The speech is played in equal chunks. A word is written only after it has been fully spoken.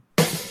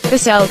The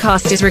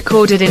Cellcast is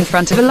recorded in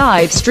front of a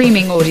live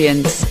streaming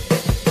audience.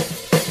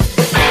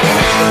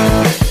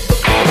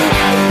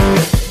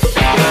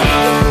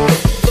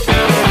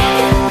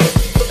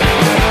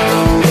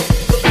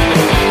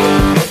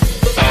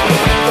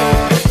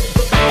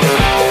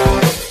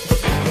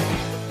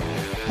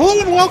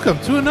 Hello and welcome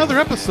to another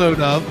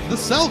episode of The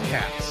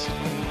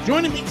Cellcast.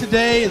 Joining me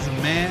today is a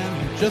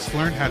man who just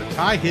learned how to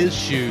tie his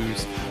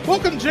shoes.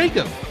 Welcome,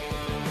 Jacob.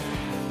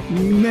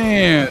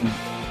 Man,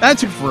 that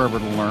took forever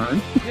to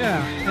learn.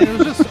 Yeah, and it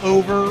was just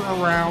over,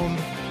 around,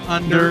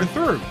 under, and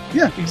through.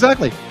 Yeah,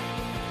 exactly.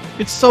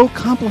 It's so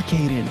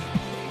complicated.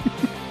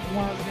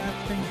 Why's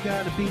everything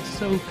gotta be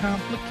so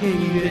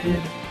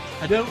complicated?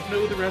 I don't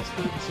know the rest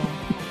of the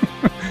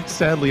song.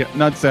 Sadly,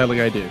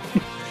 I do.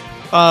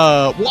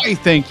 Why,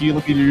 thank you.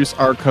 Let me introduce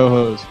our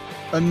co-host.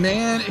 A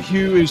man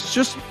who is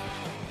just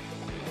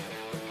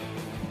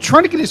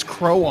trying to get his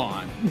crow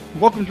on.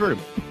 Welcome, Drew.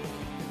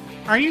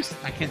 Are you?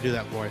 I can't do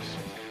that voice.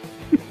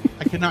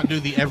 I cannot do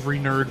the every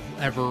nerd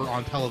ever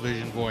on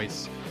television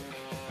voice.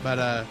 But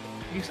are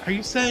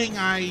you saying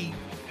I'm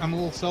a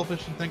little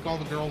selfish and think all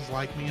the girls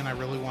like me and I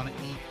really want to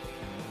eat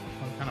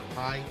some kind of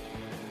pie?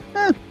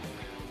 Yeah,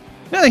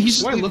 he's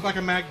just. Do I look like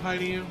a magpie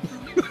to you?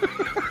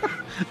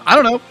 I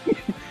don't know.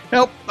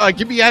 Help!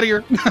 Get me out of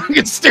here! I'm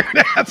getting stared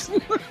at.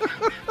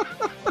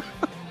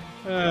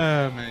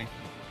 Man.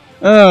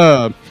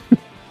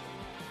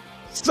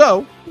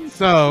 So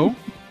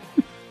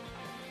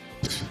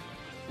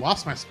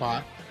lost my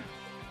spot.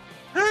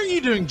 How are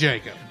you doing,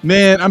 Jacob?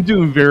 Man, I'm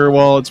doing very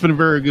well. It's been a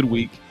very good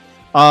week.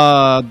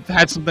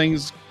 Had some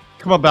things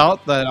come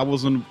about that I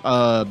wasn't.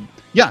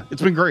 Yeah,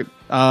 it's been great.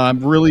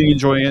 I'm really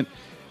enjoying it,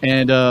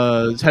 and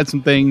had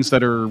some things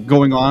that are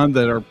going on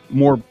that are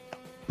more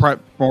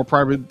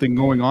private than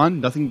going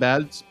on. Nothing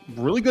bad. It's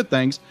really good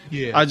things.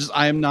 Yeah.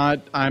 I'm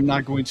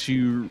not going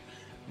to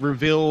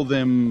reveal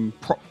them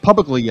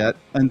publicly yet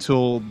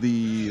until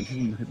the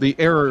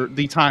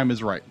time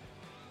is right.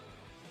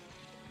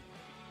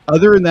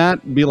 Other than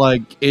that, be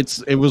like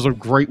it was a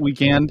great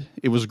weekend.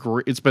 It was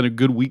great. It's been a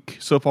good week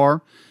so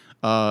far,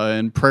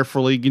 and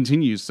prayerfully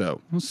continues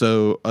so.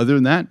 So other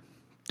than that,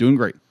 doing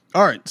great.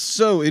 All right.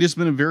 So it has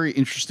been a very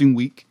interesting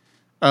week.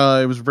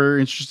 It was a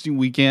very interesting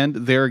weekend.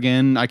 There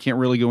again, I can't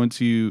really go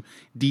into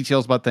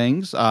details about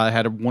things. I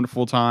had a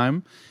wonderful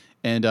time,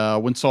 and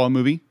went and saw a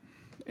movie,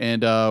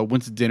 and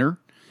went to dinner,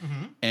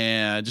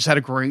 and just had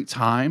a great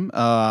time.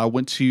 I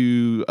went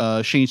to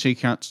Shane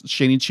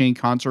and Shane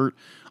concert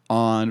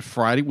on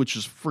Friday, which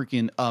is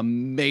freaking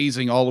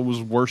amazing. All it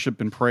was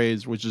worship and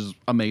praise, which is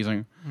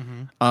amazing.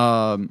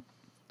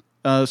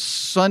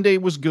 Sunday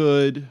was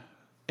good,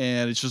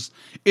 and it's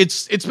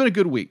been a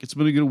good week. It's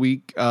been a good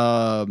week.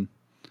 Yeah,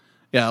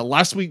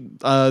 last week,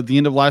 the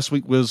end of last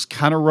week was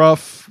kind of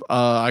rough.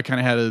 I kind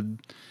of had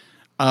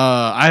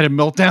I had a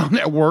meltdown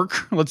at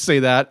work. Let's say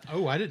that.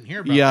 Oh, I didn't hear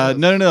about. Yeah, this.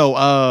 no.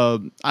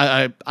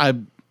 I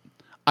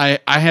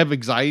have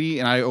anxiety,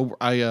 and I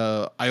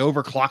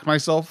overclock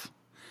myself,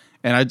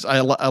 and I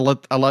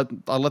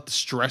let the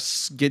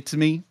stress get to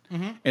me,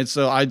 and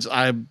so I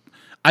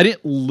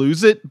didn't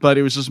lose it, but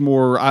it was just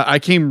more. I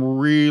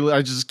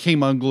just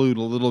came unglued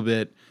a little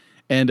bit.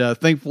 And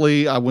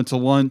thankfully, I went to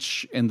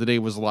lunch, and the day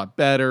was a lot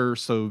better.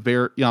 So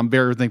I'm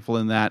very thankful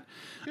in that.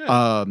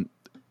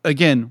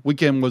 Again,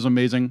 weekend was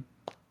amazing,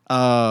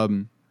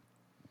 and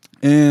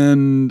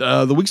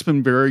the week's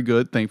been very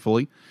good,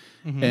 thankfully.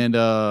 And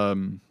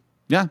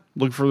yeah,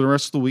 looking for the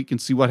rest of the week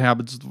and see what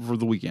happens for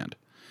the weekend.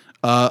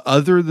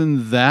 Other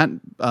than that,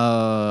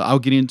 I'll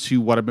get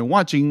into what I've been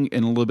watching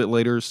in a little bit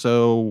later.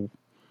 So,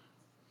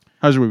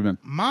 how's your week been?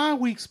 My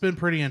week's been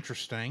pretty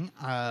interesting.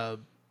 I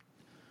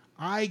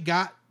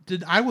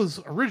was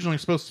originally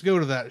supposed to go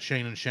to that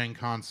Shane and Shane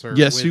concert.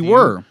 Yes, you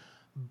were.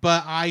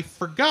 But I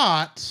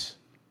forgot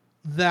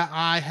that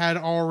I had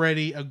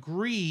already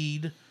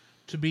agreed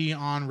to be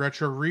on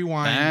Retro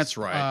Rewind's That's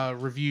right.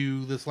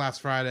 Review this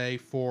last Friday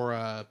for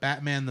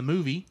Batman the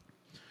movie,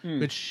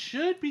 which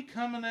should be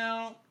coming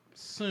out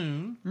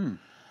soon.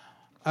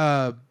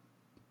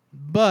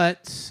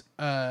 But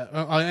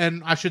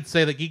and I should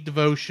say that Geek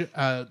Devotion,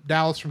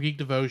 Dallas from Geek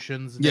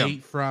Devotions,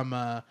 Nate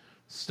from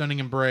Stunning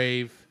and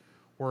Brave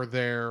were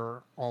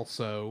there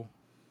also,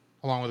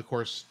 along with, of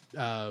course,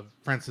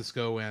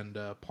 Francisco and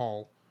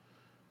Paul.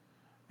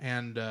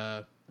 And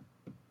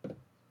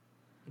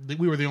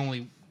we were the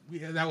only...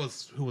 that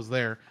was who was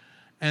there.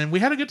 And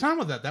we had a good time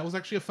with that. That was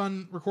actually a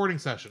fun recording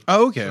session.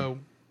 Oh, okay. So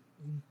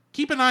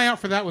keep an eye out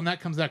for that when that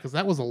comes out, because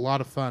that was a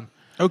lot of fun.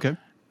 Okay.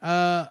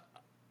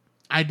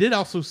 I did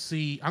also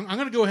see... I'm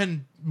going to go ahead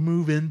and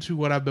move into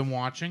what I've been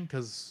watching,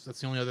 because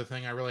that's the only other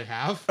thing I really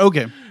have.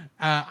 Okay.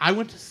 I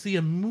went to see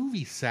a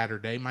movie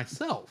Saturday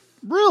myself.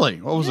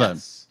 Really? What was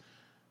that?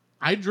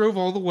 I drove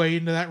all the way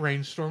into that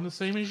rainstorm the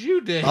same as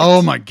you did.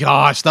 Oh my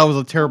gosh, that was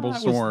a terrible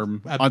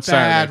storm on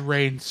Saturday. Bad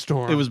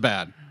rainstorm. It was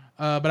bad.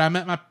 But I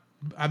met my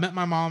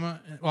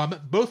mama. Well, I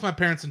met both my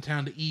parents in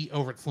town to eat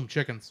over at Slim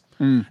Chickens.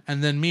 And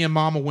then me and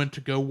Mama went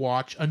to go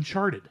watch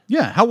Uncharted.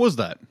 Yeah, how was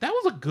that? That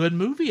was a good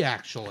movie,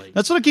 actually.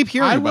 That's what I keep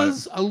hearing about. I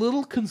was a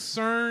little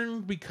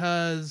concerned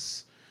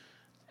because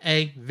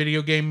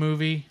video game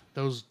movie.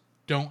 Those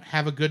don't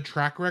have a good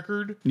track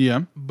record.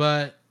 Yeah.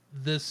 But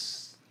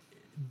this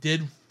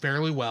did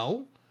fairly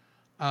well.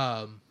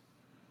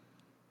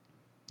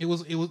 It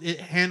was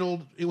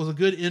a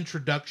good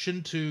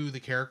introduction to the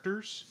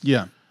characters.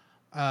 Yeah.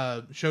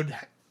 Showed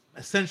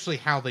essentially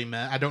how they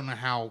met. I don't know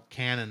how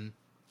canon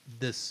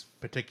this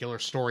particular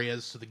story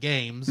is to the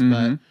games,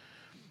 but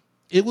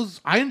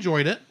I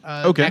enjoyed it.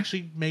 It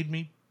actually made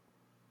me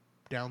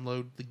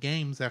download the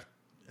games after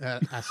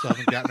I still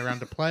haven't gotten around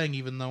to playing,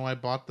 even though I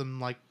bought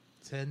them like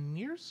 10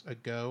 years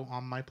ago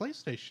on my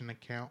PlayStation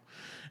account.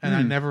 And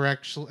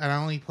I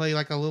only play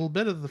like a little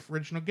bit of the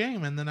original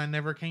game, and then I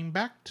never came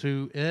back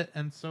to it,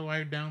 and so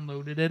I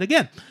downloaded it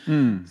again.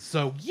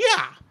 So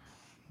yeah,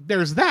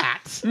 there's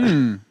that.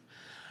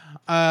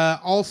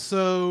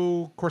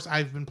 Also, of course,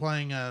 I've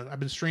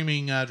been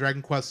streaming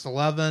Dragon Quest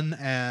XI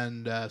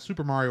and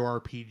Super Mario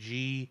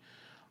RPG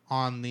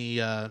on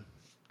the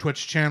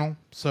Twitch channel.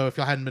 So if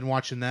y'all hadn't been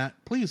watching that,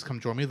 please come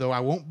join me, though I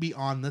won't be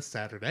on this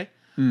Saturday.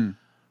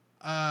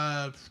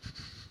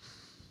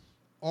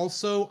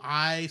 Also,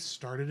 I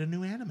started a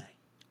new anime.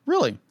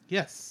 Really?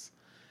 Yes.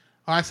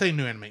 I say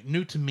new anime.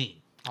 New to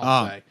me,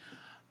 I'll say.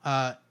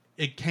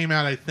 It came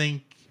out, I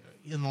think,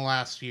 in the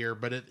last year,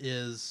 but it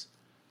is...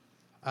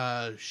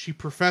 she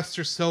professed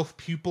herself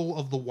pupil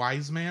of the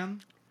wise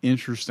man.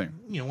 Interesting.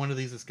 You know, one of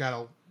these that's got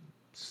a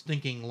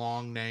stinking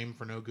long name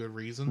for no good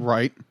reason.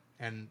 Right.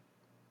 And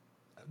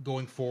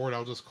going forward,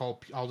 I'll just call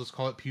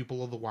it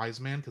pupil of the wise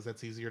man because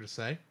that's easier to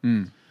say.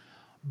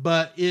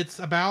 But it's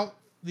about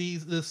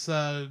it's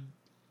an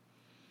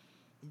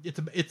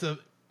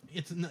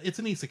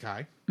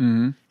isekai.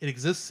 It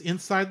exists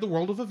inside the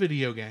world of a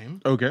video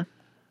game. Okay.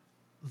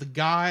 The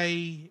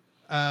guy,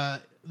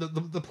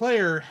 the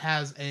player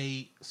has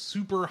a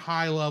super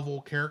high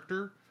level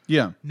character.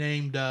 Yeah.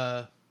 Named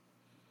Gandalf.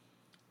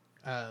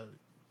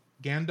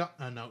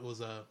 No, it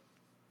was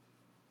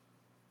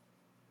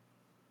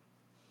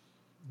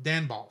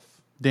Danbalf.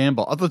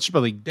 Danbalf. I thought you were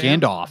like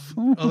Gandalf.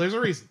 Oh, there's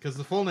a reason, because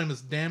the full name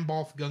is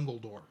Danbalf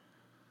Gungeldor.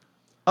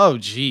 Oh,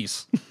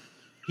 jeez.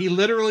 He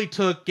literally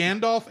took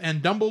Gandalf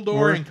and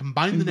Dumbledore and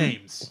combined the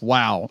names.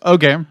 Wow.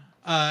 Okay.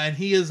 And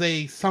he is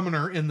a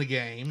summoner in the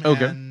game.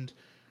 Okay. And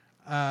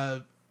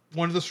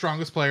one of the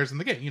strongest players in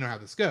the game. You know how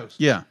this goes.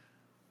 Yeah.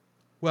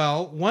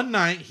 Well, one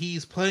night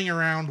he's playing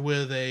around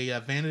with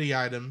a vanity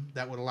item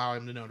that would allow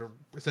him to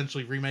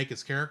essentially remake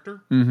his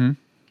character. And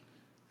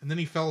then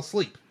he fell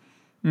asleep.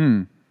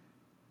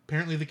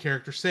 Apparently the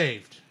character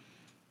saved.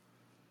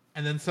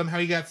 And then somehow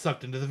he got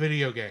sucked into the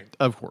video game.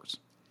 Of course.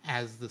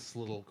 As this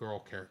little girl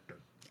character.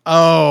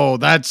 Oh,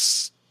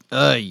 that's...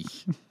 I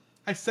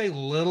say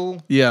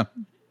little. Yeah.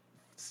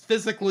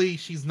 Physically,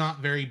 she's not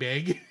very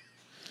big.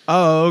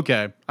 Oh,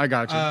 okay. I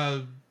got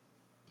you.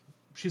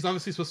 She's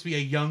obviously supposed to be a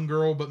young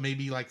girl, but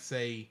maybe like,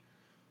 say,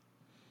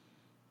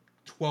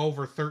 12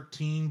 or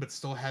 13, but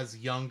still has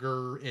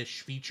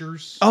younger-ish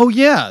features. Oh,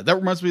 yeah. That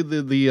reminds me of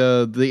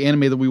the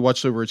anime that we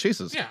watched over at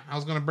Chase's. Yeah, I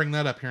was going to bring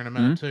that up here in a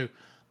minute, too.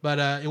 But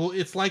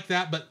it's like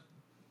that, but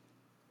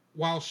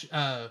while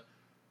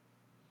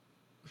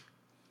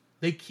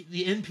the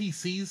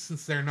NPCs,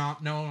 since they're no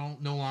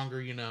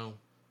longer,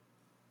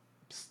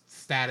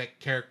 static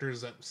characters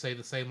that say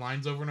the same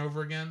lines over and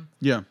over again.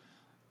 Yeah.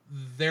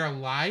 They're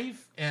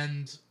alive,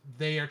 and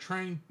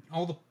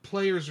all the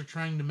players are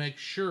trying to make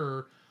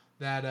sure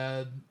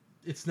that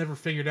it's never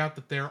figured out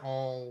that they're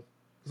all...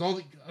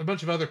 Because a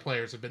bunch of other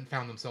players have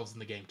found themselves in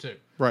the game, too.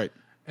 Right.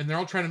 And they're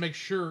all trying to make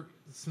sure,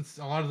 since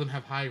a lot of them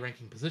have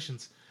high-ranking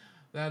positions,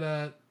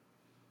 that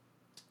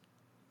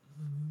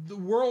the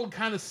world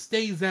kind of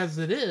stays as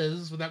it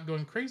is without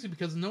going crazy,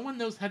 because no one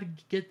knows how to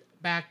get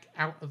back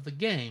out of the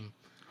game.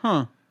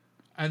 Huh.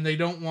 And they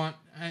don't want...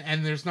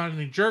 And there's not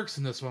any jerks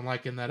in this one,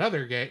 like in that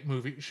other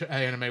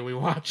anime we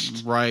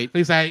watched. Right. At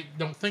least I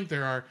don't think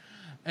there are.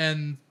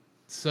 And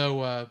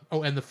so...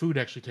 and the food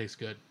actually tastes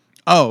good.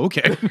 Oh,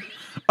 okay.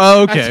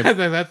 Oh, okay.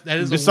 that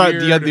is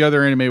Besides a weird... the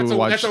other anime we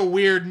watched. That's a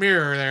weird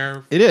mirror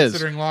there. It is.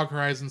 Considering Log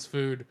Horizon's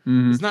food.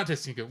 Mm-hmm. It's not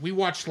tasting good. We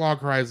watched Log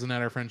Horizon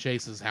at our friend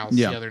Chase's house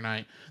the other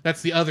night.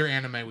 That's the other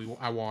anime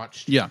I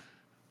watched. Yeah.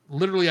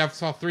 Literally, I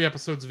saw 3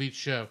 episodes of each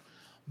show.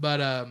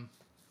 But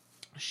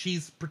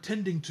she's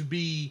pretending to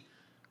be...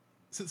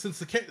 Since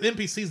the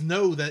NPCs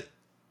know that...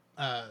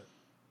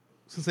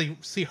 since they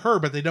see her,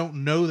 but they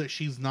don't know that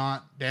she's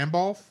not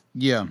Danbalf.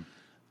 Yeah.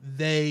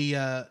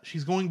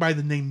 She's going by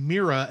the name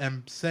Mira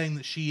and saying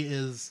that she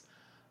is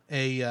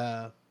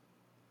a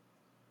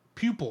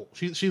pupil.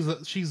 She's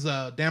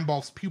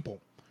Danbalf's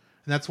pupil,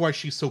 and that's why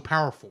she's so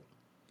powerful.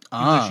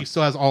 Because she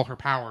still has all her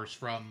powers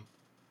from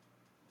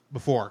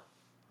before.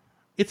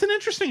 It's an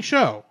interesting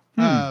show.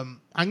 I'm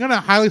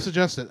gonna highly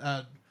suggest it.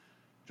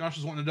 Josh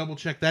is wanting to double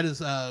check. That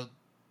is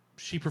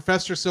she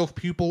professed herself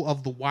pupil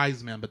of the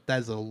wise man, but that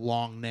is a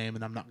long name,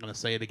 and I'm not gonna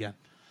say it again.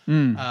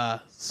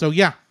 So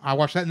yeah, I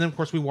watched that, and then of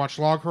course we watched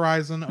Log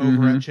Horizon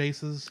over at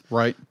Chase's.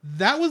 Right,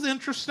 that was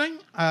interesting.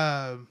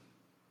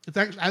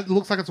 It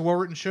looks like it's a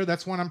well-written show.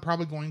 That's one I'm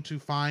probably going to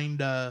find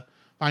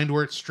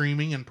where it's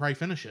streaming and probably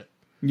finish it.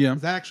 Yeah,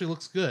 that actually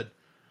looks good.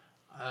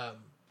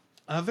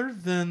 Other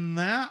than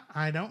that,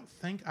 I don't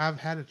think I've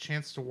had a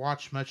chance to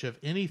watch much of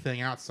anything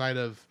outside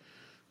of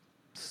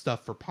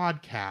stuff for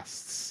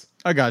podcasts.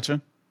 I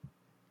gotcha.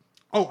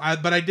 Oh,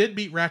 but I did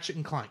beat Ratchet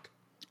and Clank.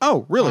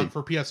 Oh, really?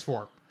 For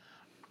PS4.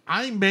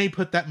 I may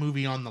put that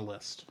movie on the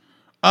list.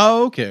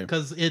 Oh, okay.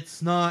 Because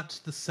it's not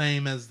the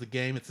same as the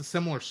game. It's a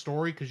similar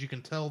story because you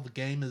can tell the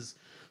game is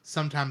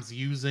sometimes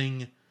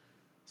using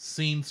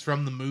scenes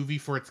from the movie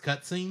for its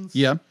cutscenes.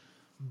 Yeah.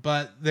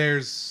 But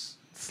there's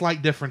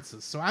slight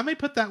differences. So I may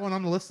put that one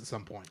on the list at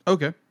some point.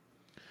 Okay.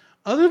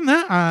 Other than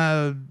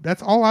that,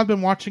 that's all I've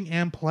been watching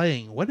and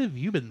playing. What have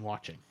you been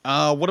watching?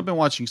 What I've been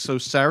watching. So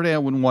Saturday I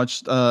went and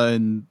watched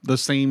in the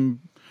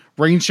same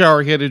rain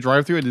shower he had to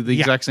drive through. I did the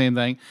exact same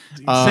thing.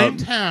 Same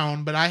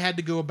town, but I had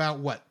to go about,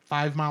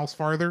 5 miles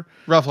farther?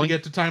 Roughly. To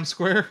get to Times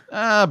Square?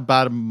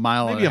 About a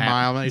mile Maybe and a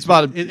half.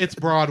 mile. It's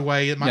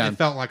Broadway. It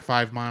felt like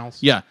 5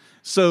 miles. Yeah.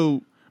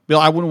 So, Bill,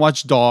 I went and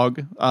watched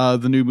Dog,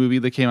 the new movie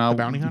that came out. The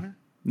Bounty Hunter?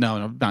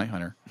 No, Bounty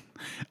Hunter.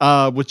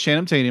 With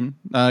Channing Tatum.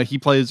 He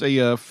plays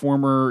a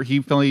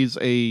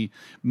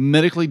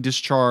medically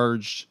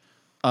discharged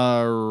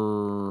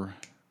Army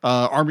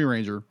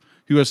Ranger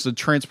who has to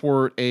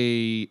transport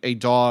a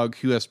dog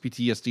who has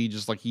PTSD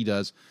just like he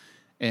does,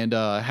 and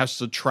has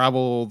to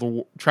travel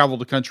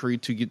the country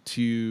to get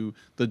to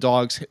the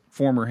dog's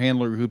former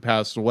handler who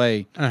passed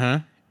away. Uh-huh.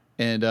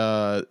 And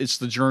it's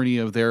the journey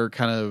of their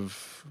kind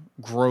of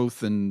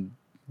growth and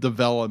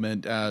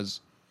development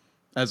as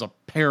a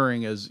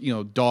pairing, as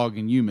dog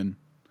and human.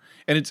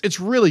 And it's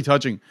really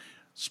touching.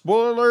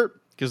 Spoiler alert,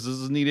 because this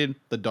is needed.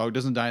 The dog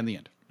doesn't die in the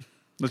end.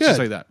 Let's just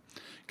say that.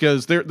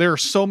 Because there are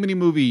so many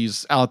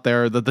movies out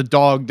there that the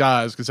dog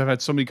dies, because I've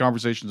had so many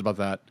conversations about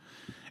that.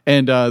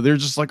 And they're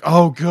just like,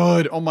 oh,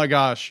 good. Oh, my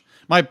gosh.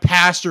 My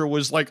pastor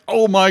was like,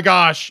 oh, my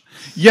gosh.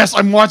 Yes,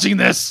 I'm watching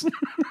this.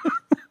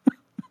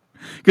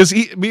 Because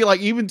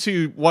even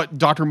to what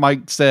Dr.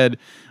 Mike said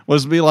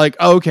was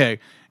okay.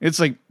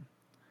 It's like,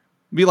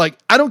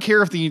 I don't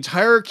care if the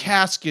entire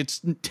cast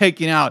gets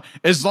taken out.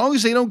 As long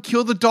as they don't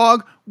kill the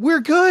dog, we're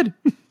good.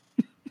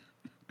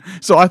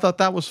 So I thought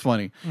that was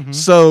funny. Mm-hmm.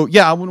 So,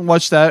 yeah, I went and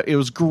watched that. It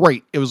was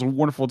great. It was a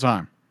wonderful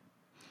time.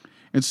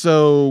 And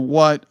so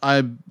what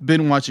I've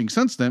been watching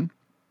since then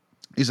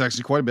is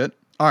actually quite a bit.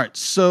 All right,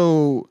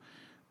 so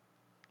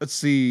let's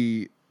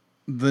see.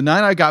 The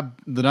night I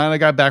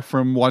got back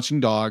from watching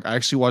Dog, I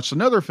actually watched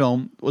another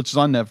film, which is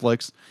on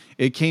Netflix.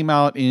 It came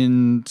out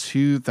in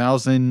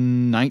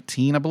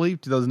 2019, I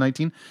believe,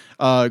 2019.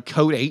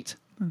 Code 8.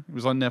 It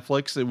was on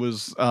Netflix. It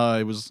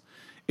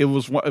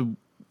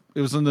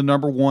was in the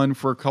number one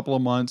for a couple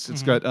of months.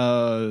 It's got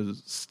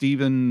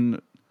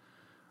Steven.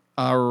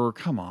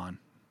 Come on,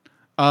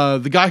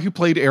 the guy who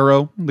played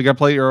Arrow. The guy who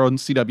played Arrow in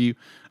CW.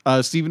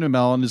 Stephen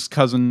Amell and his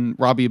cousin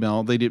Robbie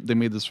Amell. They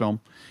made this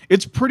film.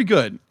 It's pretty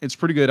good.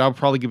 I'll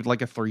probably give it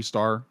like a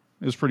 3-star.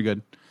 It was pretty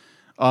good.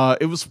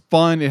 It was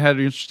fun. It had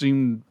an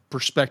interesting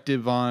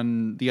perspective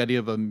on the idea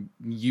of a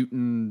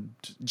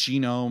mutant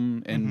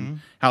genome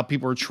and how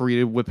people are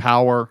treated with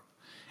power.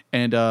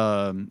 And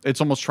it's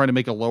almost trying to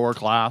make a lower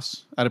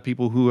class out of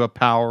people who have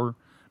power,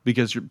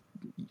 because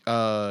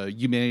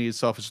humanity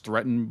itself is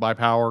threatened by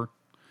power.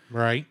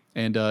 Right.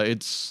 And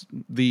it's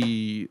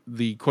the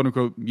quote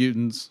unquote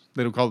mutants.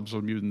 They don't call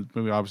themselves mutants,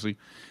 obviously,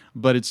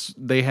 but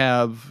they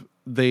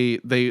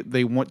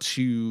want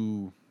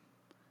to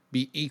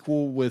be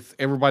equal with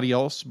everybody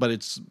else, but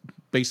it's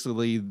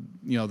basically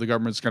the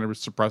government's kind of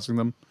suppressing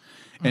them.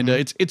 And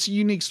it's a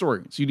unique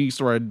story.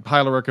 I'd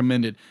highly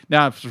recommend it.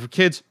 Now, for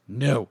kids,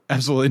 no,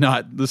 absolutely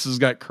not. This has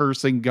got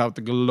cursing, got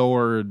the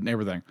galore, and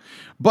everything.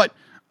 But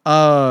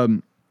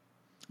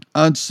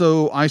and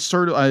so I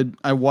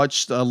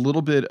watched a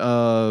little bit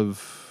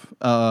of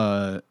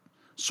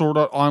Sword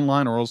Art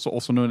Online, or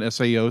also known as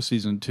SAO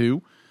Season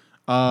 2.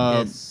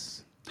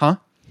 Hiss. Huh?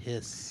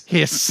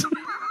 Hiss.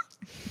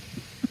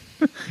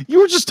 You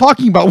were just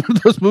talking about one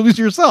of those movies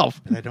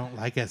yourself. And I don't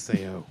like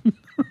SAO.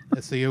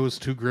 SAO is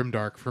too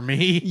grimdark for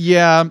me.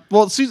 Yeah.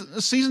 Well,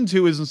 season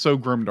 2 isn't so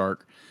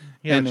grimdark.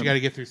 Yeah, but you got to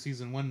get through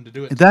season 1 to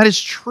do it. That is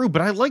true,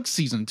 but I like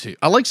season 2.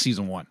 I like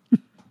season 1.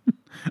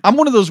 I'm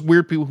one of those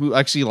weird people who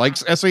actually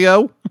likes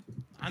SAO.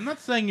 I'm not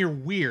saying you're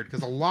weird,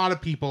 because a lot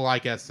of people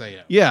like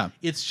SAO. Yeah.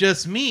 It's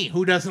just me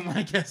who doesn't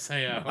like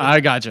SAO.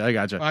 I gotcha.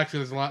 Well,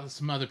 actually, there's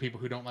some other people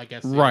who don't like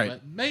SAO. Right.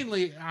 But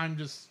mainly, I'm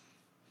just...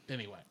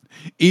 Anyway.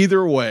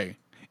 Either way,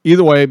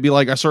 it'd be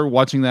like, I started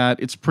watching that.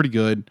 It's pretty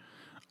good.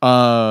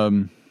 I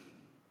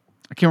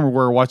can't remember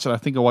where I watched it. I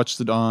think I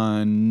watched it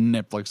on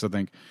Netflix, I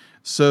think.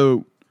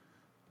 So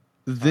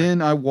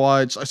then I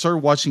started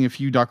watching a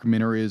few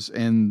documentaries,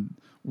 and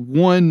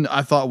one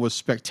I thought was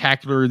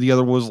spectacular. The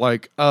other was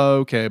like, oh,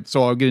 okay.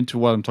 So I'll get into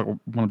what I'm talking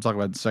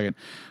about in a second.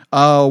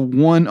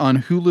 One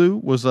on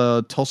Hulu was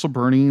Tulsa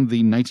Burning,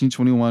 the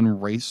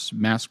 1921 Race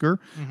Massacre,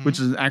 which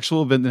is an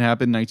actual event that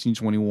happened in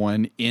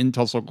 1921 in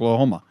Tulsa,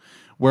 Oklahoma,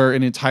 where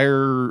an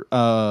entire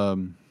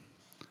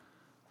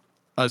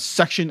a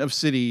section of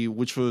city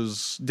which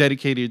was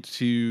dedicated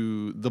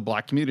to the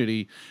black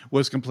community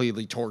was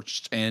completely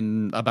torched,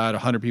 and about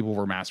 100 people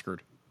were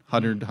massacred.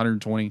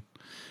 120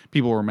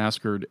 people were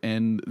massacred,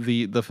 and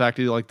the fact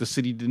that like the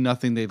city did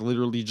nothing, they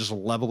literally just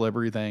level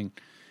everything,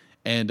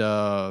 and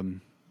put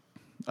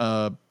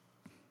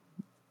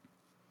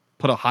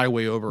a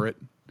highway over it.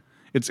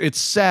 It's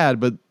sad,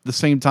 but at the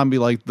same time, be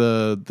like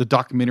the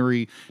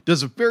documentary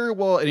does it very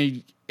well, and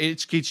it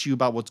educates you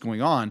about what's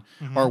going on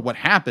or what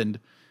happened,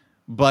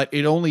 but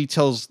it only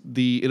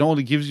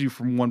gives you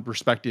from one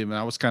perspective, and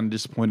I was kind of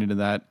disappointed in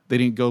that they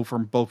didn't go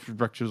from both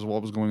perspectives of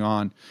what was going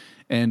on,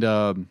 and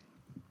I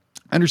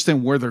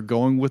understand where they're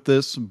going with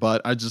this,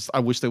 but I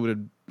wish they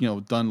would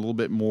have done a little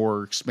bit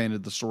more,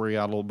 expanded the story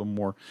out a little bit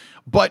more,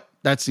 but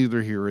that's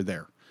neither here or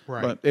there.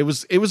 Right. But it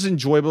was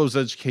enjoyable. It was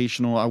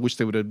educational. I wish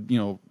they would have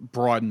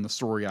broadened the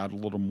story out a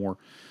little more.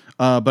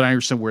 But I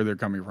understand where they're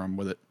coming from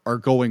with it, or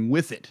going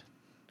with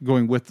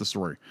the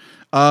story.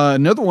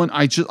 Another one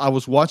I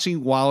was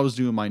watching while I was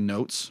doing my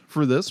notes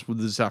for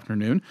this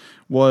afternoon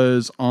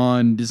was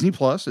on Disney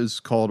Plus. It's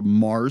called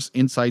Mars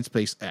Inside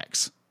Space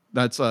X.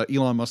 That's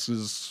Elon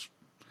Musk's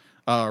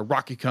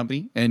rocket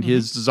company and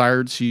his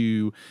desire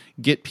to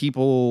get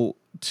people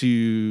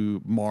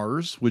to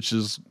Mars, which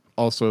is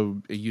also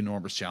a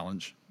enormous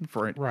challenge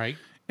for it. Right.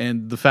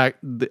 And the fact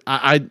that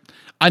I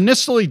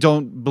necessarily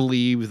don't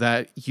believe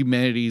that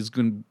humanity is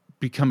going to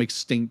become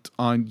extinct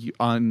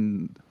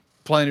on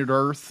planet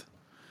Earth.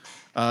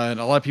 And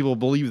a lot of people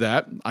believe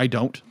that. I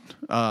don't.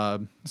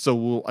 So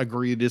we'll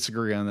agree to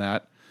disagree on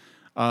that.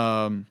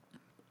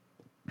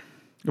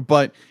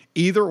 But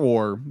either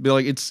or, be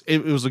like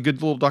it was a good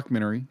little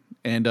documentary,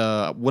 and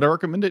would I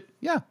recommend it?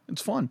 Yeah,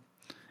 it's fun.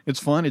 It's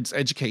fun. It's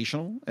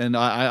educational, and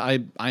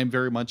I'm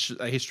very much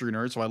a history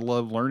nerd, so I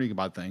love learning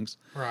about things.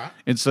 Right.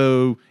 And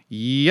so,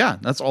 yeah,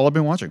 that's all I've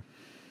been watching.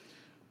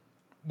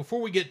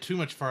 Before we get too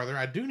much farther,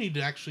 I do need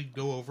to actually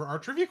go over our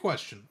trivia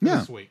question for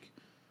this week.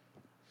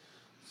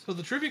 So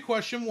the trivia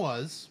question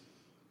was,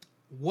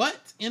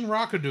 what in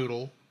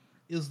Rock-A-Doodle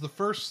is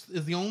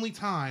the only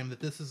time that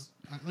this is...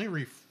 Let me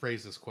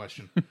rephrase this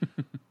question.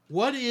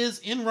 What is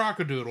in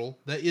Rock-A-Doodle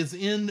that is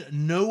in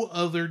no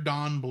other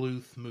Don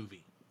Bluth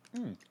movie?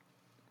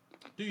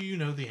 Do you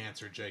know the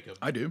answer, Jacob?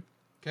 I do.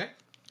 Okay.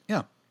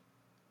 Yeah.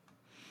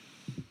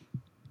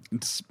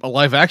 It's a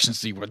live action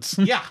sequence.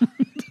 Yeah.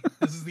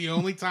 This is the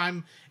only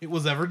time it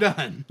was ever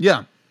done.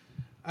 Yeah.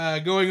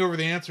 Going over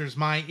the answers,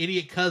 my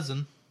idiot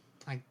cousin...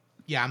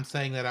 I'm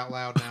saying that out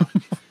loud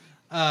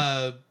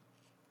now.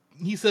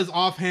 He says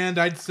offhand,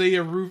 I'd say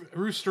a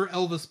Rooster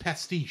Elvis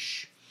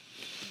pastiche.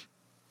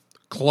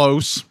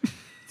 Close.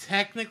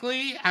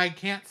 Technically, I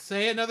can't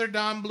say another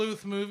Don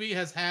Bluth movie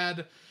has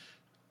had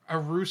a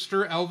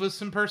Rooster Elvis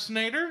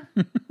impersonator.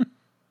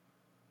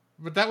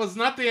 But that was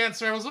not the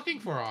answer I was looking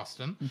for,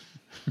 Austin.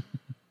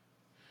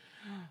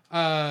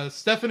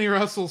 Stephanie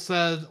Russell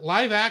said,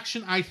 live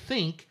action, I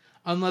think,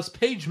 unless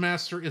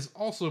Pagemaster is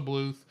also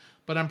Bluth,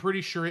 but I'm pretty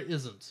sure it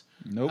isn't.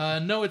 Nope.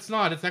 No, it's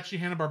not. It's actually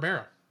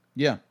Hanna-Barbera.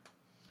 Yeah.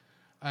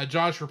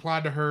 Josh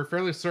replied to her,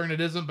 fairly certain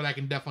it isn't, but I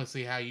can definitely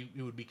see how it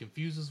would be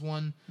confused as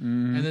one.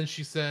 And then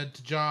she said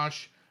to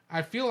Josh,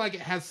 I feel like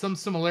it has some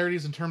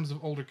similarities in terms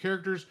of older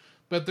characters,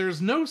 but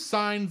there's no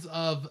signs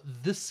of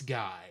this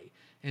guy.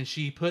 And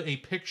she put a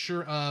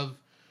picture of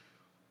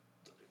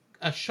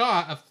a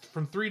shot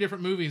from 3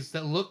 different movies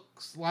that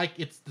looks like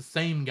it's the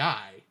same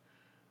guy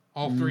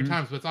all 3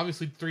 times, but it's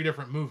obviously 3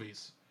 different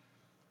movies.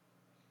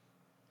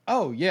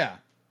 Oh, yeah.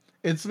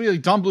 It's really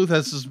Don Bluth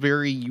has this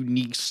very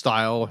unique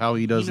style how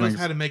he does things. He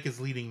knows how to make his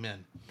leading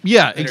men.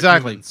 Yeah,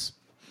 exactly.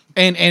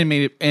 And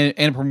animated and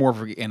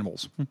anthropomorphic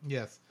animals.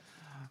 Yes.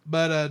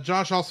 But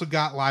Josh also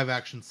got live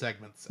action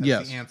segments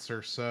as the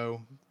answer.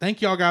 So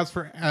thank y'all guys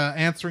for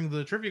answering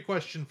the trivia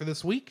question for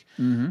this week.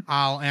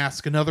 I'll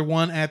ask another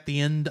one at the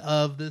end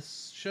of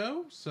this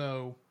show.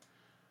 So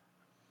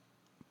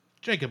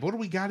Jacob, what do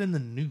we got in the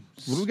news?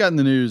 What do we got in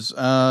the news?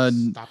 Stop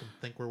and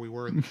think where we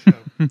were in the show.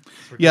 So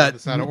Yeah,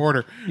 this out of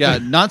order. Yeah,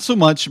 not so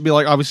much. Be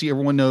like, obviously,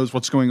 everyone knows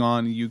what's going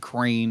on in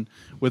Ukraine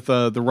with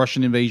the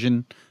Russian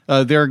invasion.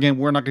 There again,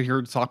 we're not going to hear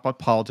to talk about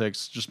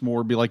politics. Just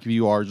more be like if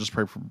you are, just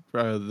pray for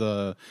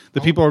the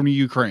people in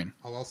Ukraine.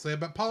 All I'll say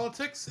about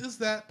politics is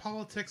that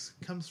politics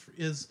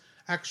is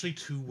actually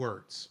 2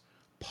 words: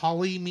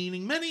 poly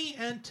meaning many,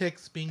 and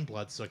ticks being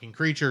blood-sucking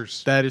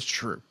creatures. That is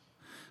true.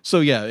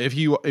 So yeah,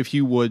 if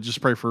you would just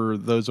pray for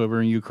those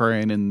over in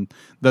Ukraine, and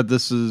that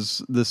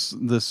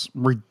this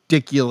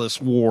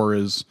ridiculous war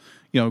is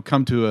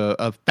come to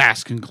a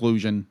fast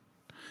conclusion.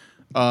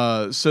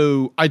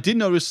 So I did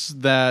notice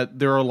that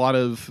there are a lot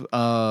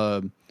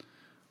of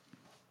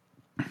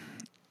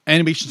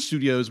animation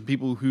studios and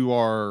people who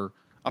are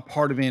a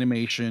part of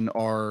animation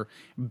are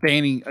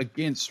banning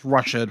against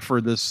Russia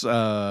for this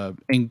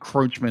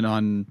encroachment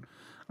on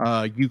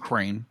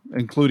Ukraine,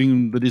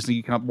 including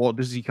the Walt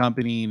Disney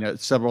Company and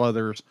several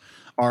others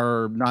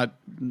are not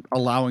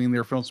allowing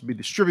their films to be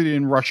distributed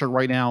in Russia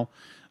right now.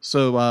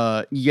 So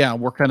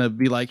we're kind of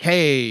be like,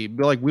 we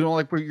don't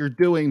like what you're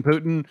doing,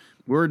 Putin.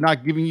 We're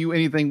not giving you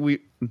anything. We're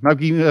not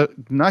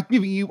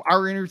giving you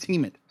our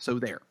entertainment. So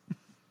there.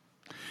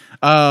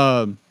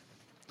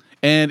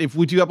 And if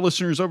we do have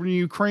listeners over in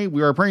Ukraine,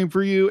 we are praying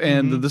for you,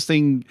 and this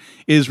thing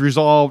is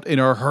resolved in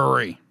a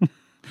hurry.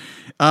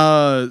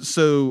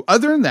 So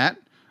other than that,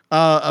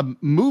 a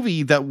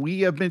movie that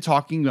we have been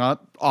talking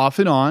about off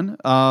and on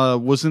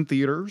was in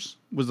theaters,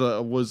 was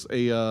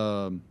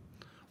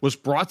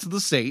brought to the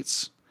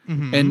States,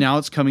 and now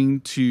it's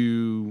coming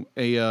to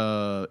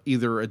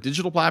either a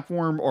digital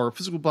platform or a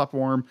physical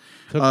platform.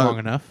 Took long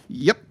enough.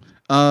 Yep.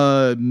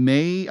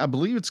 I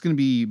believe it's going to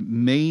be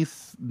May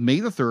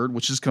the 3rd,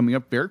 which is coming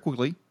up very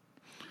quickly.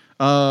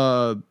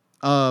 Belle,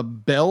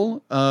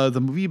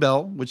 the movie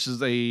Belle, which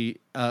is a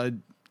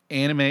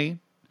anime.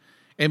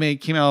 Anime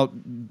came out,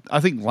 I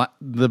think,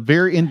 the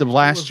very end of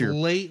last year.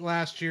 Late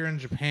last year in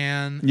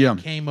Japan. Yeah. It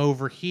came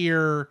over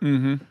here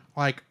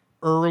like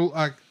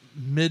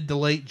mid to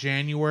late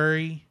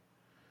January,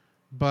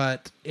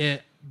 but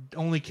it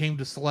only came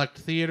to select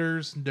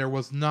theaters. There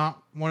was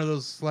not one of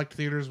those select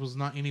theaters was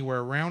not anywhere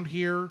around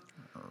here.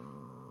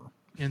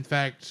 In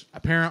fact,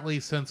 apparently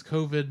since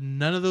COVID,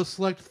 none of those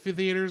select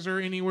theaters are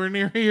anywhere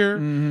near here.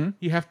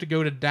 You have to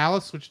go to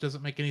Dallas, which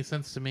doesn't make any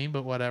sense to me,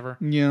 but whatever.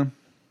 Yeah.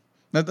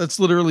 That's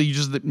literally, you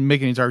just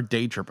make an entire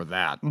day trip of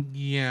that.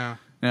 Yeah.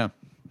 Yeah.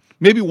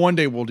 Maybe one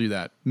day we'll do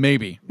that.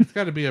 Maybe. It's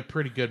got to be a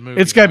pretty good movie.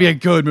 It's got to be a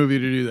good movie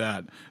to do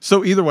that.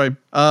 So either way,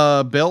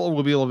 Belle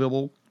will be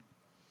available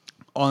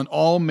on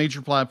all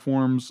major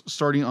platforms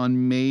starting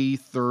on May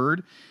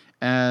 3rd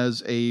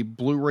as a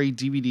Blu-ray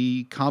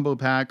DVD combo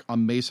pack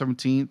on May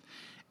 17th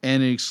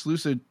and an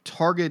exclusive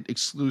Target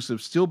exclusive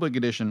Steelbook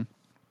edition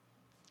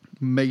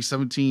May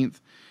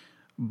 17th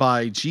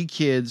by G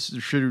Kids,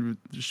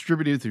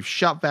 distributed through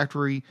Shop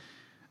Factory.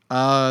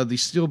 The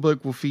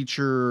Steelbook will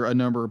feature a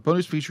number of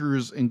bonus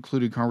features,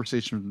 including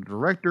conversation with the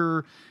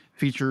director,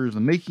 features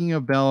the making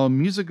of Belle,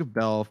 music of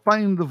Belle,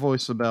 finding the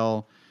voice of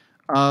Belle,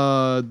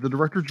 the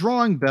director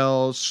drawing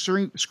Belle,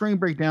 screen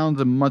breakdowns,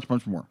 and much,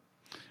 much more.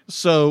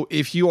 So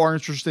if you are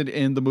interested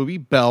in the movie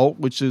Belle,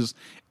 which is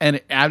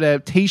an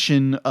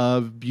adaptation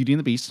of Beauty and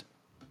the Beast,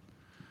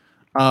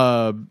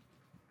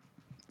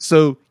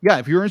 so yeah,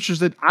 if you're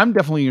interested, I'm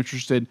definitely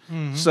interested.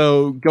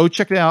 So go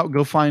check it out.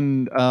 Go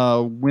find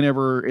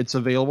whenever it's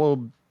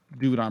available.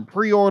 Do it on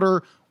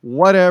pre-order,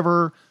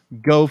 whatever.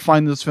 Go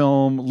find this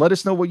film. Let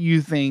us know what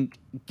you think.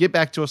 Get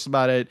back to us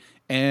about it.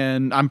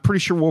 And I'm pretty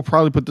sure we'll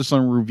probably put this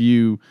on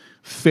review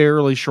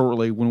fairly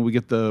shortly when we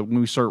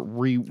start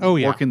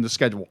reworking the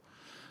schedule.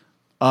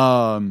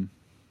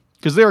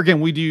 Because there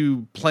again, we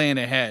do plan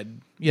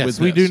ahead. Yes,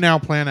 we do now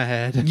plan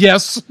ahead.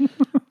 Yes.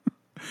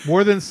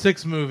 More than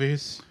 6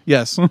 movies.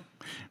 Yes.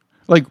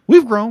 Like,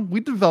 we've grown. We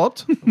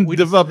developed. We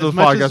developed this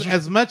podcast.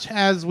 As much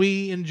as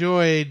we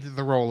enjoyed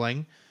the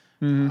rolling,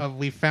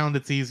 we found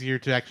it's easier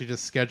to actually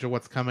just schedule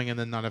what's coming and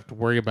then not have to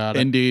worry about it.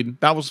 Indeed.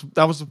 That was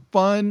a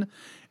fun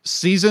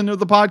season of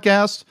the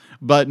podcast,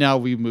 but now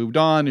we've moved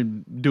on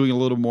and doing a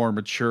little more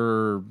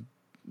mature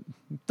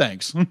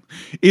things.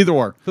 Either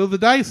or. So the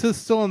dice is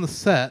still on the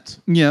set.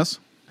 Yes.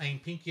 I mean,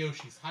 Pink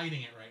Yoshi's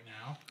hiding it right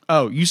now.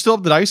 Oh, you still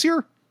have the dice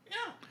here? Yeah,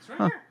 it's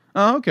right here.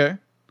 Oh, okay.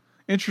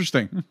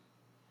 Interesting.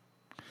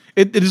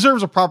 It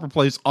deserves a proper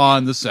place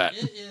on the set.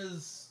 It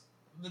is.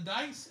 The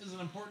dice is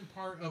an important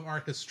part of our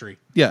history.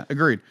 Yeah,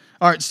 agreed.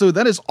 All right, so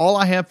that is all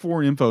I have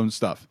for info and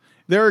stuff.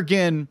 There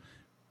again,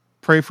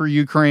 pray for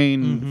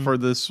Ukraine for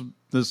this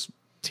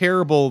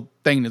terrible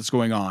thing that's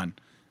going on.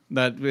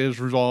 That is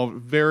resolved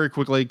very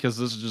quickly because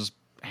this is just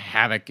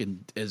havoc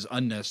and is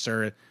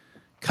unnecessary.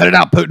 Cut it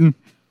out, Putin.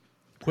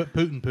 Quit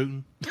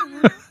Putin.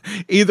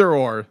 Either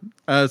or.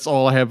 That's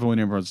all I have for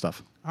info and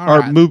stuff.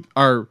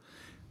 Our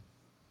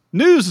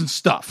news and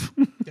stuff.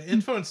 The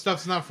info and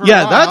stuff's not for a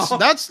while.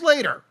 that's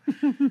later.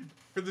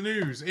 For the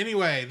news.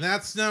 Anyway,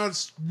 let's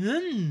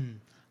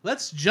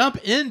jump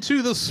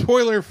into the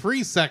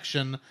spoiler-free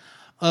section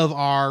of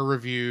our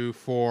review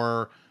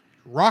for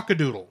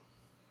Rock-A-Doodle.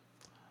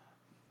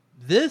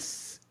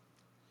 This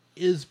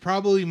is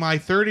probably my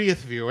 30th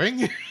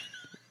viewing.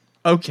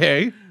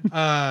 Okay.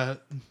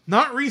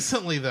 Not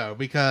recently, though,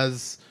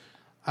 because...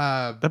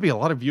 that'd be a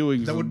lot of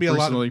viewings. That would be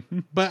recently. a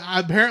lot. But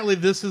apparently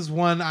this is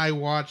one I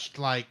watched,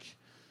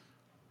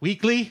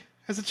 weekly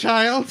as a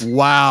child.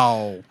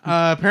 Wow.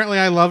 Apparently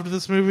I loved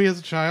this movie as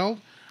a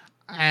child.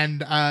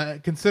 And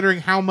considering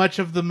how much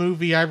of the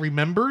movie I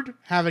remembered,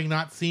 having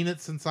not seen it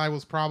since I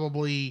was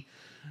probably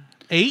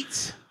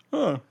 8.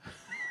 Huh.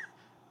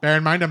 Bear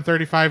in mind, I'm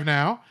 35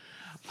 now.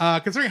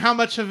 Considering how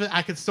much of it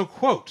I can still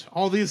quote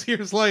all these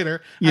years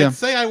later, I'd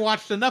say I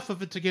watched enough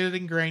of it to get it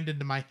ingrained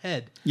into my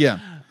head. Yeah.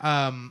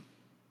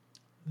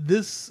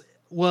 This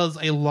was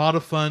a lot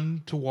of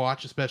fun to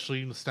watch,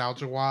 especially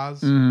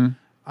nostalgia-wise. There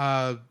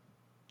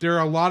are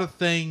a lot of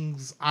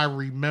things I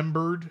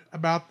remembered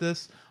about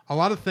this. A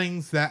lot of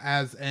things that,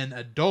 as an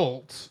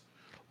adult,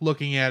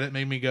 looking at it,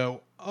 made me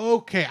go,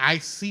 okay, I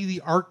see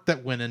the art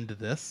that went into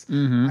this.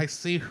 I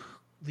see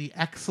the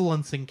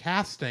excellence in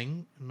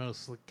casting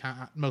most of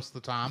the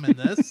time in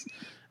this.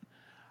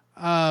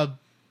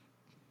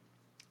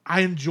 I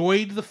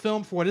enjoyed the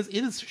film for what it is.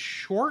 It is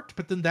short,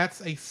 but then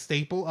that's a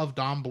staple of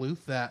Don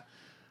Bluth that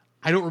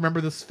I don't remember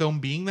this film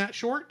being that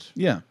short.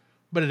 Yeah.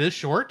 But it is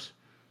short.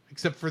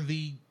 except for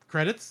the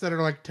credits that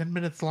are like 10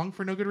 minutes long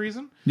for no good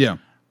reason. Yeah.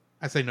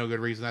 I say no good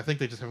reason. I think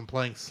they just have them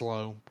playing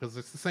slow because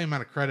it's the same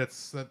amount of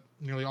credits that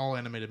nearly all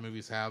animated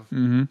movies have,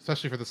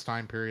 especially for this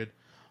time period.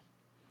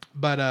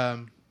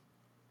 But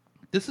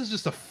this is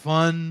just a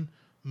fun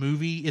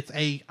movie.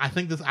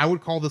 I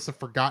would call this a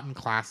forgotten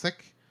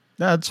classic.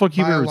 That's what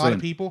by a lot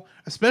of people,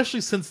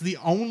 especially since the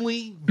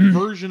only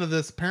version of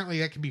this apparently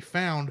that can be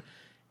found,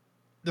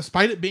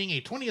 despite it being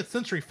a 20th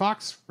Century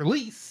Fox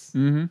release,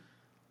 the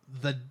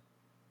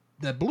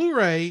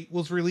Blu-ray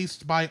was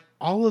released by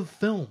Olive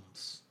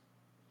Films.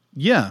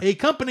 Yeah. A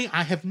company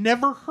I have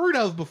never heard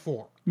of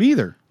before. Me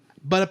either.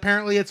 But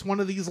apparently it's one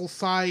of these little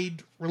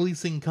side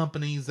releasing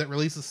companies that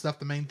releases stuff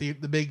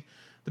the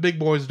big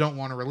boys don't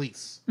want to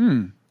release.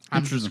 I'm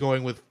just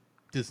going with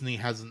Disney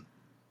hasn't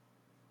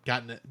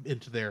gotten it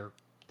into their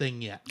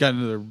thing yet.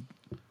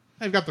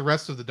 They've got the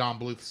rest of the Don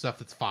Bluth stuff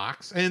that's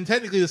Fox. And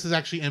technically this is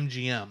actually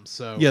MGM.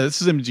 So yeah,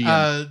 this is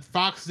MGM.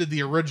 Fox did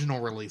the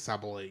original release, I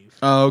believe.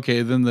 Oh,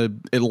 okay.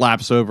 Then it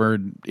laps over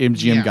and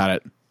MGM got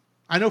it.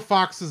 I know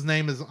Fox's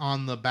name is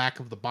on the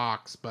back of the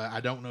box, but I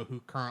don't know who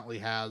currently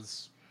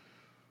has...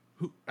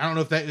 I don't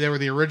know if they were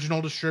the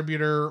original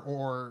distributor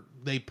or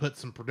they put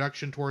some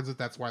production towards it.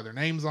 That's why their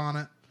name's on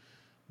it.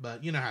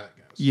 But you know how that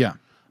goes. Yeah.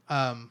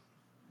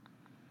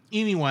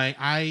 Anyway,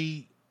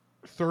 I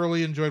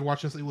thoroughly enjoyed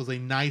watching this. It was a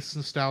nice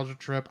nostalgia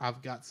trip.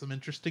 I've got some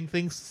interesting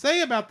things to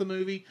say about the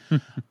movie.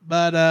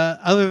 But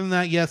other than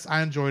that, yes,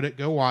 I enjoyed it.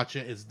 Go watch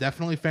it. It's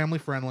definitely family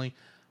friendly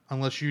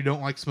unless you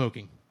don't like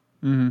smoking.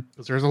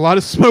 Because there's a lot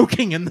of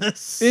smoking in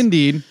this.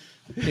 Indeed.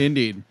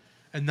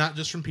 And not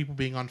just from people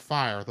being on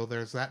fire, though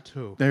there's that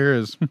too. There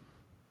is.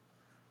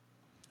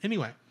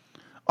 Anyway.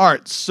 All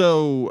right,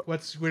 so...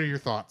 What are your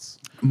thoughts?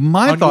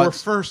 My thoughts... your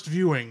first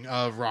viewing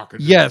of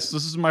Rock-A-Doodle. Yes,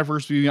 this is my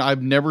first viewing.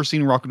 I've never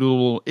seen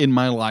Rock-A-Doodle in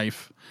my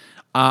life.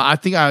 I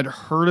think I had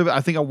heard of it.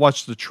 I think I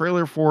watched the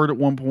trailer for it at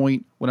one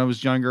point when I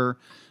was younger.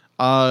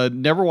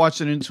 Never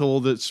watched it until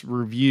this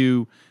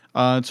review,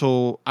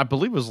 until I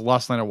believe it was the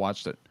last night I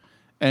watched it.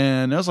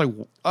 And I was like,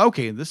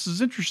 okay, this is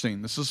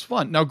interesting. This is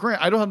fun. Now,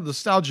 Grant, I don't have the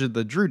nostalgia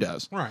that Drew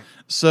does. Right.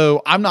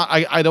 So I'm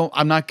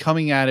not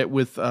coming at it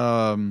with,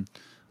 you're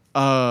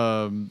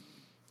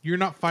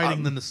not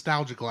fighting the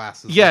nostalgia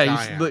glasses.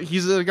 Yeah,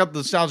 he's got the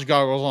nostalgia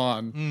goggles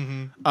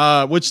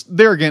on. Which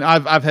there again,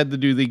 I've had to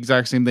do the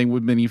exact same thing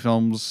with many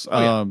films,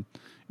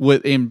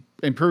 with in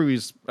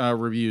previous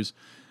reviews.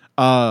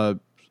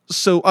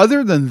 So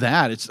other than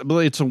that,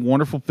 it's a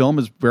wonderful film.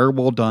 It's very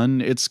well done.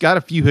 It's got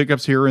a few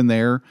hiccups here and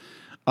there.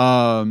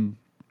 And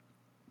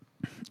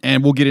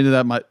we'll get into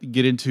that.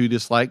 Get into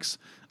dislikes,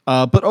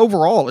 but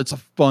overall, it's a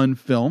fun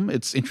film.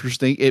 It's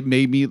interesting.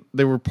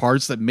 There were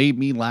parts that made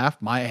me laugh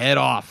my head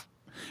off,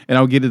 and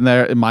I'll get in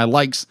there in my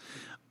likes.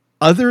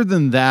 Other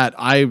than that,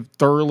 I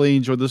thoroughly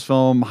enjoyed this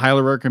film.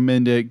 Highly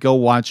recommend it. Go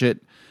watch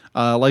it.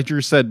 Like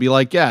Drew said, be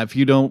like, yeah, if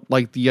you don't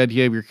like the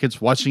idea of your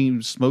kids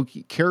watching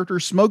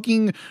characters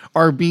smoking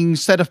or being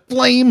set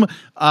aflame,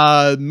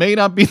 may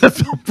not be the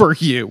film for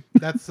you.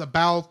 That's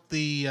about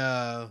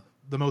the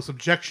most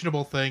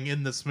objectionable thing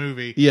in this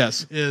movie.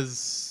 Yes.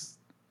 Is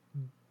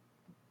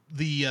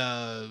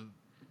the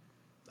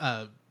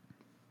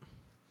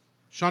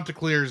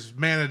Chanticleer's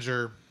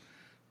manager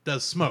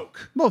does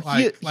smoke. Well,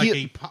 like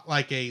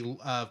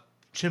a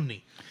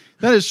chimney.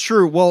 That is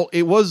true. Well,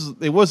 it was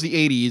the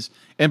 80s,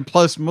 and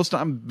plus most of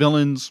the time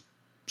villains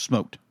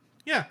smoked.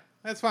 Yeah,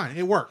 that's fine.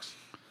 It works.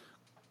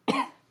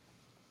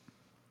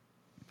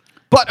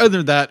 But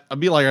other than that, I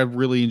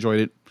really enjoyed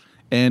it.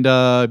 And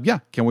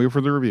can't wait for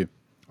the review.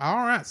 All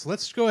right, so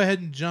let's go ahead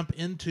and jump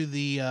into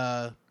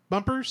the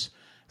bumpers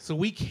so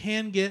we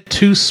can get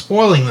to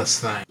spoiling this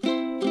thing.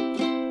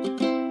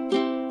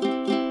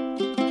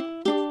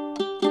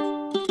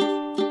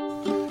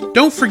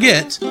 Don't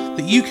forget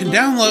that you can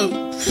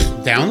download?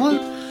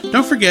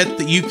 Don't forget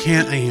that you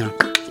can...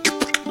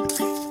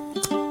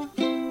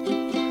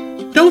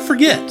 Don't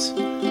forget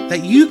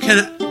that you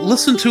can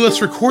listen to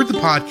us record the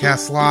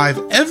podcast live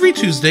every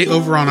Tuesday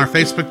over on our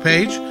Facebook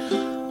page,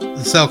 The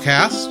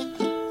Cellcast,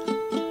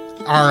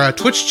 our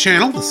Twitch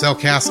channel, The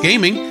Cellcast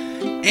Gaming,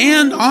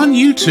 and on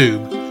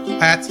YouTube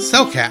at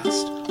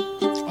Cellcast.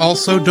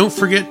 Also, don't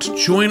forget to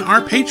join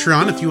our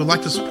Patreon if you would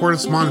like to support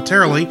us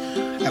monetarily.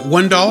 At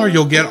 $1,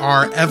 you'll get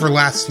our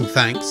everlasting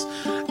thanks.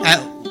 At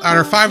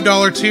our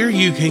 $5 tier,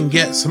 you can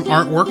get some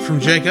artwork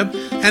from Jacob.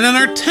 And at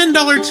our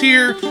 $10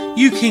 tier,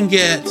 you can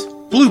get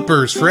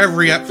bloopers for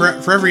every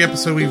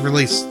episode we've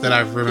released that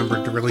I've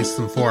remembered to release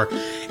them for.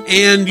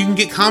 And you can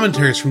get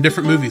commentaries from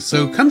different movies.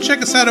 So come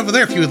check us out over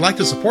there if you would like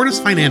to support us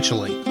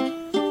financially.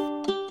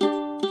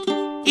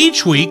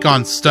 Each week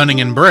on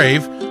Stunning and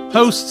Brave,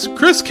 hosts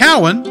Chris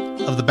Cowan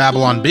of the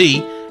Babylon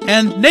Bee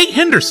and Nate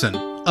Henderson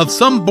of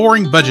Some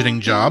Boring Budgeting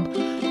Job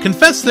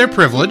confess their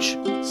privilege,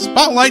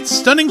 spotlight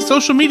stunning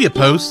social media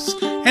posts,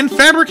 and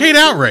fabricate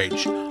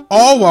outrage,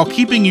 all while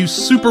keeping you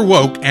super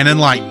woke and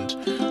enlightened.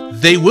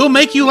 They will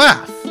make you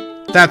laugh.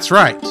 That's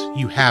right,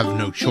 you have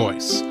no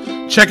choice.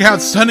 Check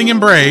out Stunning and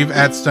Brave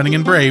at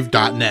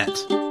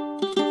stunningandbrave.net.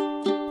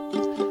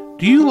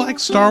 Do you like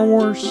Star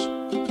Wars?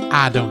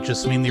 I don't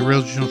just mean the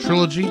original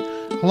trilogy.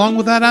 Along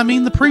with that, I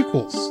mean the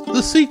prequels,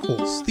 the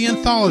sequels, the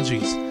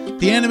anthologies,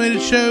 the animated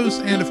shows,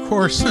 and of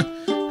course,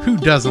 who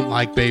doesn't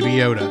like Baby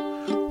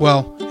Yoda?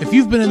 Well, if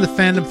you've been in the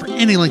fandom for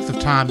any length of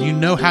time, you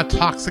know how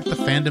toxic the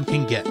fandom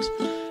can get.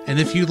 And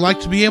if you'd like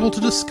to be able to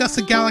discuss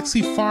a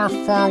galaxy far,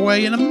 far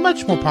away in a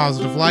much more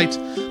positive light,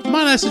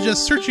 might I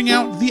suggest searching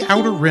out The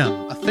Outer Rim,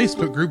 a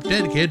Facebook group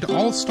dedicated to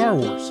all of Star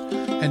Wars,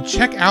 and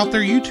check out their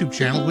YouTube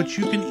channel, which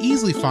you can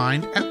easily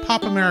find at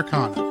Pop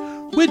Americana,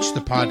 which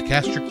the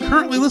podcast you're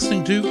currently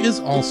listening to is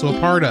also a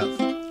part of.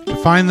 To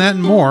find that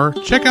and more,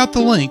 check out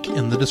the link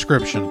in the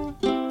description.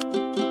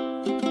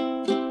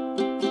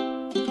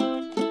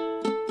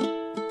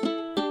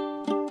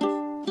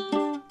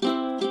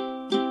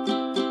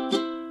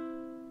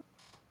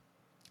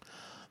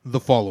 The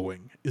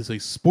following is a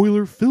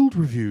spoiler-filled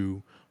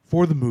review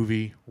for the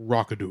movie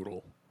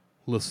Rock-A-Doodle.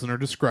 Listener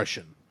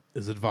discretion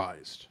is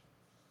advised.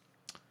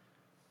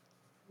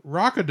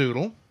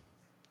 Rock-A-Doodle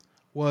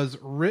was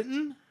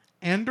written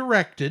and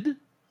directed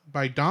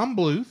by Don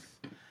Bluth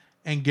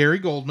and Gary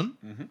Goldman.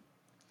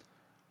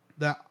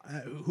 Don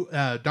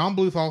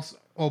Bluth also,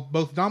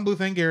 both Don Bluth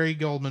and Gary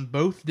Goldman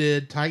both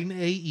did Titan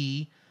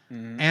AE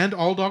and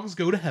All Dogs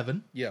Go to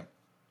Heaven. Yeah.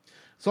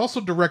 It's also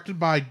directed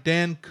by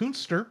Dan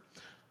Kunster,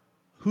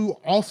 who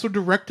also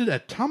directed a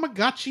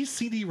Tamagotchi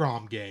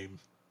CD-ROM game.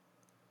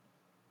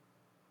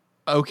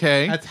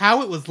 Okay. That's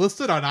how it was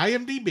listed on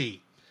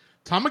IMDb.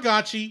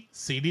 Tamagotchi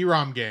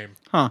CD-ROM game.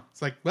 Huh.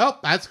 It's like, well,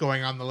 that's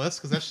going on the list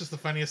because that's just the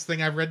funniest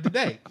thing I've read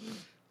today.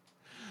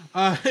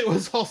 It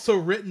was also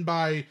written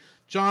by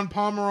John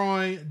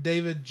Pomeroy,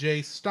 David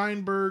J.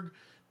 Steinberg,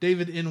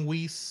 David N.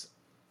 Weiss,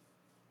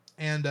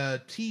 and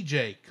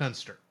T.J.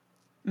 Kunster.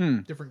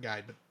 Different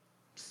guy, but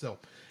still.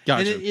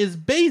 Gotcha. And it is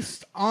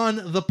based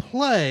on the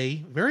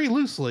play, very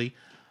loosely,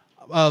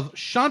 of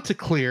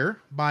Chanticleer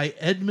by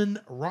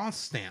Edmund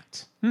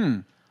Rostand.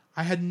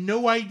 I had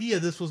no idea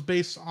this was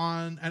based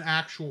on an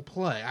actual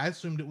play. I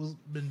assumed it was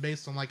been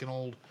based on like an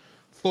old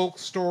folk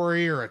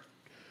story or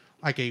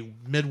a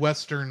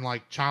Midwestern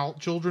like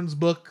children's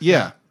book.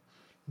 Yeah.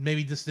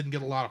 Maybe just didn't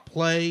get a lot of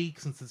play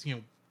since it's,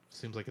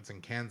 seems like it's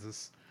in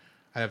Kansas.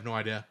 I have no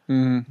idea.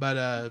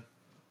 But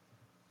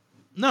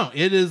no,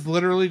 it is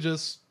literally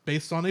just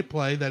based on a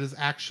play that is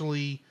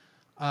actually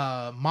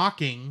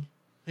mocking.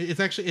 It's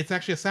actually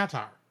a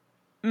satire.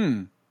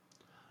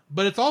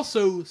 But it's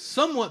also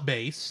somewhat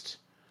based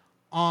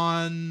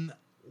on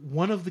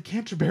one of the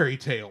Canterbury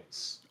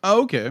Tales.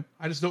 Oh, okay.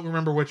 I just don't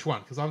remember which one,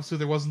 because obviously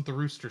there wasn't the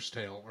Rooster's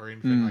Tale or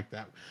anything like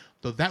that.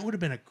 Though that would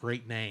have been a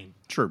great name.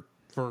 Sure.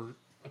 For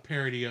a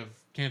parody of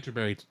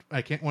Canterbury,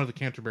 one of the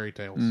Canterbury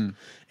Tales.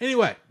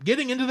 Anyway,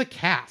 getting into the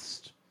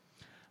cast.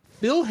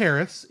 Phil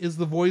Harris is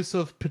the voice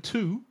of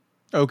Patu.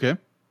 Okay.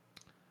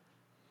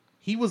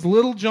 He was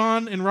Little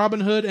John in Robin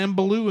Hood and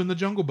Baloo in the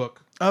Jungle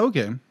Book. Oh,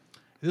 okay.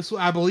 This,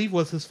 I believe,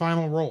 was his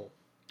final role.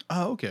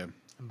 Oh, okay.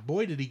 And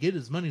boy, did he get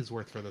his money's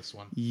worth for this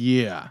one.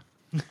 Yeah.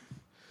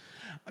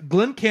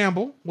 Glenn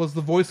Campbell was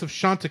the voice of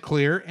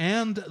Chanticleer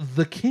and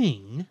the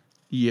King.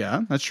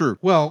 Yeah, that's true.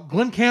 Well,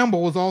 Glenn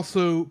Campbell was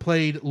also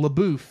played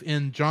LaBouffe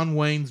in John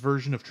Wayne's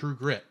version of True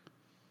Grit.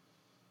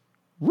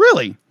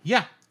 Really?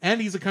 Yeah,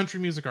 and he's a country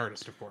music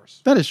artist, of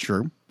course. That is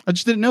true. I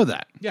just didn't know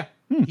that. Yeah,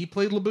 he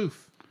played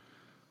LaBouffe.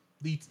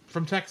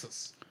 From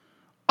Texas.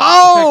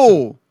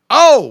 Oh!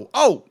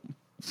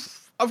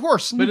 Of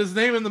course. But his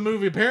name in the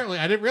movie, apparently,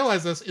 I didn't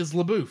realize this, is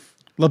LaBouffe.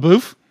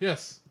 LaBouffe?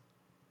 Yes.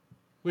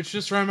 Which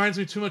just reminds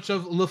me too much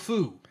of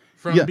LeFou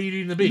from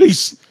Beauty and the Beast.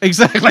 Beast.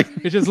 Exactly.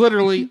 Which is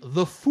literally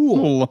the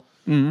fool.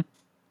 Mm-hmm.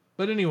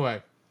 But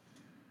anyway.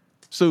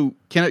 So,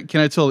 can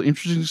I tell an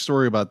interesting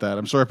story about that?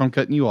 I'm sorry if I'm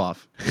cutting you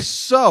off.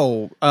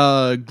 So,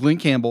 Glenn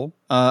Campbell,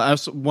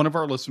 as one of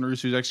our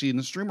listeners who's actually in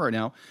the stream right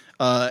now,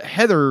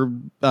 Heather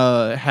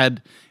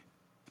had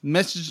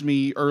messaged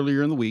me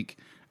earlier in the week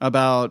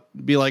about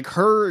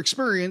her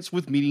experience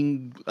with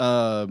meeting,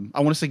 I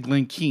want to say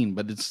Glenn Keane,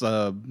 but it's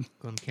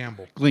Glenn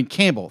Campbell. Glenn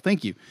Campbell,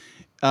 thank you.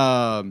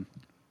 So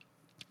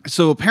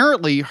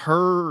apparently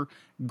her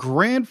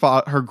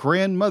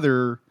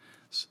grandmother's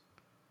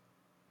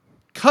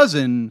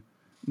cousin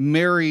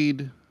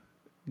married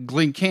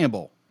Glenn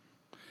Campbell.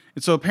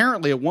 And so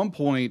apparently at one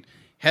point,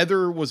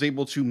 Heather was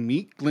able to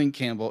meet Glenn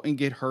Campbell and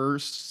get her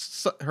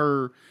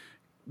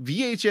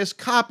VHS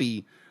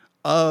copy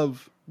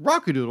of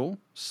Rock-A-Doodle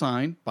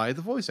signed by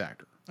the voice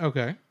actor.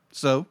 Okay.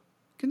 So,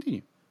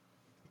 continue.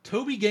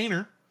 Toby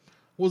Gaynor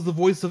was the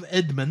voice of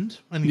Edmund,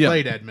 and he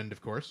played Edmund,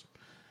 of course.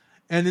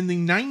 And in the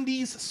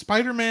 90s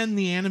Spider-Man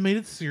the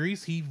Animated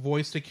Series, he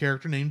voiced a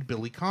character named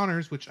Billy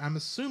Connors, which I'm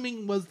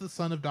assuming was the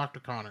son of Dr.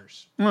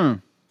 Connors. Probably.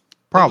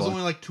 It was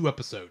only like 2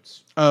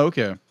 episodes. Oh,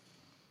 okay.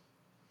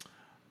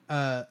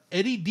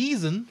 Eddie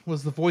Deason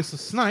was the voice of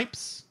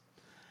Snipes.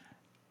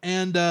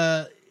 And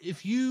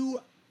if you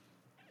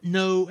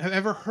have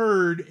ever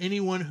heard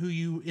anyone who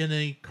you, in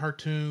a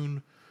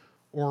cartoon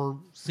or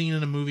seen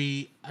in a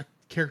movie, a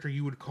character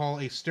you would call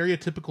a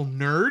stereotypical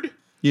nerd.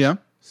 Yeah.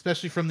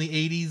 Especially from the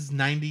 80s,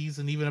 90s,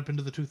 and even up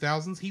into the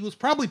 2000s, he was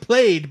probably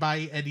played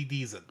by Eddie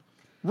Deason.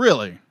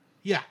 Really?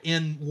 Yeah,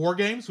 in War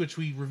Games, which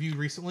we reviewed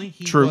recently,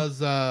 he True.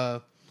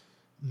 was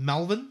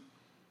Melvin.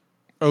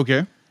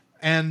 Okay.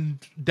 And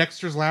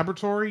Dexter's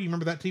Laboratory, you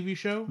remember that TV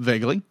show?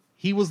 Vaguely.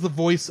 He was the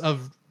voice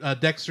of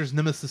Dexter's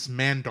nemesis,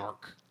 Mandark.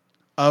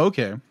 Oh,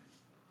 okay.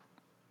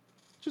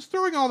 Just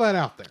throwing all that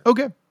out there.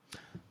 Okay.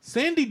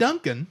 Sandy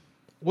Duncan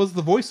was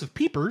the voice of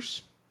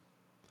Peepers.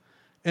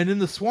 And in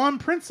The Swan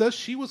Princess,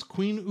 she was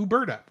Queen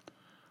Uberta.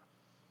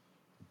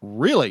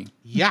 Really?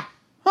 Yeah.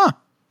 Huh.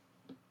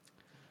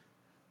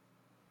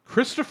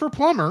 Christopher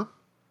Plummer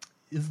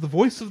is the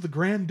voice of the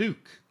Grand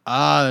Duke.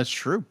 Ah, that's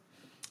true.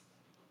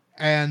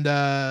 And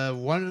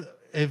a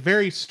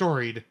very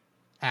storied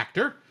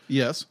actor.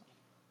 Yes.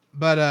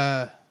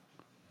 But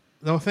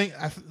the thing,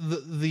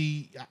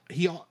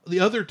 the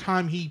other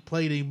time he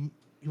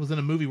was in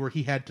a movie where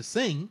he had to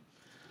sing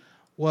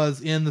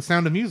was in The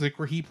Sound of Music,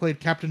 where he played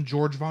Captain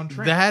George Von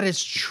Trent. That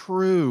is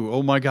true.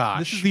 Oh my gosh.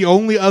 This is the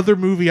only other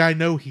movie I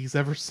know he's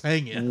ever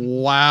sang in.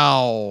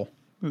 Wow.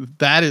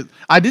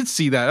 I did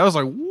see that. I was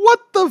like, what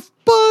the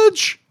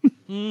fudge?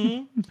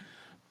 Mm-hmm.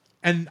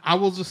 And I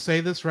will just say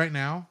this right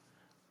now.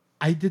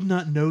 I did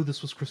not know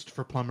this was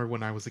Christopher Plummer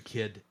when I was a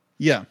kid.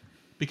 Yeah.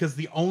 Because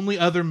the only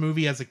other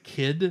movie as a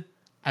kid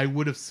I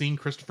would have seen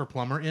Christopher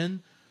Plummer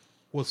in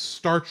was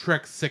Star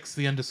Trek VI: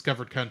 The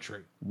Undiscovered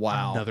Country.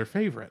 Wow. Another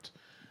favorite.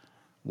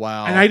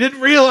 Wow. And I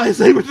didn't realize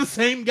they were the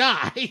same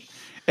guy.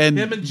 And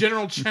him and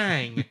General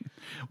Chang.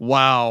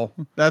 Wow.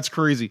 That's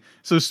crazy.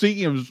 So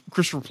speaking of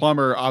Christopher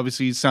Plummer,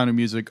 obviously Sound of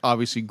Music,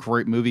 obviously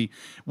great movie.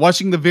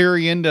 Watching the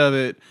very end of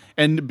it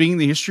and being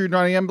the history of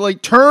 9 a.m.,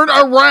 like, turn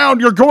around,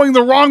 you're going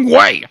the wrong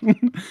way.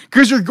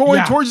 Because you're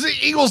going towards the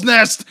eagle's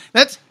nest.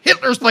 That's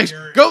Hitler's place.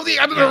 Go the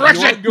other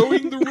direction. You're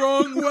going the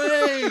wrong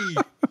way.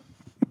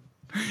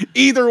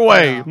 Either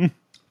way.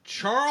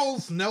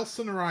 Charles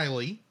Nelson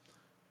Riley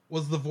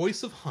was the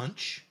voice of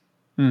Hunch.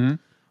 Mm-hmm.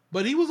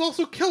 But he was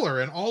also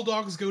Killer in All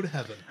Dogs Go to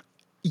Heaven.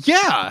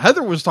 Yeah,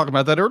 Heather was talking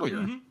about that earlier.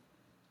 Mm-hmm.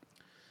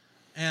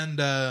 And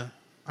I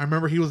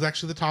remember he was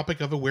actually the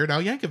topic of a Weird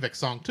Al Yankovic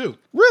song, too.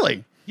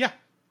 Really? Yeah.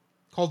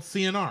 Called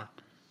CNR.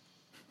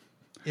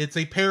 It's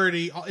a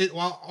parody,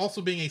 while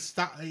also being a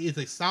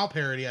style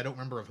parody, I don't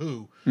remember of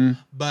who,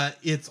 but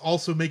it's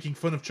also making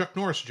fun of Chuck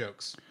Norris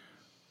jokes.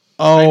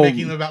 Oh. By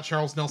making them about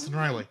Charles Nelson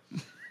Riley.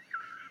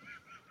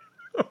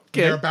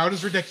 Okay. They're about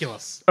as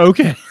ridiculous.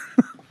 Okay.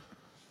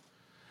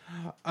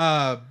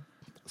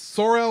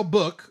 Sorrel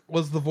Book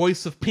was the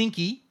voice of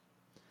Pinky,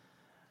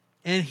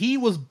 and he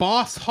was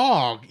Boss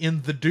Hogg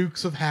in The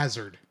Dukes of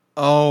Hazzard.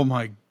 Oh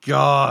my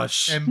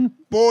gosh. And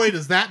boy,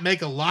 does that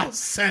make a lot of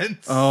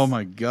sense. Oh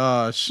my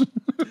gosh.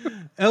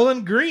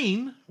 Ellen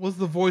Green was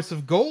the voice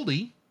of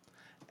Goldie,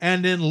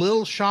 and in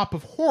Little Shop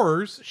of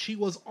Horrors, she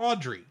was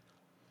Audrey,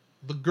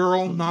 the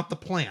girl, not the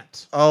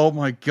plant. Oh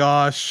my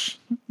gosh.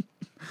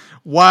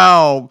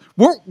 Wow.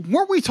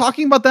 Weren't we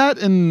talking about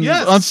that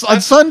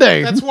on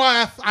Sunday? That's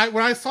why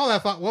when I saw that, I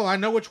thought, well, I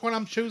know which one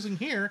I'm choosing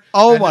here.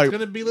 Oh and my. It's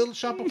going to be Little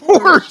Shop of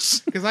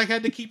Horrors. Because I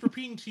had to keep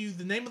repeating to you,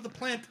 the name of the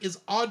plant is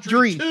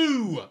Audrey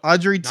 2.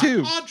 Audrey Not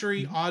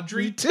 2.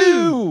 Audrey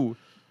 2.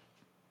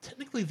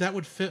 Technically, that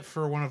would fit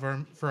for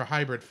a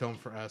hybrid film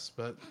for us,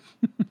 but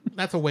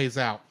that's a ways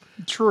out.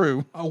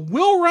 True.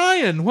 Will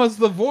Ryan was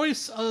the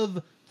voice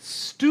of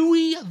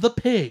Stewie the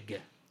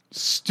Pig.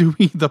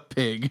 Stewie the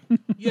Pig.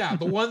 Yeah,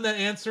 the one that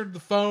answered the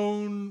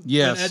phone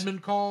when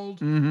Edmund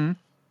called. Mm-hmm.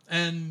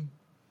 And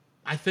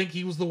I think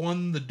he was the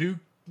one the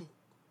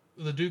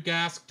Duke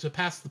asked to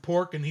pass the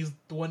pork, and he's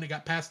the one that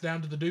got passed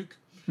down to the Duke.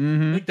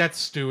 Mm-hmm. I think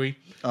that's Stewie.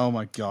 Oh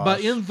my gosh.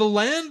 But in The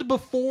Land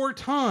Before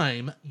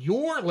Time,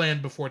 Your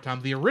Land Before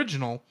Time, the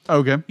original,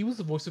 okay, he was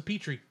the voice of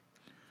Petrie.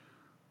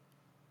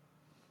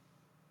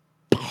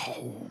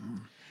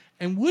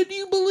 And would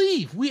you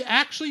believe we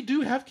actually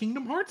do have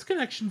Kingdom Hearts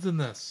connections in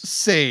this?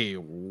 Say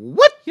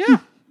what? Yeah.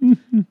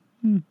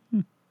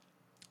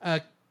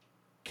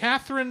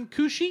 Catherine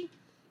Cushy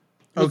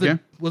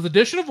was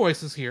additional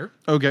voices here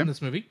in this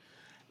movie.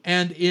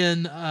 And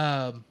in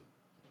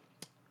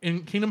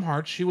Kingdom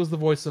Hearts, she was the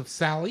voice of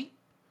Sally,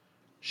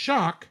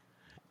 Shock,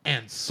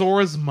 and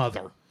Sora's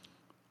mother.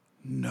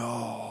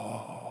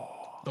 No.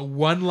 The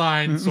one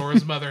line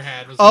Sora's mother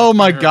had was, oh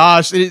my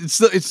gosh. It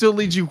still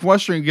leads you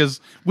questioning,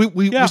 because we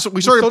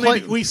started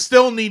playing. We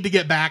still need to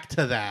get back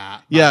to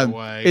that. Yeah. By the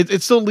way.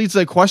 It still leads to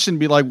that question,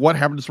 be like, what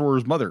happened to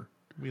Sora's mother?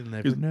 We'll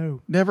never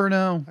know. Never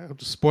know.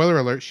 Spoiler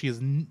alert, she is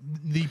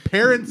the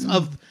parents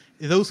of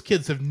those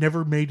kids have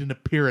never made an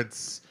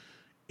appearance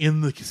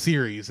in the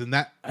series, and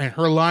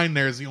her line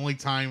there is the only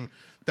time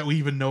that we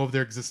even know of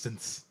their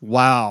existence.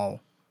 Wow.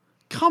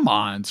 Come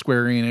on,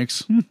 Square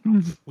Enix.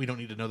 We don't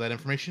need to know that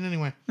information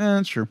anyway.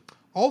 That's true.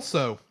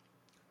 Also,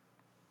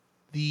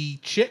 the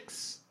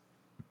chicks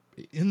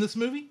in this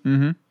movie,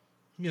 mm-hmm.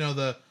 you know,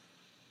 the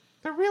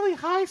really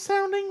high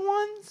sounding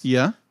ones,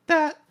 yeah,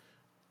 that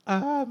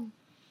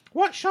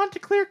want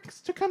Chanticleer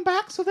to come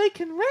back so they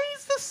can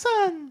raise the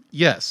sun.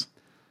 Yes,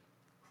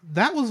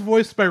 that was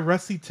voiced by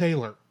Russie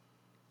Taylor.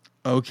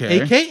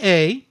 Okay,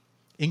 AKA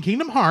in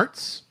Kingdom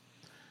Hearts,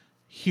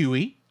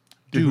 Huey,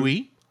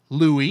 Dewey,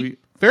 Louie,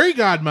 Fairy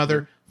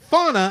Godmother,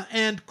 Fauna,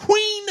 and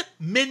Queen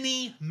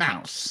Minnie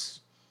Mouse.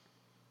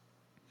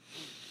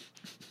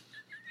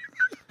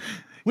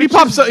 He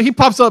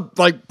pops up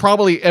like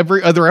probably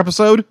every other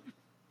episode.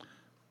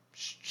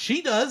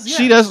 She does. Yeah.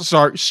 She does.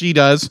 Sorry, she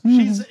does.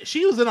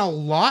 She was in a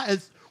lot,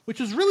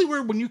 which is really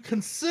weird when you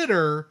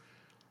consider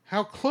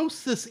how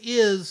close this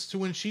is to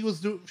when she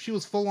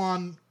was full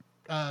on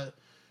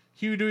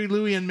Huey, Dewey,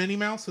 Louie, and Minnie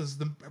Mouse as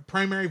the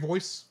primary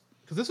voice,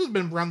 because this has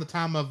been around the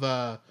time of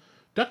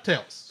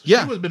DuckTales. She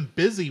would have been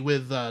busy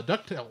with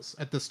DuckTales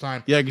at this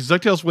time. Yeah, because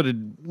DuckTales would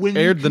have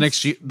aired the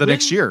next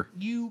year.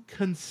 You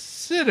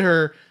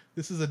consider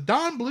this is a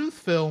Don Bluth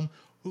film,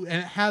 and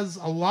it has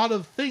a lot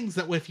of things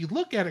that, if you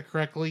look at it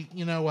correctly,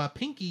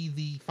 Pinky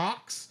the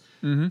fox,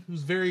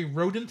 who's very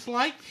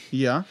rodent-like,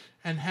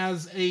 and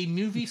has a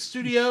movie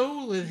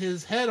studio with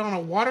his head on a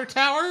water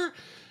tower,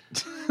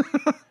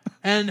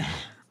 and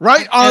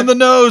right on the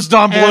nose,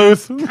 Don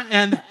Bluth,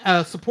 and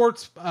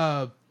supports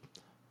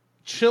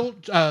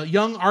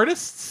young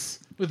artists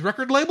with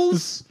record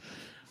labels.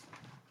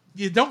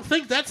 You don't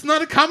think that's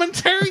not a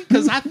commentary?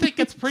 Because I think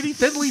it's pretty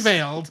thinly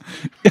veiled.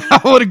 I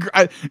would agree.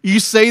 You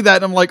say that,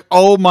 and I'm like,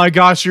 oh my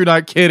gosh, you're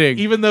not kidding.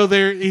 Even though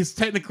he's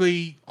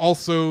technically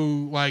also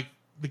like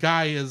the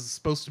guy is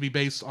supposed to be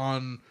based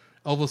on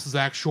Elvis's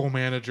actual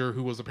manager,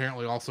 who was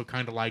apparently also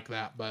kind of like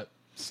that, but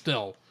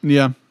still,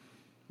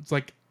 it's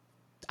like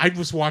I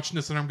was watching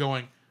this and I'm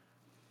going,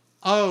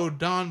 "Oh,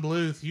 Don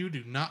Bluth, you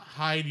do not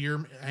hide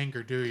your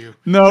anger, do you?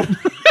 Nope.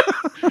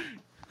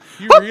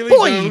 You really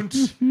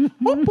don't."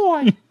 Oh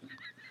boy.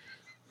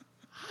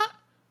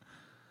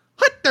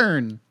 Hot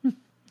darn.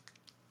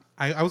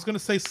 I was going to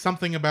say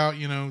something about,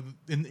 in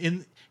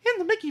the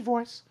Mickey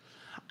voice,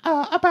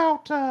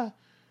 about the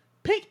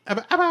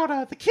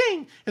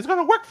king is going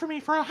to work for me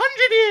for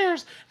 100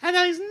 years, and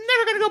then he's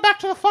never going to go back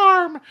to the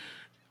farm.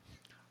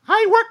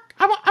 I'm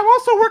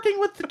also working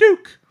with the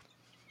Duke,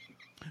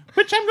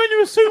 which I'm going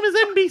to assume is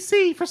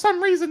NBC for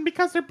some reason,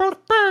 because they're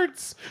both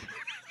birds.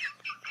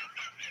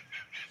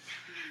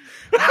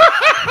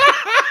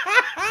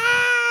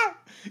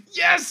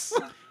 Yes.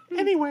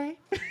 Anyway.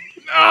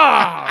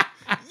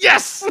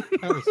 Yes.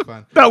 That was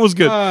fun. That was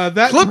good.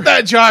 Clip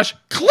that, Josh.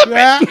 Clip it.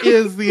 That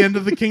is the end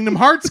of the Kingdom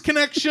Hearts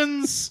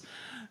connections.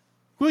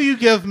 Will you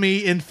give me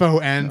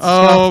info and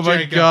stuff, Oh my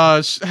Jacob?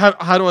 gosh.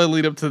 How do I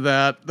lead up to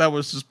that? That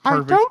was just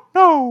perfect. I don't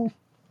know.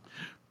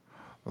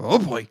 Oh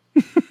boy.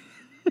 I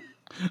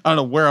don't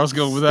know where I was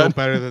going with Still that.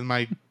 better than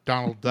my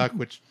Donald Duck,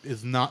 which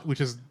is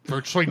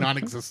virtually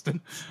non-existent.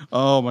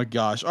 Oh my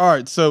gosh. All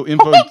right, so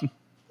info.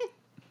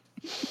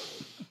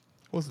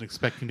 Wasn't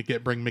expecting to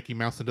bring Mickey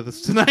Mouse into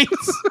this tonight.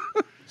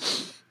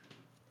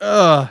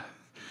 All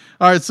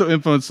right, so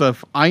info and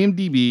stuff.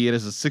 IMDb, it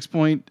is a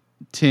 6.10,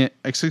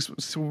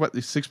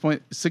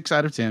 6.6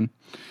 out of 10.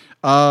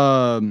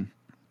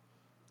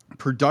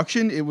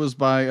 Production, it was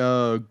by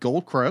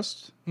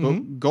Goldcrest.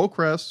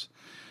 Goldcrest.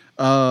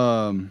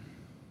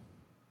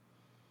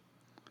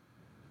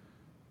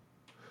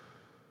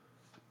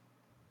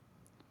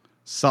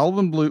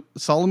 Solomon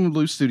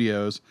Blue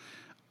Studios,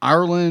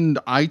 Ireland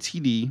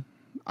LTD,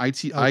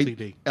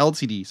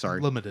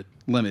 sorry. Limited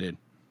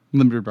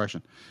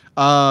production.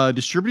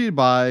 Distributed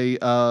by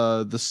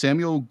the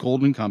Samuel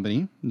Goldwyn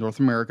Company, North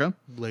America.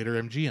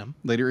 Later MGM.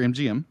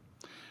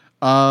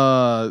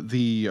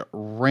 The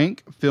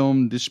Rank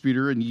Film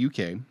Distributor in the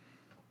UK.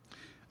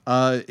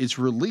 Its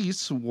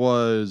release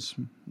was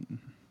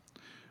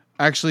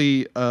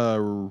actually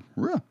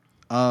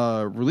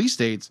release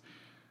dates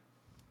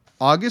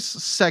August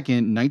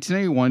 2nd,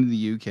 1991 in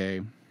the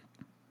UK.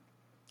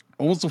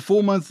 Almost a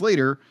full month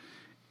later,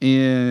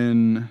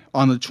 on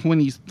the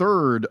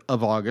 23rd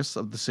of August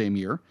of the same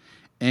year,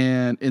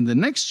 and in the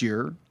next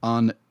year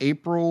on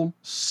April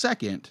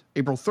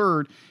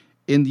 3rd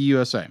in the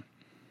USA.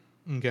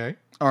 Okay.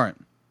 All right.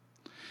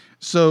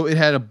 So it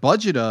had a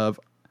budget of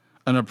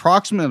an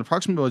approximate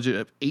budget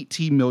of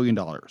 $18 million.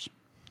 All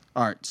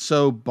right.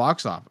 So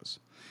box office.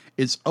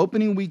 Its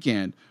opening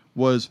weekend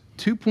was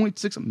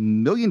 $2.6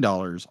 million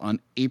on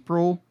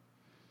April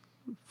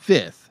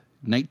 5th,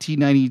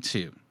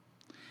 1992.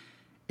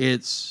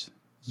 Its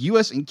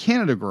U.S. and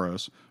Canada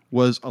gross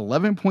was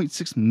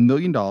 $11.6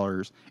 million,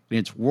 and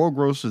its world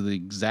gross was the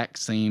exact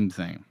same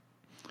thing.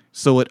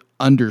 So it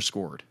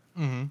underscored.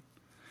 Mm-hmm.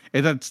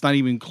 And that's not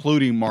even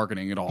including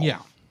marketing at all. Yeah.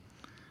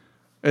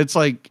 It's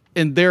like,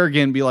 and there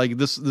again, be like,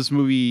 this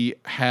movie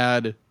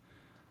had...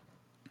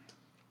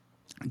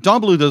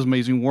 Don Bluth does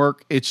amazing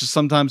work. It's just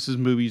sometimes his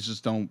movies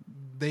just don't...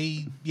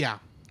 Yeah.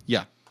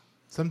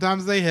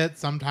 Sometimes they hit,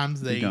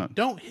 sometimes they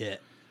don't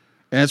hit.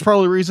 And that's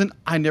probably the reason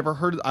I never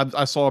heard it.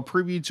 I saw a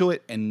preview to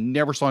it and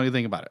never saw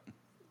anything about it.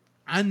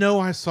 I know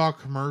I saw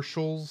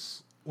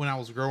commercials when I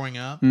was growing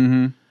up,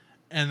 and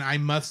I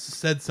must have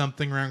said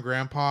something around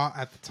Grandpa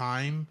at the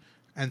time,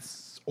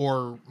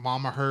 or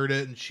Mama heard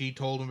it and she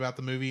told him about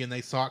the movie and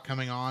they saw it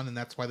coming on, and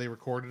that's why they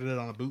recorded it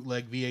on a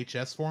bootleg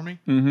VHS for me.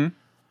 Mm-hmm.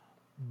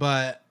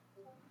 But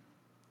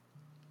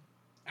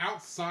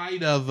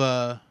outside of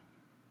that,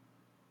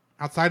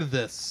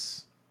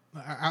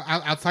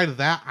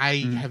 I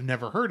have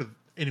never heard of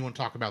anyone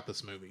talk about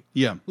this movie.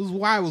 Yeah. This is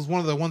why it was one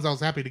of the ones I was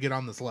happy to get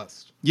on this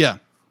list. Yeah.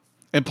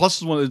 And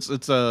plus,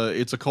 it's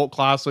a cult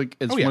classic.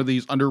 It's one of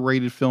these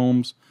underrated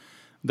films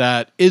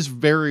that is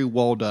very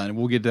well done.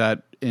 We'll get to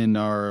that in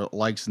our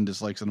likes and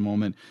dislikes in a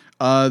moment.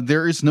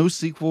 There is no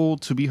sequel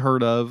to be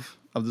heard of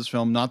this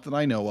film, not that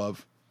I know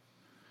of.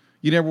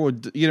 You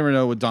never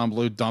know with Don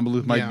Bluth. Don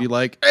Bluth might be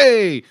like,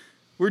 "Hey,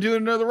 we're doing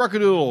another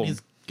Rock-A-Doodle."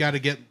 He's got to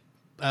get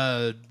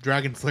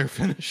Dragon Slayer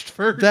finished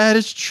first. That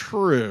is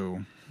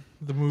true.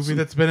 The movie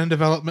that's been in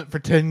development for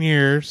 10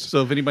 years.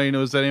 So if anybody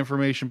knows that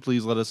information,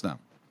 please let us know.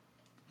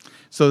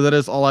 So that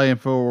is all I have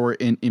for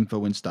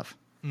info and stuff.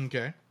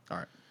 Okay. All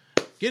right.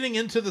 Getting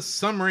into the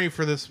summary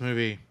for this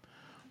movie.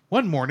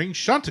 One morning,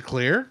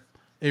 Chanticleer,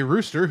 a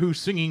rooster whose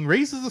singing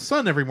raises the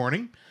sun every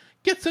morning,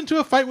 gets into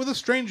a fight with a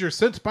stranger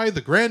sent by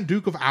the Grand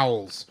Duke of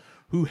Owls,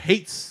 whose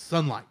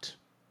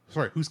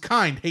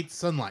kind hates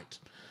sunlight.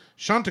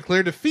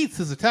 Chanticleer defeats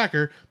his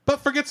attacker, but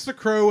forgets to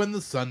crow and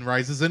the sun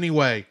rises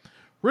anyway.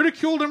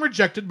 Ridiculed and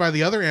rejected by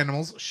the other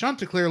animals,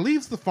 Chanticleer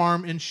leaves the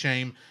farm in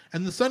shame,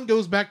 and the sun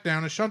goes back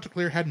down as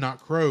Chanticleer had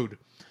not crowed.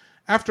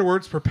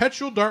 Afterwards,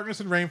 perpetual darkness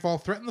and rainfall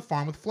threaten the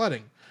farm with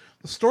flooding.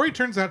 The story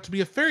turns out to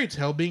be a fairy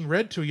tale being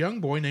read to a young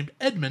boy named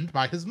Edmund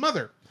by his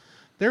mother.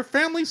 Their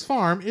family's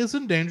farm is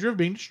in danger of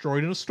being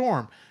destroyed in a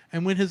storm,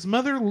 and when his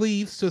mother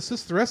leaves to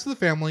assist the rest of the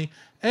family,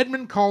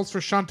 Edmund calls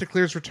for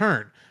Chanticleer's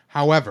return.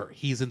 However,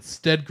 he's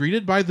instead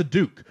greeted by the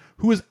Duke,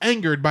 who is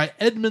angered by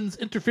Edmund's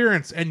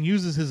interference and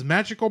uses his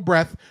magical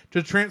breath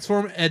to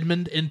transform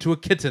Edmund into a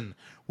kitten,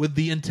 with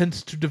the intent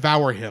to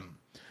devour him.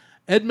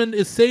 Edmund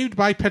is saved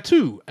by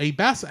Patou, a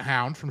basset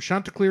hound from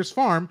Chanticleer's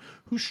farm,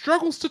 who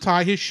struggles to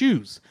tie his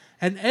shoes,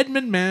 and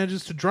Edmund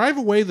manages to drive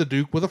away the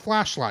Duke with a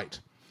flashlight.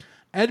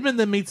 Edmund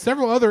then meets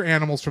several other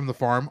animals from the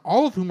farm,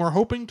 all of whom are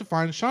hoping to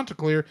find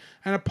Chanticleer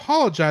and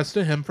apologize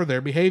to him for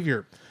their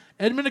behavior.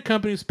 Edmund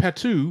accompanies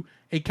Patou,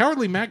 a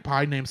cowardly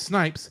magpie named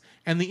Snipes,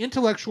 and the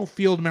intellectual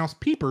field mouse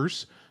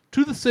Peepers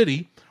to the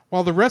city,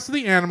 while the rest of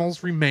the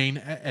animals remain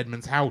at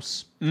Edmund's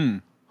house.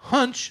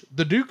 Hunch,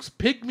 the Duke's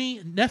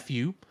pygmy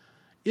nephew,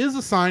 is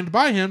assigned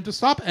by him to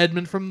stop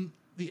Edmund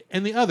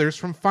and the others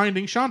from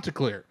finding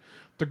Chanticleer.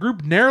 The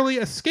group narrowly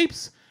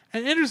escapes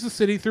and enters the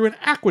city through an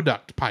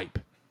aqueduct pipe.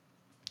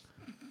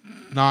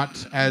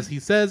 Not, as he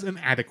says, an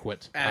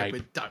adequate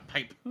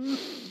pipe.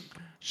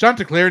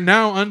 Chanticleer,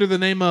 now under the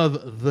name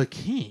of the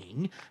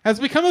King, has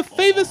become a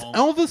famous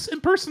Elvis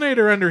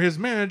impersonator under his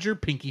manager,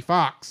 Pinky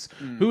Fox,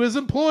 who is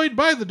employed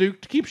by the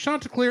Duke to keep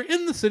Chanticleer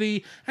in the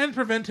city and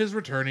prevent his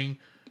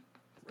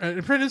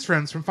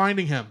friends from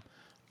finding him.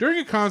 During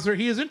a concert,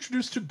 he is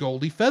introduced to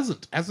Goldie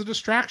Pheasant as a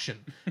distraction,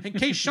 in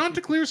case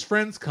Chanticleer's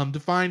friends come to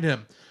find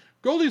him.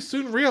 Goldie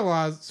soon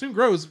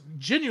grows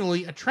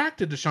genuinely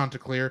attracted to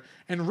Chanticleer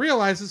and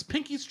realizes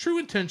Pinky's true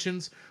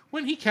intentions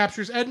when he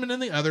captures Edmund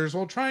and the others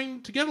while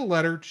trying to get a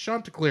letter to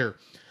Chanticleer.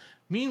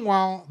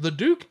 Meanwhile, the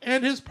Duke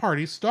and his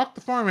party stalk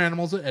the farm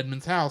animals at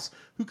Edmund's house,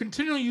 who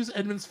continually use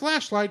Edmund's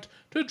flashlight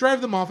to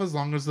drive them off as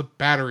long as the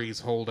batteries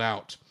hold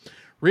out.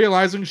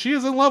 Realizing she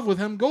is in love with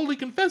him, Goldie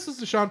confesses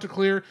to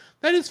Chanticleer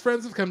that his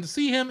friends have come to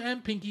see him,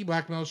 and Pinky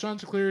blackmails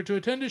Chanticleer to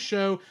attend his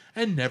show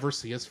and never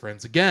see his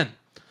friends again.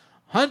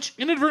 Hunch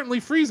inadvertently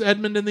frees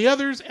Edmund and the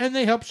others, and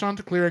they help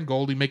Chanticleer and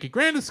Goldie make a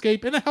grand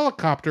escape in a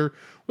helicopter,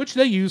 which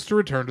they use to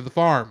return to the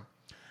farm.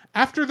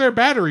 After their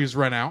batteries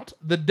run out,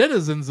 the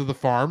denizens of the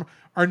farm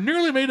are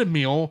nearly made a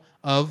meal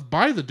of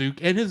by the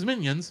Duke and his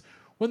minions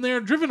when they are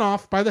driven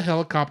off by the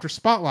helicopter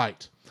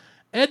spotlight.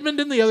 Edmund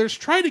and the others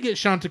try to get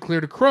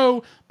Chanticleer to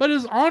crow, but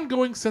his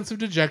ongoing sense of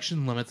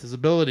dejection limits his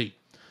ability.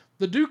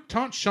 The Duke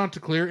taunts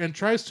Chanticleer and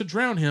tries to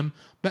drown him,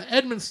 but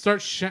Edmund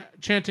starts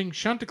chanting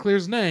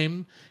Chanticleer's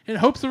name in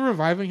hopes of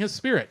reviving his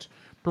spirit,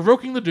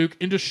 provoking the Duke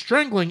into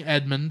strangling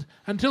Edmund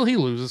until he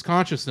loses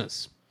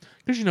consciousness.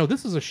 Because,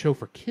 this is a show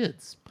for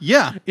kids.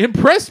 Yeah.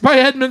 Impressed by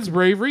Edmund's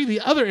bravery, the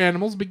other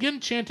animals begin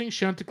chanting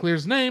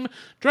Chanticleer's name,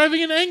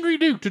 driving an angry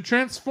Duke to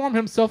transform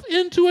himself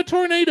into a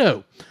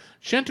tornado.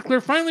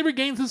 Chanticleer finally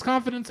regains his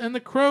confidence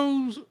and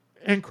crows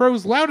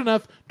loud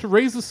enough to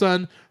raise the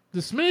sun,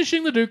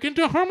 diminishing the Duke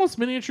into a harmless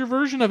miniature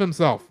version of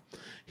himself.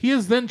 He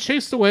is then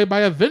chased away by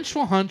a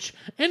vengeful Hunch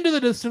into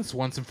the distance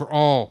once and for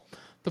all.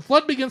 The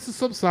flood begins to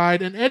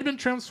subside, and Edmund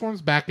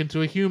transforms back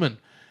into a human.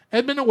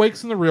 Edmund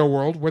awakes in the real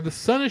world, where the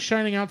sun is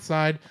shining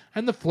outside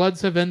and the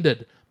floods have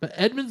ended, but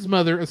Edmund's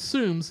mother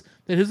assumes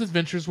that his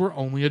adventures were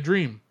only a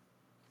dream.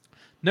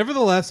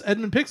 Nevertheless,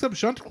 Edmund picks up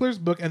Chanticleer's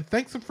book and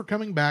thanks him for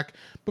coming back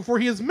before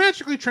he is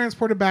magically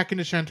transported back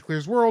into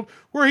Chanticleer's world,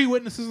 where he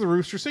witnesses the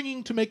rooster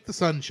singing to make the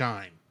sun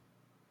shine.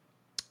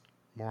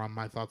 More on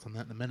my thoughts on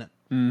that in a minute.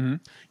 Mm-hmm.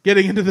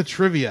 Getting into the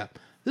trivia.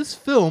 This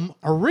film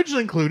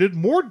originally included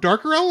more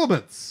darker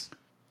elements.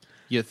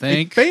 You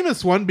think? A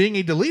famous one being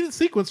a deleted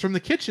sequence from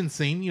the kitchen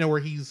scene, where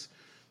he's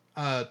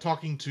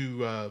talking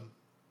to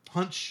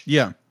Hunch.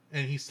 Yeah.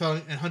 And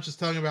Hunch is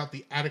telling about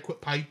the adequate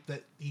pipe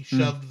that he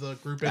shoved the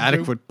group into.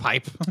 Adequate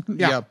pipe.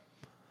 Yeah.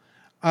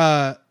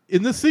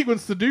 In this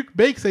sequence, the Duke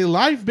bakes a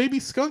live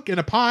baby skunk in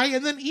a pie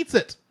and then eats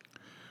it.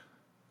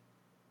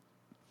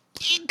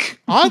 Eek.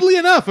 Oddly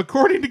enough,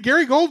 according to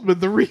Gary Goldman,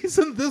 the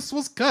reason this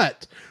was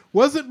cut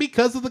wasn't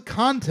because of the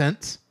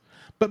content,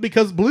 but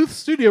because Bluth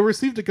Studio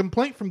received a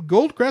complaint from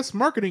Goldcrest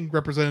marketing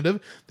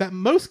representative that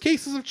most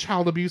cases of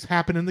child abuse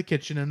happen in the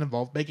kitchen and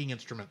involve baking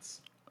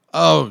instruments.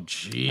 Oh,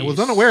 jeez. I was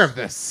unaware of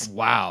this.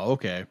 Wow,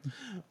 okay.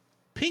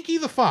 Pinky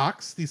the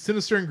Fox, the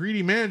sinister and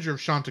greedy manager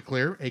of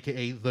Chanticleer,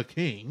 a.k.a. The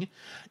King,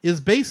 is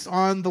based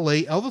on the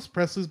late Elvis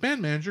Presley's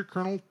band manager,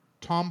 Colonel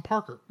Tom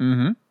Parker.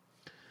 Mm-hmm.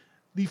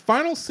 The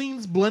final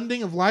scene's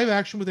blending of live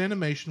action with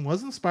animation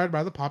was inspired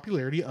by the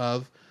popularity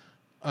of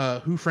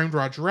Who Framed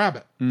Roger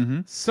Rabbit.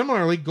 Mm-hmm.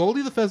 Similarly,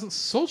 Goldie the Pheasant's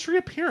sultry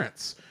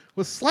appearance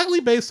was slightly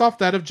based off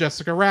that of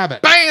Jessica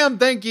Rabbit. Bam!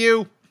 Thank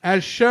you!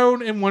 As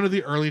shown in one of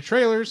the early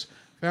trailers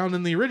found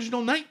in the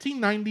original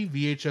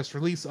 1990 VHS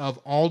release of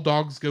All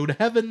Dogs Go to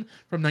Heaven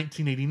from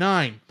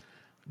 1989.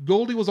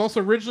 Goldie was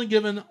also originally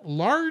given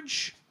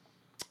large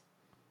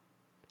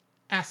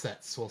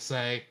assets, we'll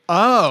say.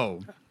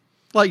 Oh,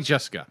 like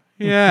Jessica.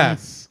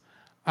 Yes.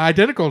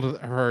 Identical to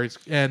hers.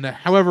 And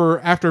however,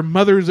 after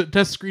mothers at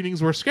test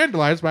screenings were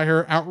scandalized by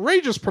her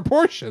outrageous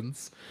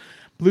proportions,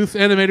 Bluth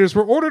animators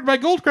were ordered by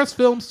Goldcrest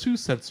Films to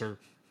censor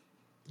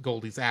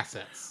Goldie's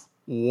assets.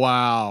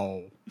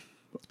 Wow.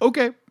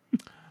 Okay.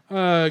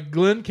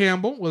 Glenn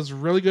Campbell was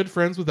really good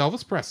friends with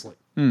Elvis Presley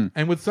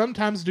and would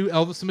sometimes do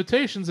Elvis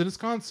imitations in his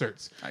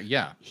concerts.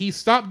 Yeah. He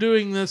stopped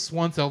doing this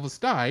once Elvis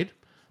died,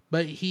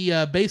 but he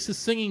based his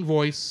singing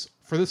voice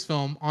for this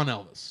film on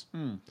Elvis.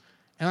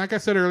 And like I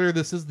said earlier,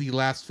 this is the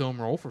last film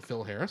role for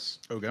Phil Harris.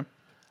 Okay.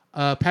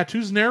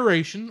 Patu's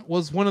narration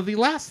was one of the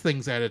last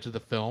things added to the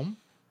film,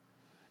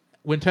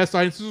 when test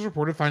audiences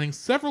reported finding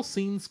several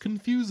scenes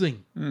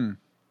confusing.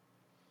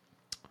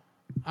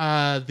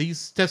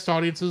 These test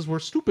audiences were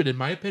stupid, in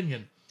my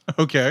opinion.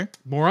 Okay.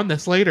 More on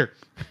this later.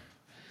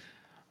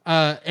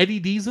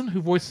 Eddie Deason,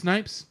 who voiced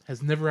Snipes,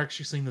 has never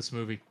actually seen this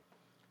movie.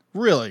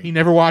 Really? He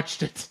never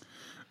watched it.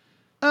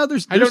 I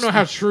don't know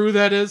how true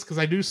that is, because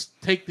I do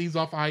take these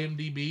off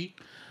IMDb.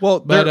 Well,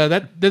 but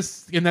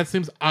that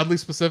seems oddly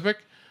specific.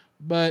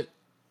 But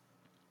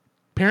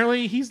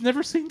apparently, he's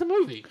never seen the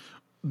movie.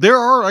 There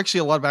are actually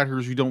a lot of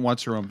actors who don't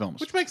watch their own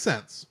films, Which makes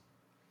sense.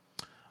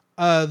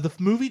 The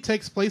movie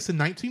takes place in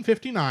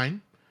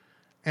 1959,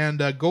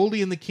 and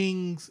Goldie and the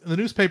King's... The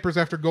newspapers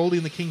after Goldie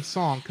and the King's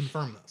song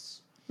confirm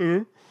this.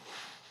 Mm-hmm.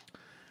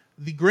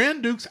 The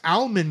Grand Duke's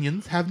owl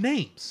minions have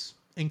names,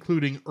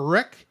 including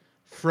Urek,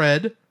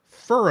 Fred,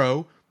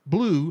 Furrow,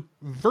 Blue,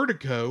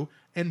 Vertigo,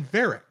 and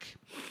Varric.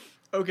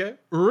 Okay.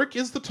 Urek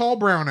is the tall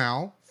brown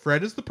owl.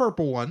 Fred is the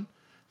purple one.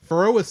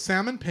 Furrow is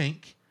salmon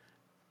pink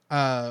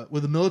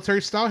with a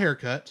military-style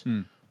haircut.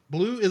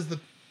 Blue is the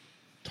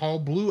tall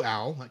blue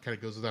owl. That kind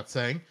of goes without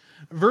saying.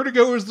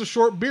 Vertigo is the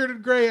short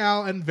bearded gray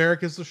owl. And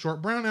Varric is the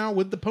short brown owl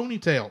with the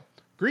ponytail,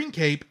 green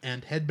cape,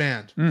 and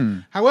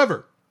headband.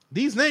 However,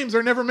 these names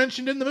are never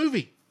mentioned in the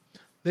movie.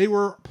 They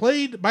were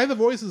played by the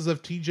voices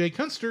of T.J.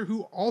 Kunster,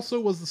 who also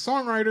was the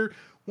songwriter,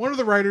 one of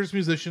the writers,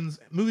 musicians,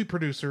 movie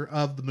producer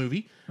of the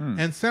movie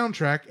and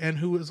soundtrack, and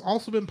who has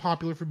also been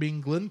popular for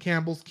being Glenn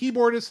Campbell's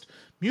keyboardist,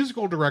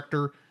 musical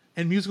director,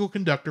 and musical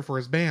conductor for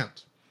his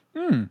band.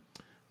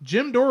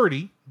 Jim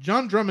Doherty,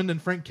 John Drummond, and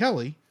Frank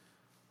Kelly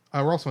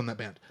were also in that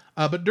band.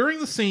 But during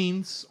the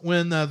scenes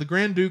when the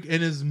Grand Duke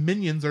and his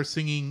minions are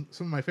singing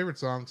some of my favorite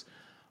songs,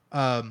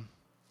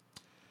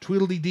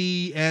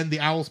 Tweedledee and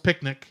the Owl's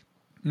Picnic,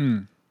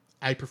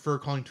 I prefer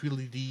calling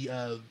Tweedledee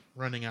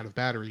running out of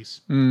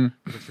batteries.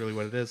 That's really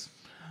what it is.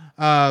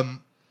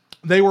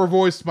 They were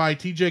voiced by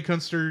T.J.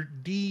 Kunster,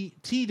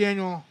 T.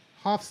 Daniel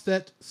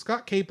Hofstedt,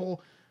 Scott Capel,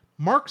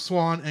 Mark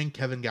Swan, and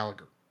Kevin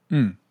Gallagher.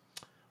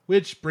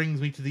 Which brings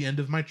me to the end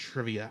of my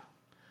trivia.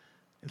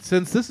 And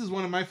since this is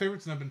one of my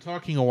favorites and I've been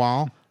talking a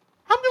while,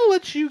 I'm going to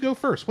let you go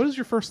first. What is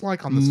your first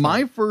like on this My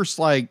film? first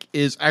like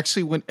is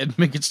actually when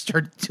Edmund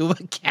started to a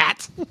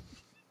cat.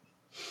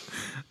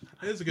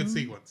 It is a good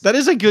sequence. That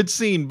is a good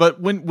scene, but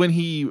when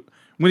he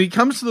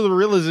comes to the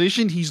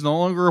realization he's no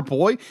longer a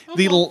boy, I'm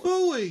a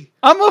fooey.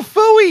 I'm a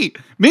fooey,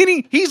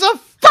 meaning he's a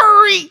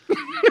furry.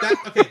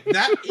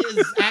 That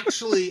is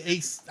actually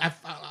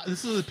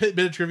this is a bit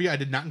of trivia I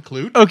did not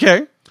include.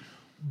 Okay.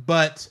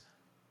 But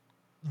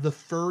the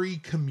furry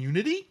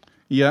community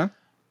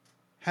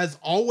has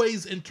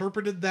always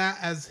interpreted that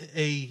as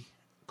a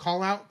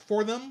call out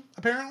for them,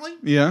 apparently.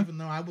 Yeah. Even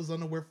though I was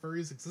unaware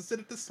furries existed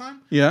at this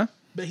time. Yeah.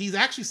 But he's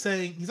actually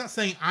saying, he's not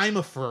saying I'm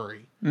a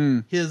furry.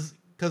 Because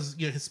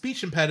his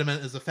speech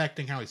impediment is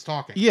affecting how he's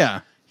talking.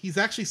 Yeah. He's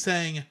actually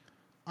saying,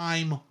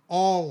 I'm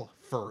all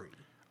furry.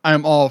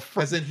 I'm all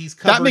furry. As in he's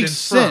covered that makes in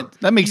sense. fur.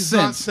 That makes he's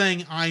sense. He's not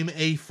saying I'm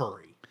a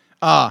furry.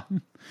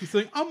 He's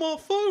saying, I'm all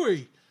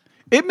furry.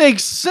 It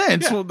makes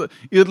sense. Yeah. Well,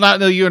 you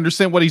not know you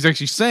understand what he's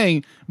actually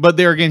saying, but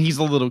there again, he's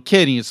a little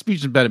kid. He has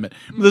speech impediment.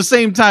 But at the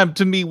same time,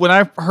 to me, when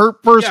I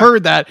first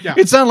heard that,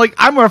 it sounded like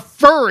I'm a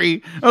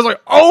furry. I was like,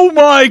 oh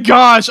my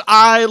gosh,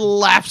 I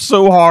laughed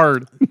so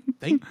hard.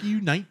 Thank you,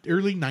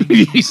 early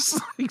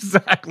 90s.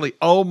 Exactly.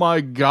 Oh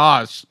my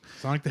gosh.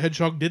 Sonic the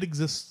Hedgehog did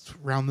exist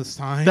around this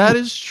time. That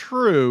is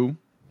true.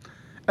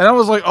 And I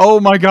was like,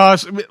 oh my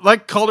gosh,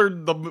 that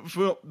colored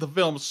the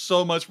film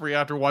so much for me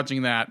after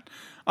watching that.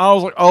 I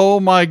was like, oh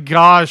my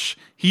gosh,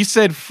 he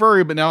said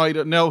furry, but now I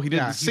don't know. He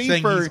didn't say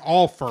furry. He's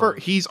all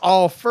furry. He's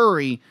all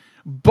furry.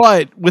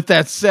 But with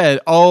that said,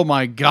 oh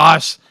my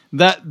gosh,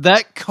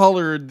 that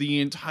colored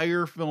the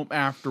entire film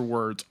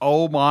afterwards.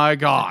 Oh my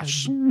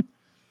gosh.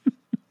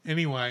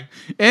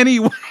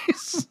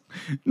 Anyways,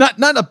 not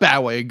in a bad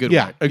way, a good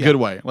way, good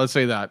way. Let's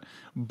say that.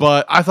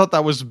 But I thought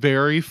that was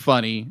very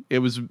funny. It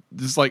was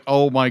just like,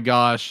 oh my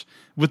gosh,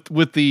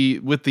 with the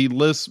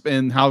lisp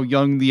and how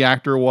young the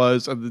actor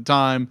was at the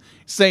time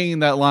saying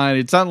that line.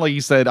 It sounded like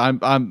he said,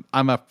 "I'm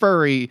a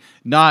furry,"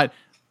 not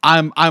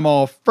I'm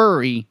all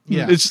furry.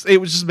 Yeah, it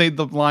was just made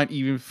the line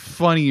even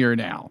funnier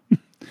now.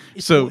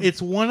 So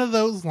it's one of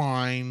those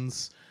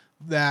lines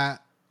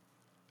that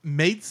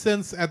made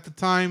sense at the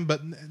time,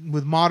 but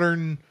with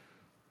modern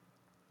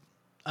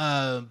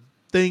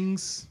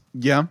things,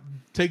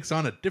 takes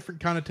on a different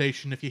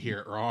connotation if you hear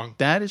it wrong.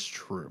 That is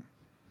true.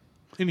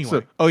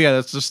 Anyway,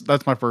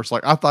 that's my first.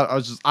 Like,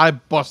 I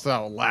busted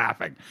out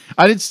laughing.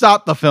 I didn't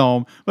stop the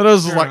film, but I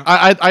was just like,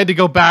 I had to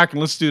go back and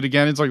let's do it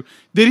again. It's like,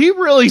 did he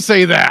really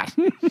say that?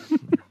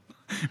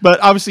 But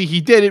obviously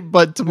he did it.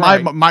 But to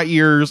my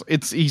ears,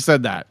 he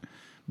said that.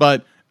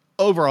 But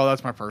overall,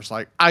 that's my first.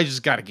 Like, I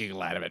just got a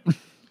giggle out of it.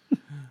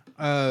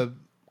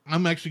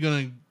 I'm actually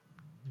going to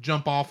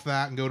jump off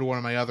that and go to one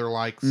of my other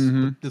likes.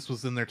 But this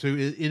was in there too.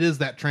 It is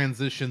that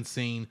transition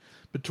scene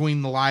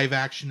between the live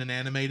action and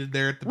animated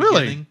there at the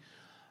beginning.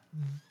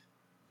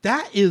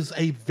 That is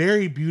a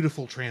very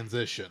beautiful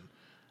transition.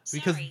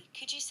 Because Sorry,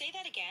 could you say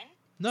that again?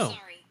 No.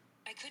 Sorry,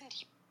 I couldn't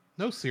hear.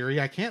 No,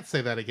 Siri, I can't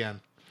say that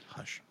again.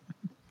 Hush.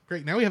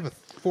 Great. Now we have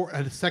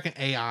a second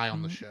AI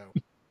on the show.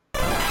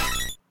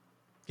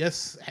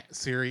 Yes,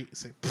 Siri.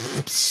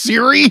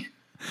 Siri?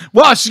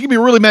 Wow, she's going to be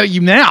really mad at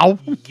you now.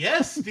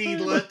 Yes,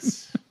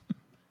 Deedlets.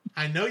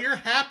 I know you're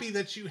happy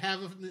that you have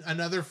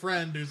another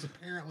friend who's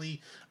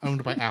apparently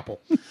owned by Apple.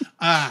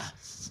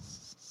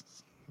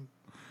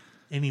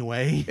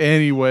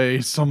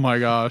 Anyways, oh my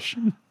gosh.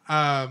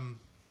 But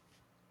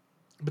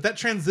that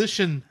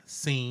transition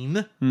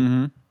scene,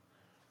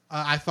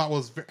 I thought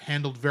was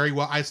handled very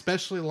well. I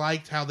especially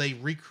liked how they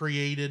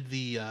recreated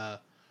the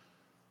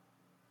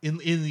in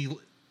the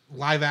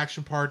live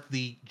action part,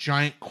 the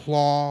giant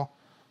claw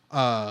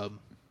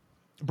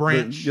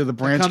branch. The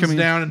branch that comes coming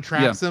down and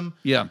traps him.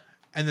 Yeah.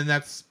 And then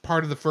that's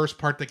part of the first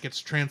part that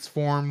gets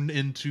transformed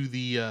into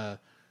the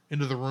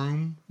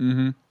room.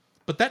 Mm-hmm.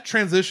 But that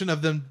transition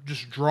of them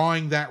just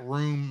drawing that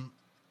room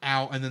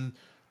out and then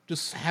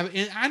just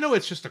having... I know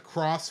it's just a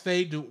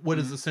crossfade to what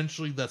is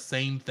essentially the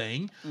same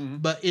thing,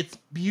 but it's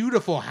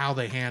beautiful how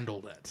they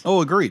handled it.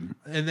 Oh, agreed.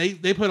 And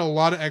they put a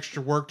lot of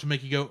extra work to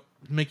make it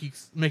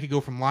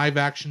go from live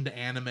action to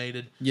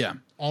animated. Yeah.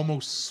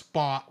 Almost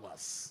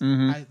spotless.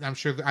 I'm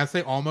sure... I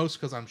say almost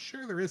because I'm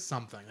sure there is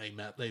something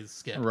they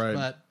skipped. Right.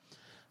 But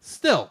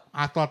still,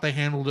 I thought they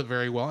handled it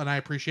very well, and I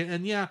appreciate it.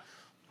 And yeah,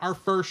 our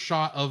first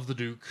shot of the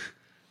Duke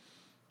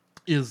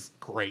is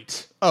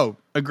great. Oh,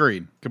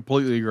 agreed.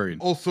 Completely agreed.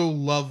 Also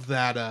love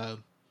that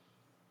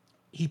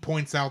he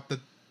points out that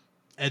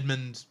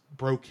Edmund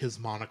broke his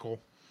monocle.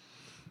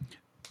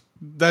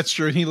 That's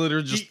true. He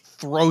literally just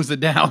throws it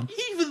down.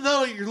 Even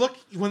though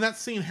when that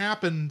scene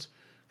happened,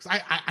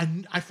 because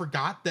I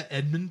forgot that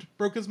Edmund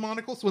broke his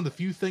monocle. So one of the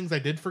few things I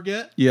did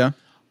forget. Yeah.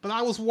 But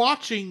I was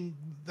watching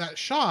that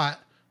shot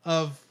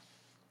of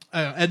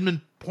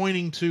Edmund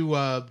pointing to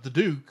the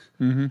Duke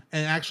and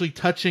actually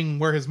touching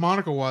where his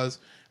monocle was.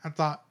 I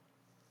thought,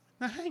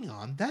 now hang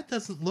on, that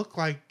doesn't look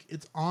like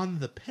it's on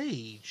the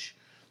page.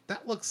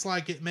 That looks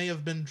like it may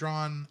have been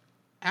drawn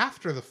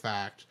after the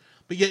fact,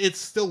 but yet it's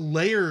still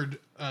layered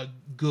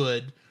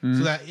good,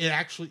 so that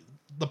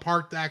the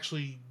part that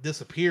actually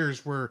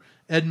disappears where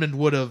Edmund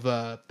would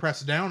have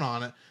pressed down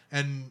on it,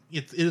 and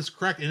it is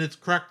correct, and it's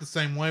correct the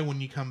same way when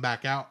you come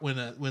back out when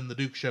the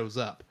Duke shows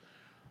up.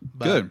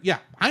 But, good. Yeah,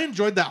 I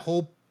enjoyed that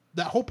whole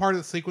part of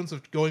the sequence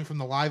of going from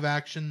the live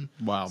action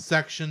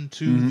section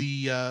to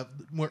the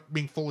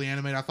being fully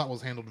animated. I thought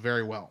was handled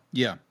very well.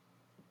 Yeah.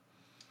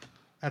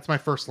 That's my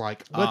first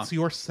like. What's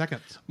your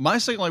second? My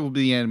second like would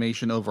be the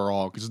animation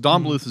overall, because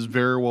Don Bluth is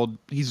very well.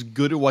 He's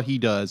good at what he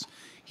does.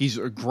 He's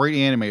a great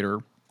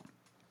animator.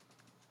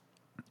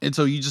 And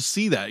so you just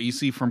see that. You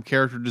see from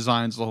character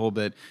designs a little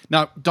bit.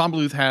 Now, Don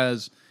Bluth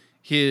has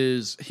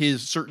his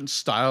certain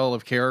style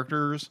of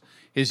characters.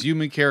 His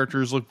human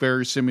characters look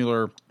very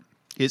similar.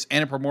 His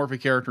anthropomorphic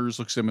characters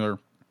look similar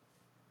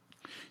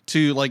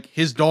to, like,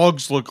 his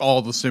dogs look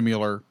all the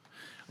similar,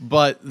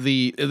 but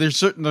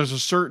there's a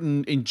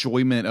certain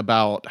enjoyment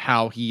about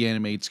how he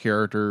animates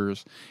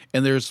characters,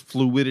 and there's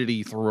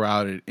fluidity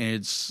throughout it, and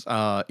it's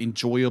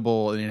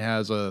enjoyable, and it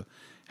has a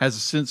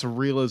sense of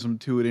realism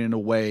to it in a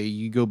way.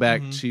 You go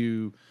back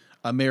to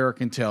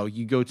American Tail,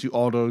 you go to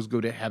All Dogs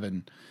Go to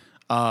Heaven,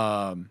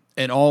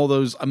 and all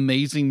those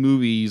amazing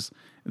movies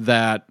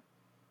that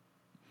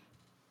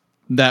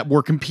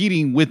were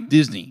competing with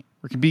Disney.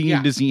 Were competing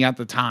with Disney at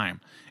the time.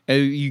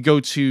 And you go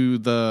to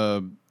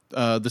the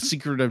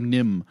Secret of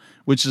Nim,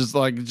 which is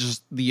like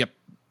just the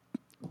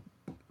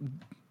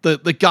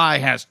the guy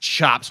has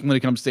chops when it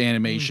comes to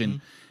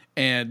animation,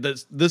 and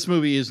this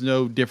movie is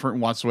no different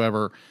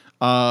whatsoever.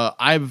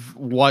 I've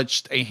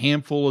watched a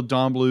handful of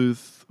Don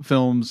Bluth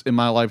films in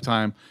my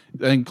lifetime,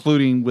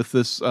 including with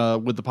this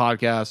with the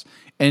podcast,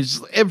 and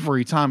just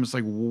every time it's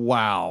like,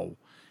 wow.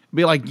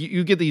 Be like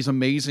you get these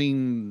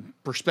amazing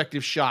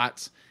perspective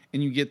shots,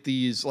 and you get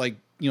these like,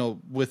 you know,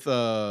 with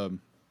the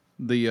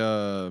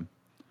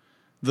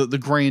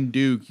Grand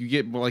Duke, you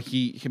get like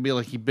he can be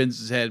like he bends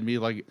his head and be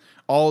like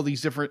all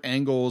these different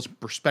angles,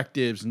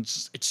 perspectives, and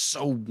it's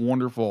so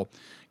wonderful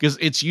because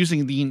it's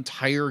using the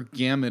entire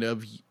gamut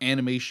of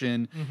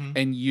animation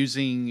and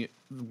using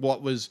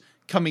what was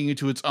coming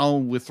into its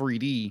own with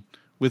 3D.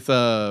 With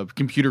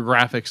computer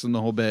graphics and the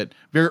whole bit.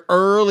 Very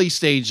early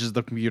stages of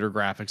the computer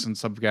graphics in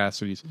some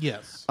capacities.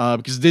 Yes.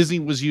 Because Disney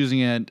was using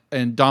it,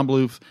 and Don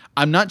Bluth,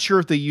 I'm not sure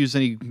if they used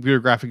any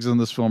computer graphics in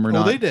this film or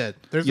not. Oh, they did.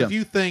 There's a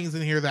few things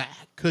in here that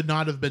could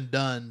not have been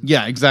done.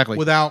 Yeah, exactly.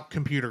 Without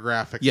computer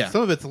graphics. Yeah.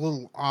 Some of it's a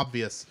little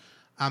obvious.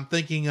 I'm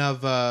thinking of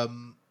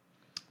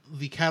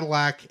the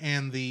Cadillac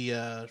and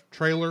the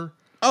trailer.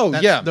 Oh,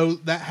 yeah.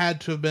 That had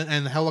to have been,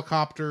 and the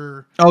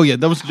helicopter. Oh, yeah,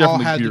 that was all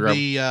definitely had computer to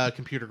be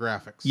computer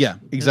graphics. Yeah,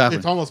 exactly.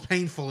 It's almost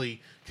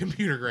painfully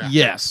computer graphics.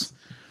 Yes.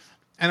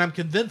 And I'm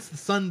convinced the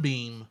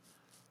sunbeam,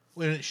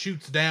 when it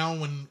shoots down,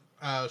 when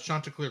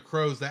Chanticleer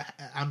crows,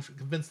 I'm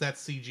convinced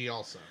that's CG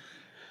also.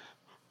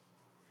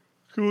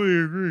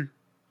 Completely agree.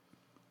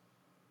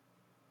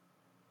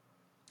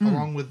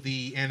 Along with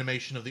the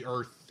animation of the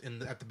Earth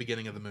at the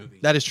beginning of the movie.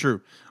 That is true.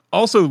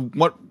 Also,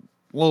 what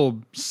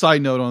little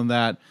side note on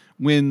that,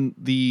 when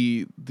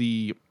the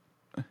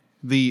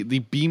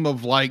beam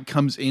of light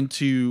comes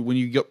into when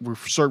you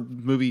start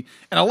the movie,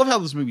 and I love how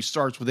this movie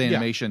starts with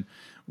animation,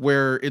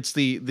 where it's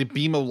the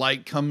beam of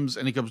light comes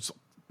and it comes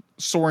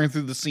soaring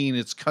through the scene,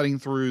 it's cutting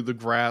through the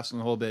grass and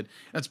the whole bit.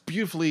 That's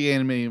beautifully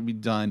animated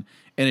done,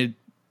 and it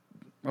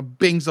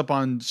bangs up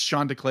on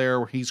Chanticleer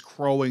where he's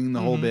crowing the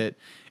whole bit.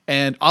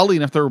 And oddly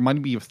enough, that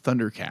reminded me of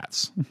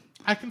Thundercats.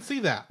 I can see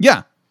that.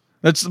 Yeah.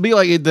 That's be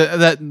like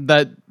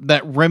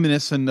that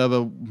reminiscent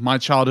of my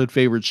childhood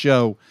favorite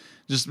show.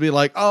 Just to be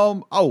like,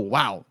 oh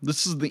wow,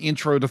 this is the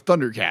intro to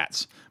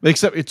Thundercats.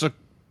 Except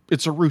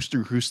it's a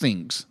rooster who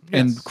stings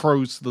and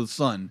crows to the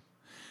sun.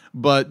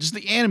 But just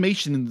the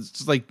animation,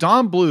 it's like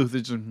Don Bluth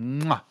is just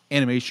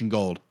animation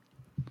gold.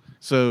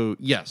 So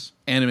yes,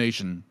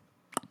 animation,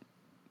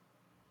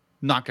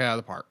 knock it out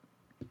of the park.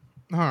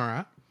 All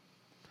right.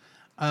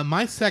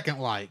 My second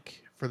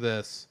like for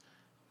this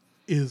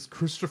is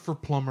Christopher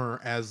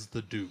Plummer as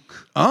the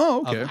Duke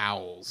of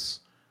Owls.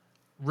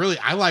 Really,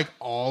 I like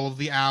all of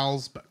the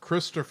owls, but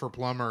Christopher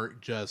Plummer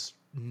just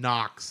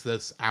knocks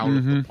this out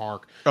of the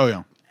park. Oh,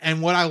 yeah. And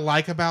what I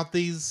like about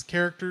these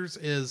characters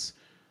is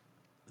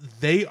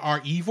they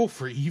are evil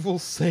for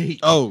evil's sake.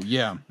 Oh,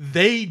 yeah.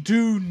 They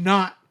do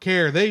not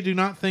care. They do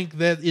not think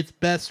that it's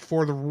best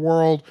for the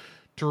world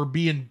to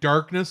be in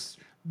darkness.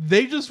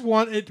 They just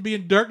want it to be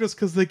in darkness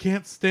because they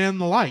can't stand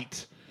the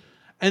light.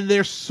 And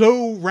they're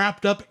so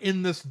wrapped up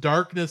in this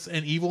darkness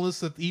and evilness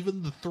that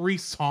even the 3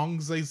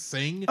 songs they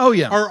sing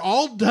are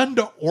all done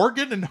to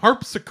organ and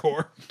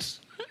harpsichord.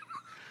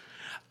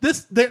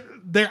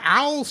 They're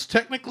owls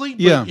technically,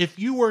 but if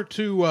you were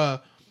to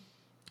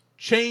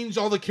change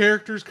all the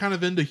characters kind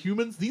of into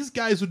humans, these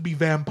guys would be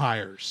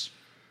vampires.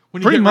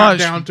 When you get right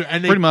down to,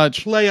 and they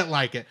play it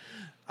like it.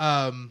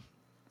 But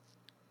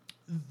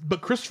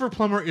Christopher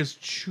Plummer is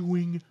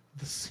chewing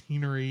the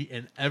scenery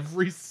in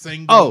every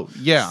single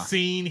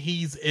scene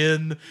he's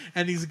in,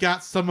 and he's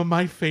got some of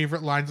my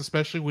favorite lines,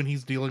 especially when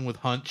he's dealing with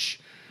Hunch.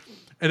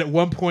 And at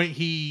one point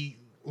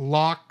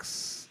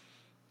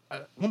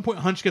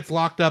Hunch gets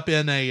locked up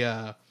in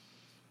a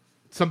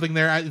something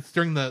there. It's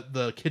during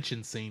the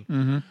kitchen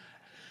scene,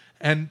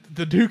 and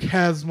the Duke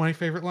has my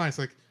favorite line. It's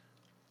like,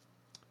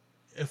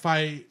 if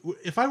I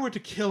were to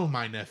kill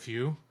my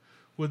nephew,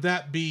 would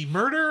that be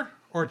murder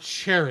or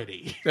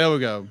charity? There we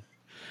go.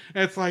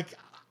 It's like,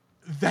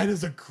 that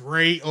is a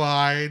great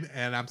line,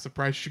 and I'm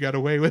surprised she got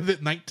away with it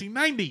in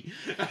 1990.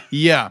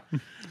 Yeah.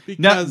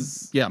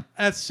 Because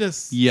that's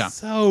just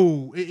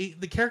so...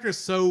 the character is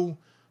so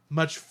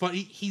much fun.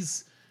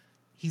 He's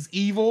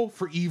evil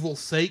for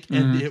evil's sake,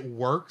 and it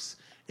works.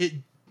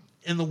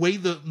 And the way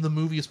the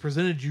movie is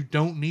presented, you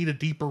don't need a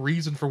deeper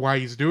reason for why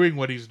he's doing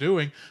what he's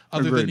doing,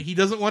 other than he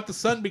doesn't want the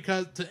sun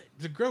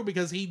to grow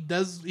because he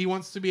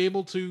wants to be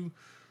able to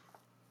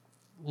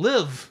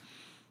live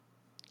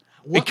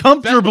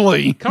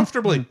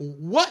comfortably.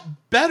 What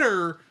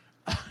better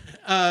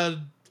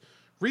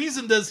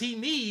reason does he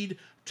need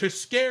to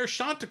scare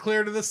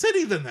Chanticleer to the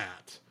city than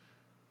that?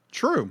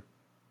 True.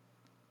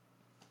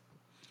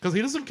 Because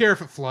he doesn't care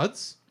if it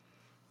floods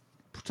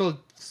until it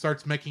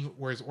starts making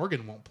where his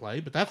organ won't play.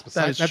 But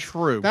that's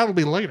true. That'll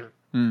be later.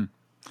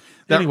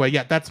 Anyway,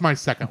 that's my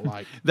second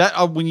like.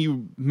 That when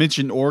you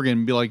mentioned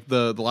Oregon, be like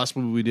the last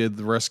movie we did,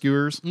 The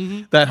Rescuers.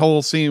 That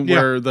whole scene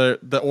where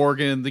the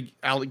Oregon, the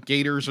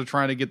alligators are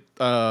trying to get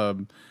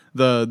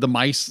the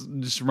mice.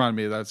 Just reminded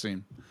me of that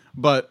scene.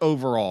 But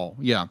overall,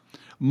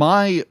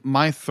 my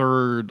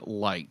third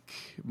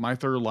like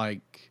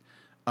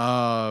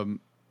I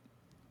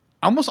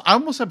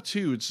almost have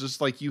two. It's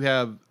just like you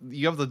have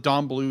the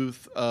Don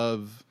Bluth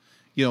of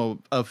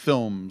of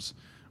films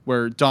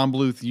where Don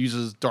Bluth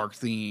uses dark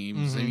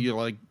themes, and you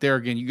like there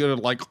again you go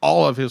to like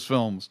all of his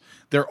films.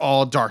 They're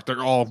all dark.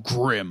 They're all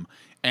grim,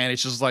 and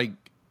it's just like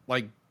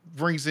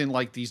brings in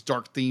like these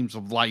dark themes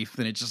of life,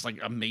 and it's just like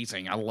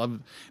amazing. I love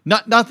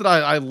not that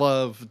I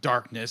love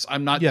darkness.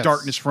 I'm not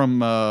darkness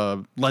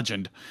from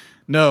Legend.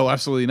 No,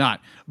 absolutely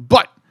not.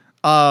 But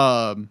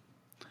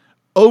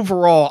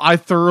overall, I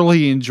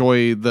thoroughly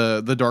enjoy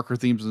the darker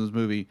themes in this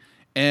movie,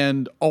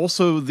 and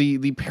also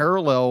the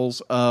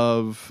parallels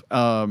of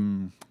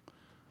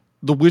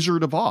the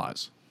Wizard of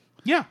Oz.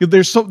 Yeah,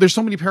 there's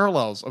so many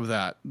parallels of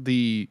that.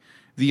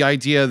 The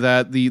idea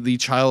that the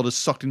child is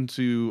sucked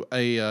into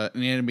an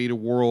animated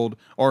world,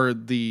 or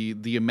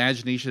the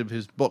imagination of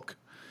his book,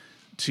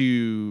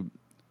 to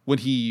when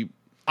he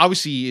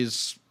obviously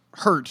is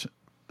hurt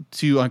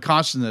to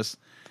unconsciousness.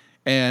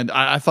 And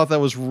I thought that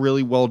was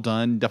really well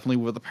done. Definitely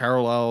with the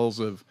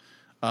parallels of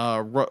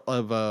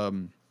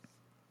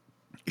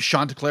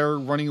Chanticleer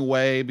running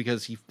away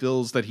because he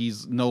feels that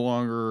he's no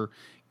longer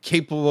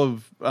capable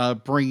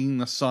of bringing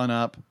the sun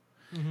up,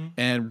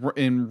 and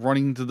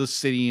running to the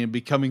city and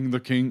becoming the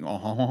king.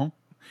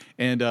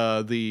 And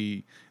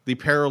the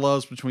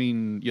parallels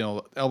between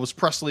Elvis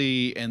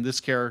Presley and this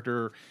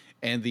character,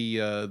 and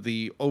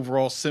the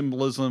overall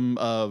symbolism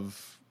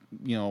of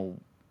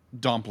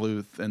Don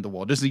Bluth and the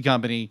Walt Disney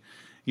Company.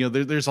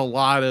 There's a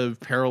lot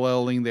of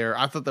paralleling there.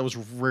 I thought that was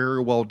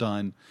very well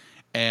done,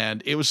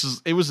 and it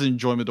was an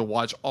enjoyment to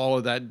watch all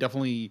of that.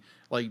 Definitely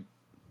like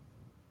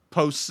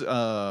post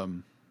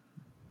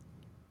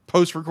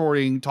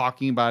recording,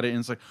 talking about it, and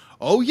it's like,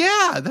 oh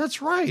yeah,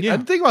 that's right. I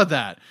didn't think about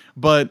that.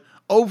 But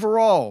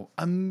overall,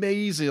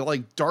 amazing,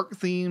 like dark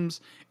themes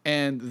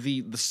and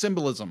the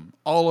symbolism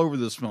all over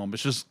this film.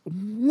 It's just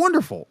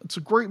wonderful. It's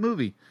a great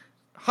movie.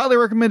 Highly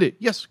recommend it.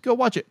 Yes, go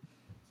watch it.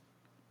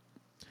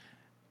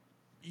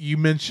 You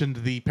mentioned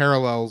the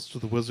parallels to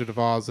the Wizard of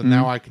Oz, and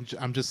now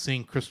I'm just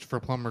seeing Christopher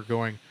Plummer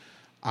going,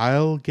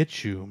 "I'll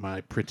get you,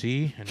 my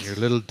pretty, and your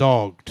little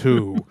dog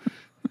too."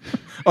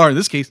 Or in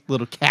this case,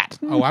 little cat.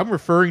 Oh, I'm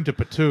referring to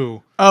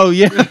Patu. Oh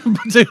yeah,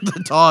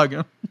 the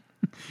dog.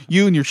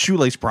 You and your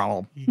shoelace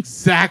problem.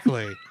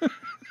 Exactly.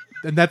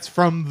 And that's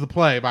from the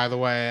play, by the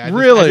way. I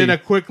did a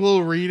quick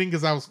little reading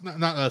because I was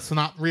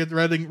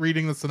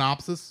reading the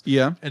synopsis.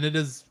 Yeah, and it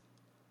is,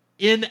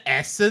 in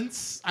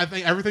essence, I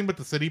think everything but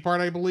the city part,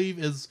 I believe,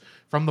 is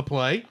from the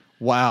play.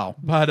 Wow.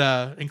 But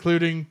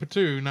including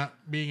Patu not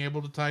being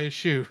able to tie his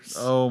shoes.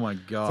 Oh my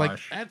gosh. It's like,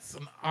 that's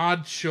an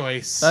odd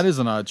choice. That is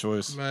an odd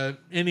choice. But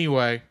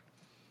anyway,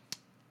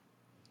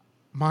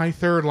 my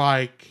third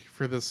like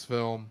for this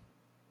film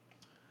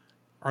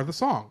are the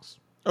songs.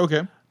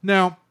 Okay.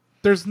 Now,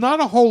 there's not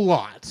a whole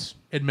lot,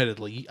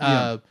 admittedly.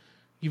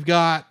 You've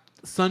got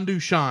Sun Do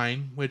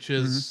Shine, which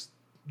is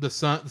the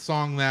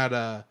song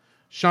that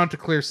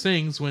Chanticleer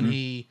sings when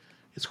he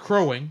is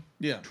crowing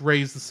to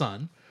raise the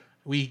sun.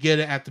 We get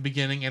it at the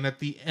beginning and at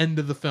the end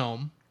of the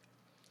film.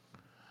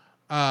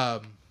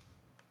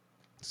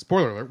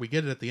 Spoiler alert, we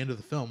get it at the end of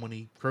the film when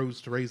he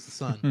crows to raise the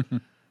sun.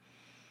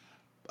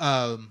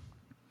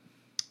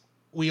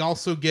 We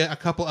also get a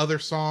couple other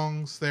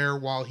songs there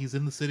while he's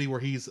in the city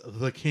where he's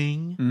the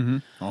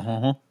king.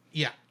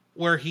 Yeah,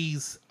 where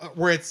it's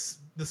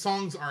the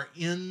songs are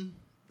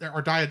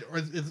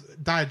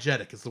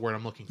diegetic is the word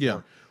I'm looking for. Yeah.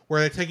 Where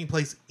they're taking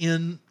place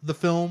in the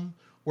film,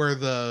 where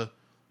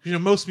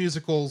most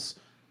musicals,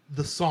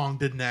 the song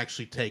didn't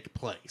actually take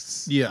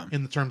place. Yeah.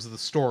 In the terms of the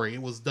story,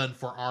 it was done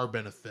for our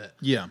benefit.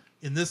 Yeah.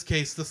 In this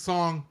case, the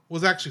song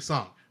was actually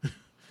sung.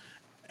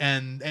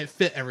 And it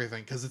fit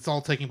everything because it's all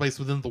taking place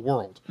within the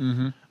world.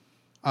 So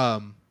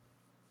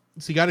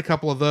you got a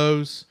couple of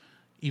those,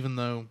 even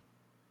though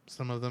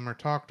some of them are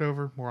talked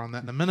over. More on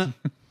that in a minute.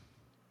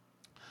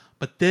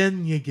 But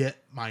then you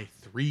get my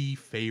three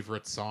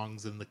favorite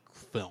songs in the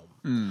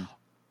film.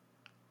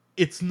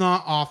 It's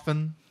not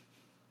often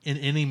in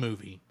any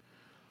movie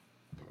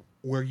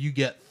where you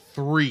get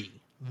three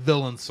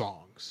villain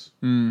songs.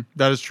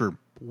 That is true.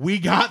 We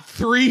got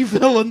three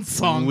villain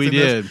songs. We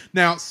did. This.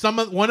 Now,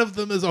 one of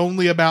them is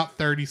only about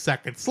 30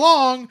 seconds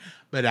long,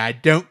 but I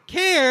don't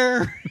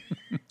care.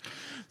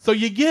 So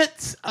you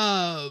get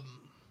what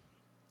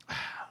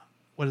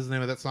is the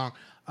name of that song?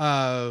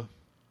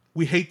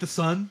 We Hate the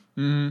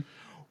Sun,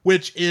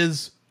 which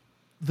is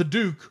the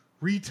Duke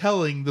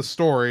retelling the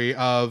story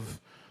of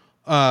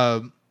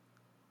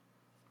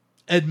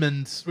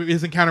Edmund,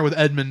 his encounter with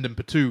Edmund and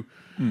Patu,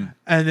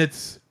 and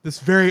it's this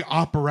very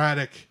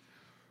operatic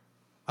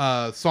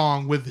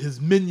song with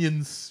his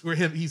minions, where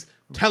he's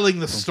telling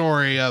the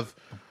story of,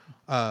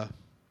 and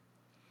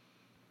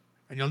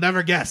you'll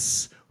never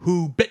guess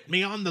who bit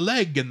me on the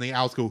leg, and the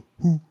owls go,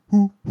 who,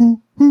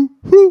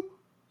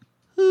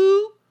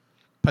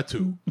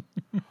 Patu.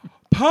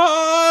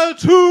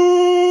 Patu.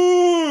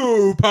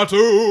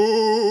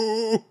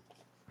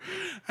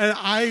 And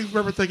I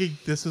remember thinking,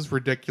 this is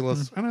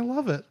ridiculous, and I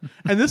love it.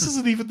 And this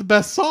isn't even the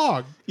best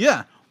song.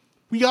 Yeah.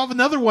 We have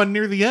another one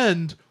near the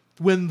end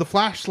when the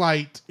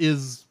flashlight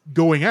is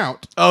going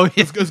out. Oh,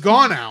 yeah. It's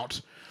gone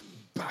out.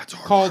 That's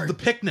Called The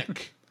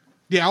Picnic.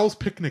 The Owl's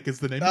Picnic is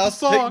the name of the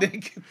song.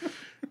 Picnic.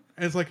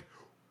 And it's like,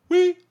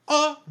 we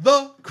are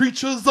the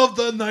creatures of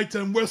the night,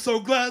 and we're so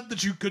glad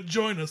that you could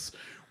join us.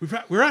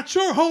 We're at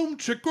your home,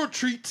 trick or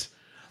treat.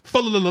 Fa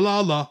la la la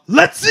la.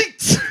 Let's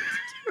eat.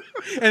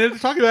 And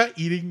it's talking about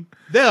eating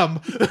them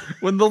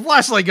when the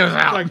flashlight goes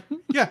out. Like,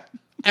 yeah,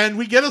 and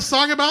we get a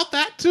song about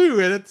that too,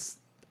 and it's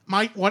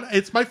my one.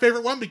 It's my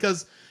favorite one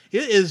because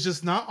it is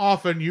just not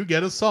often you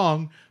get a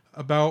song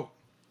about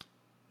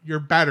your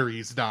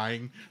batteries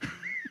dying.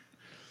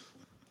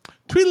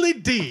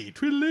 Tweedledee,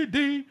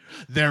 tweedledee.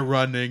 They're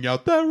running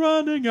out, they're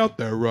running out,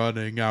 they're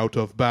running out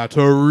of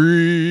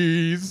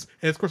batteries.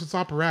 And of course, it's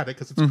operatic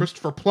because it's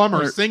Christopher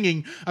Plummer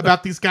singing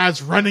about these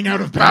guys running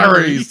out of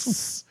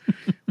batteries.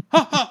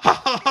 Ha, ha,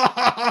 ha, ha, ha,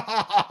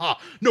 ha,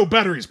 ha. No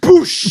batteries.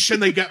 Poosh!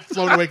 And they get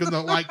flown away because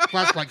the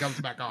flashlight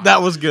comes back on.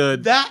 That was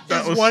good. That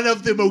is one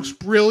of the most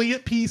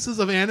brilliant pieces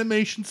of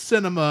animation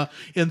cinema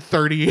in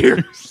 30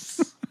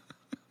 years.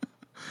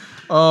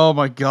 Oh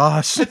my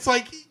gosh. It's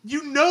like,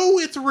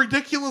 it's a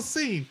ridiculous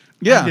scene.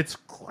 Yeah. And it's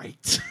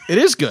great. It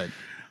is good.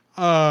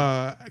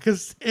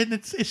 Because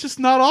it's just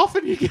not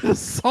often you get a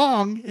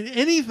song in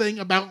anything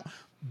about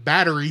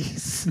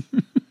batteries.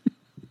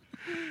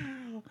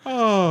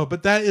 Oh,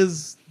 but that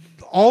is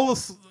all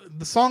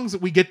the songs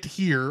that we get to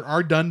hear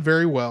are done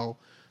very well.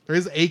 There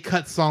is a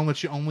cut song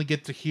that you only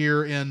get to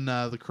hear in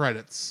the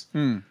credits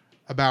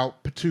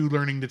about Patu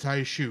learning to tie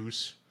his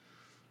shoes.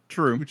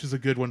 True. Which is a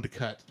good one to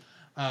cut,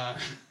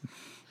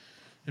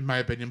 in my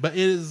opinion. But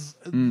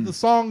the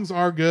songs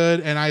are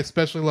good, and I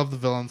especially love the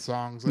villain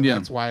songs, and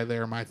that's why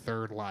they're my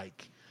third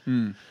like.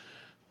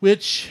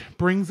 Which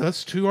brings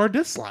us to our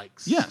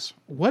dislikes. Yes.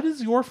 What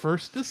is your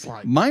first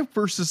dislike? My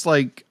first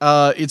dislike,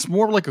 it's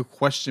more like a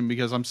question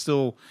because I'm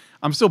still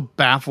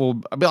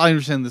baffled. I mean, I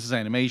understand this is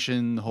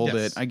animation, the whole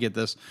bit. I get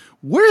this.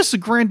 Where does the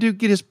Grand Duke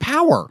get his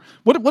power?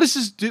 What does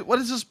this do? What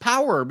is his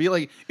power? Be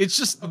like, it's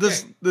just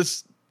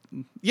this.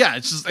 Yeah,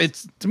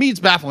 it's to me, it's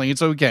baffling.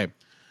 It's okay.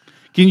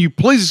 Can you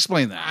please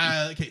explain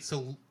that? Okay,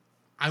 so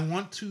I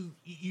want to.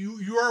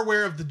 You are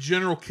aware of the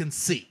general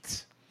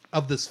conceit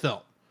of this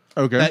film.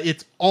 Okay. That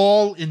it's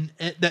all in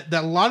that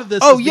a lot of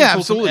this is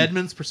absolutely from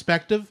Edmund's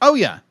perspective. Oh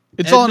yeah.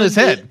 It's all in his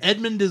head.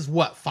 Edmund is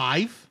what,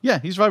 5? Yeah,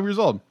 he's 5 years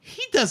old.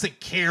 He doesn't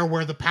care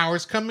where the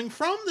power's coming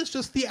from. It's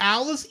just the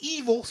owl is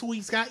evil, so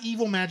he's got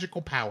evil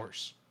magical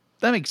powers.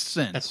 That makes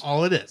sense. That's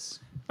all it is.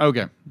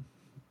 Okay.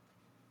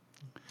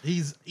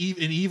 He's an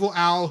evil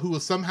owl who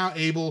was somehow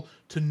able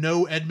to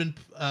know Edmund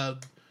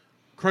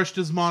crushed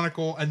his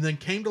monocle and then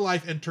came to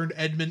life and turned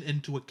Edmund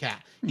into a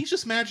cat. He's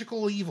just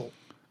magical evil.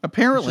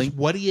 Apparently. That's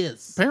just what he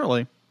is.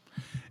 Apparently.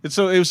 And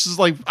so it was just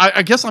like,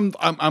 I guess I'm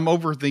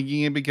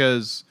overthinking it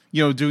because,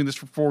 doing this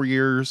for 4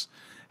 years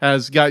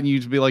has gotten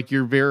you to be like,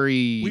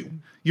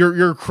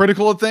 you're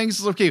critical of things.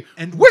 It's okay.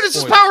 And where does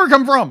this power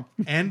come from?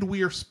 And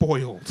we are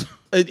spoiled.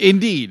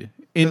 Indeed.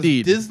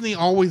 Disney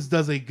always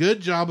does a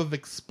good job of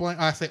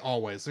explaining. I say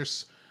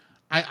always.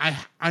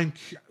 I'm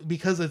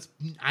because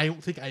I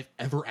don't think I've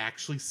ever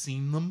actually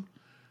seen them.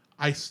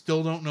 I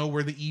still don't know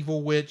where the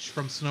evil witch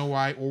from Snow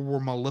White or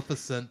where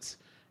Maleficent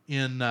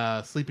in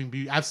Sleeping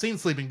Beauty. I've seen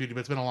Sleeping Beauty, but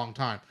it's been a long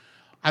time.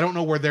 I don't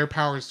know where their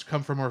powers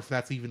come from or if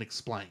that's even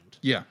explained.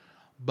 Yeah.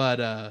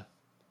 But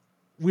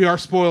we are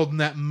spoiled in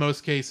that in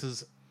most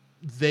cases.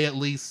 They at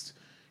least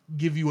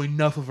give you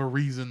enough of a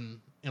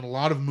reason in a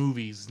lot of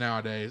movies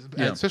nowadays,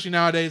 especially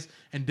nowadays,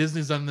 and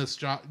Disney's done this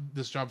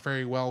job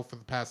very well for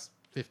the past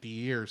 50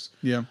 years.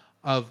 Yeah.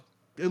 Of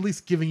at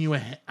least giving you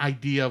an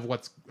idea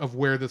of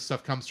where this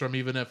stuff comes from,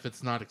 even if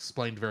it's not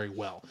explained very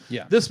well.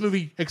 Yeah. This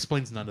movie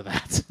explains none of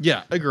that.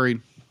 Yeah,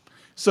 agreed.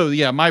 So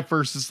yeah, my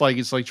first is like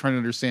it's like trying to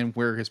understand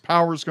where his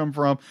powers come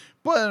from,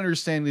 but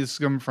understanding this is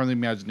coming from the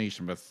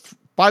imagination. But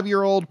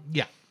 5-year-old,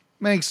 yeah,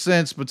 makes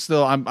sense. But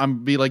still,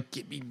 I'm be like,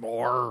 give me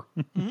more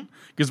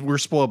because we're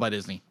spoiled by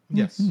Disney.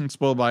 Yes,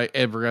 spoiled by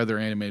every other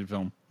animated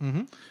film.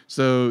 Mm-hmm.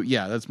 So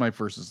yeah, that's my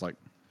first dislike.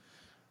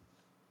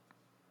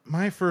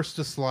 My first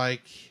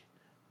dislike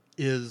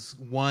is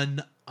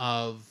one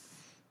of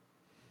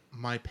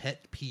my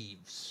pet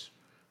peeves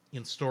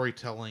in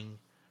storytelling.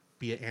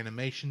 Be it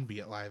animation, be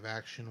it live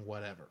action,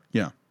 whatever.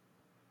 Yeah.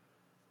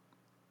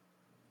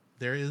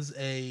 There is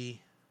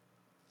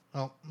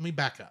let me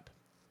back up.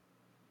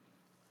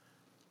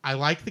 I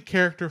like the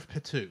character of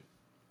Patu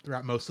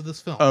throughout most of this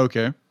film.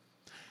 Okay.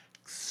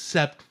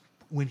 Except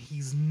when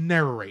he's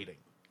narrating.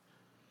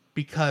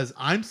 Because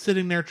I'm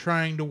sitting there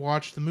trying to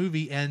watch the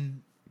movie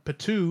and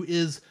Patu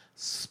is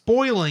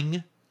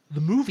spoiling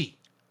the movie.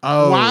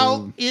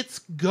 While it's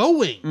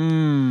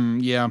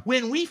going. Yeah.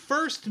 When we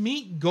first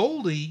meet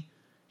Goldie,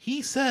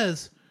 he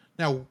says,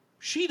 now,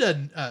 she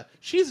doesn't,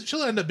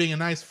 she'll end up being a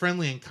nice,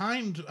 friendly, and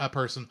kind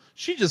person.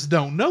 She just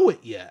don't know it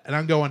yet. And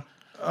I'm going,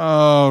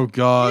 oh,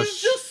 gosh. You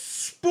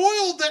just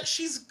spoiled that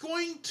she's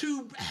going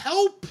to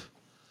help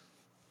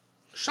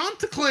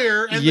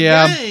Chanticleer and the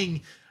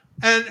gang.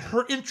 And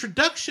her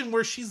introduction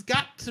where she's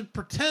got to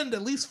pretend,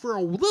 at least for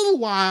a little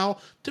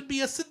while, to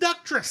be a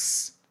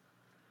seductress.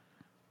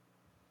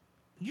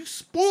 you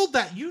spoiled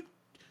that.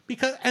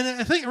 Because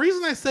I think the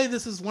reason I say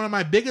this is one of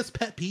my biggest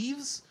pet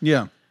peeves.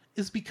 Yeah.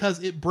 Is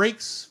because it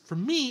breaks, for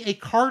me, a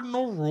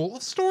cardinal rule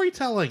of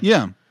storytelling.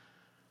 Yeah.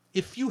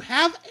 If you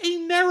have a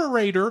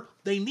narrator,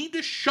 they need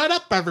to shut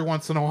up every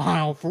once in a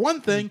while, for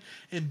one thing,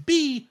 and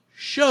B,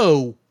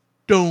 show,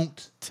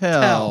 don't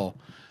tell.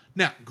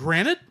 Now,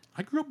 granted,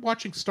 I grew up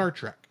watching Star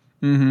Trek.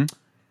 Mm-hmm.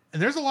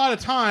 And there's a lot of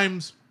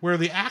times where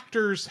the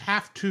actors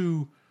have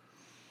to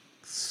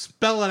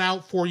spell it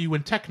out for you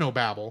in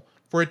technobabble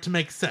for it to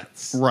make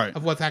sense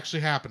of what's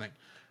actually happening.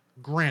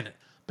 Granted.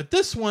 But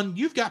this one,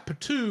 you've got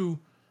Patu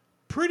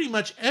pretty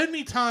much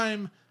any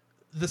time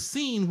the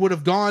scene would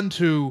have gone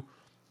to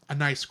a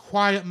nice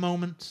quiet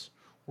moment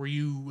where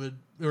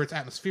it's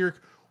atmospheric,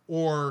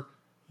 or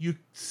you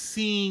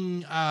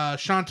seeing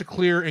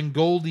Chanticleer and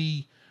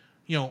Goldie,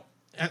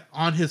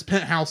 on his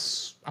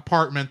penthouse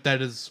apartment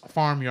that is a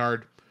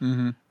farmyard,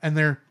 and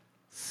they're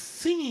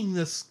singing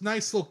this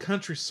nice little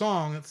country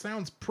song that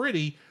sounds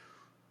pretty.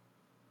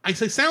 I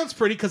say sounds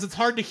pretty because it's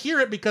hard to hear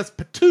it because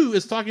Patu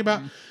is talking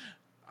about,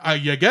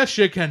 you guess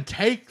you can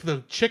take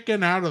the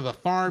chicken out of the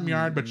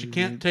farmyard, but you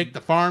can't take the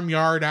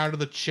farmyard out of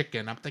the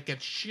chicken. I'm thinking,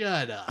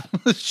 shut up.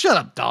 Shut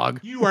up, dog.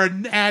 You are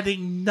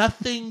adding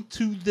nothing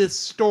to this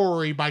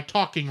story by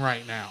talking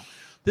right now.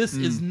 This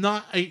is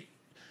not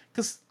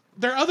because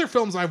there are other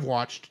films I've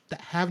watched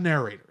that have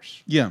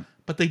narrators. Yeah.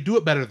 But they do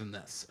it better than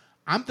this.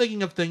 I'm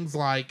thinking of things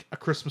like A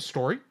Christmas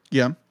Story.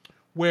 Yeah.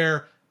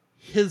 Where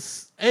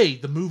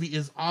the movie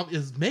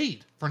is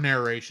made for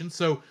narration,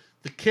 so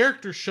the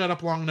characters shut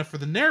up long enough for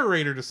the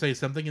narrator to say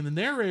something, and the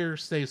narrator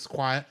stays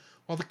quiet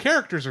while the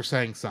characters are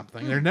saying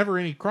something. There's never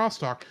any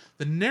crosstalk.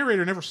 The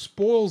narrator never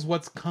spoils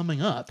what's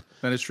coming up.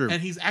 That is true.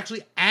 And he's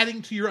actually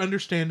adding to your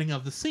understanding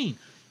of the scene.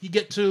 You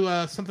get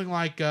to something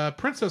like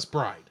Princess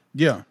Bride.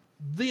 Yeah.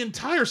 The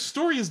entire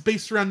story is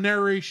based around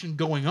narration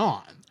going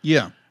on.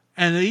 Yeah.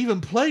 And they even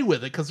play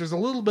with it because there's a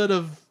little bit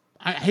of,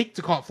 I hate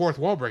to call it fourth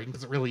wall breaking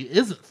because it really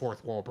isn't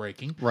fourth wall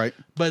breaking. Right.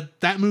 But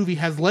that movie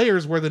has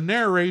layers where the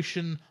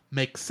narration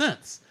makes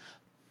sense.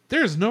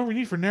 There's no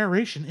need for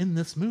narration in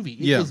this movie.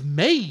 It was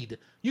made.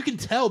 You can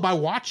tell by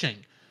watching.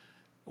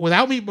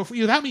 Without me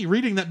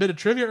reading that bit of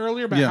trivia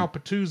earlier about how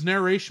Patu's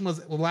narration was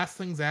the last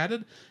things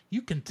added,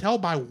 you can tell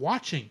by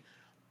watching.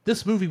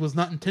 This movie was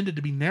not intended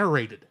to be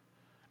narrated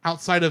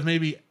outside of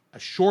maybe a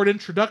short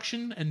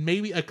introduction and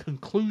maybe a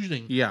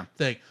concluding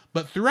thing.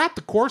 But throughout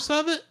the course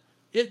of it,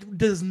 it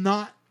does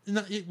not.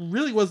 It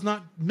really was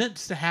not meant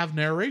to have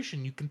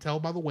narration. You can tell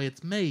by the way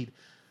it's made.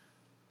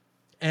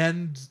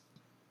 And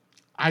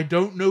I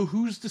don't know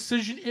whose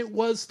decision it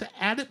was to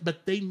add it,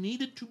 but they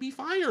needed to be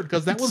fired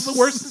because that was the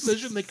worst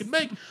decision they could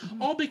make.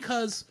 All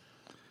because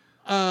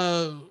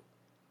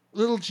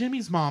little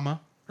Jimmy's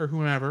mama or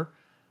whomever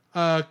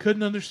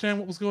couldn't understand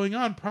what was going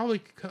on.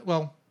 Probably,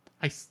 well,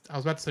 I was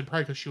about to say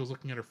probably because she was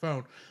looking at her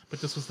phone,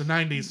 but this was the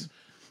 90s.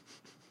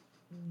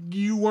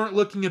 You weren't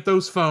looking at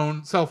those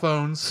cell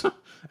phones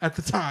at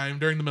the time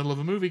during the middle of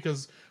a movie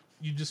because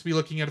you'd just be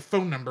looking at a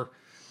phone number.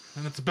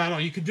 And that's about all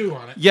you could do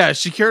on it. Yeah,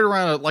 she carried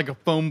around a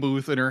phone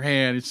booth in her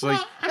hand. It's like,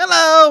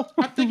 hello!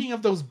 I'm thinking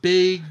of those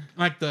big,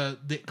 like the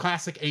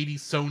classic 80s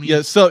Sony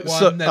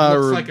one that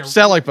looks like a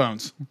satellite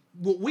phones.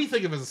 What we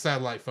think of as a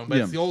satellite phone, but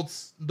it's the old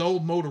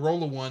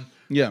Motorola one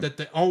that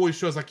they always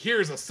shows like,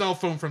 here's a cell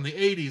phone from the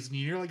 80s, and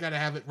you really got to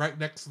have it right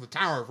next to the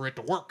tower for it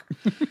to work.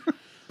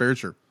 Very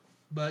true.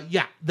 But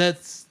yeah,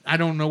 I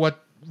don't know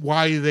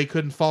why they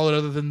couldn't follow it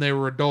other than they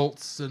were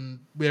adults and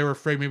they were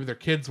afraid maybe their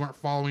kids weren't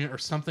following it or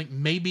something.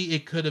 Maybe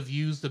it could have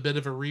used a bit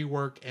of a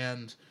rework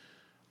and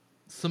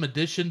some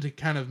addition to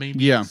kind of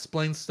maybe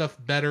explain stuff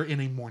better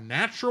in a more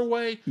natural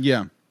way.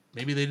 Yeah.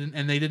 Maybe they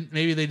didn't,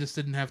 maybe they just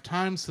didn't have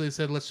time. So they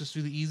said, let's just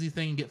do the easy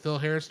thing and get Phil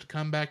Harris to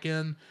come back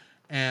in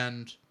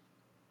and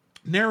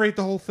narrate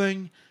the whole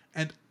thing.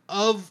 And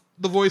of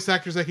the voice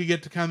actors that could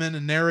get to come in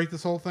and narrate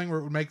this whole thing where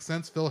it would make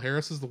sense, Phil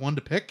Harris is the one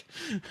to pick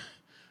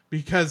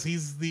because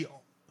he's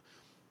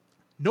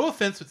no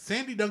offense, but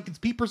Sandy Duncan's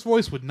Peeper's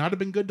voice would not have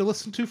been good to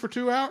listen to for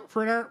 2 hours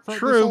for this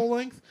whole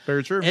length.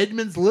 Very true.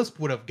 Edmund's lisp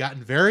would have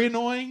gotten very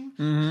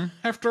annoying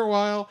after a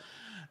while,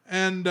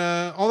 and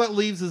all that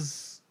leaves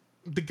is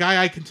the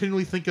guy I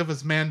continually think of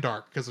as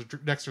Mandark because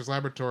of Dexter's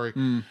Laboratory,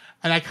 and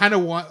I kind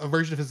of want a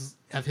version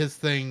of his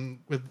thing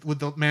with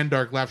the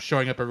Mandark laugh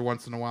showing up every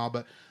once in a while.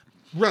 But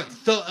really,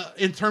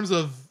 in terms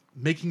of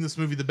making this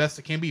movie the best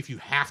it can be, if you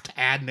have to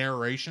add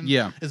narration,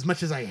 as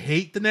much as I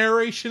hate the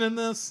narration in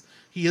this,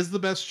 he is the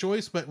best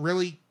choice, but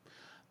really,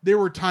 there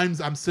were times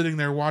I'm sitting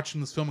there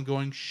watching this film and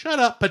going, shut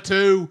up,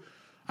 Patu.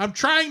 I'm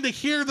trying to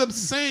hear them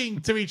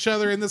sing to each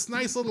other in this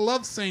nice little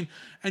love scene,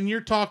 and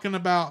you're talking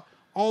about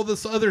all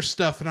this other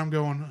stuff, and I'm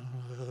going,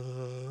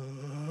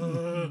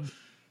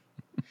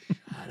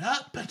 shut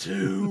up,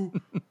 Patu.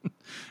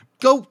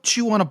 Go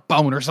chew on a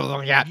bone or something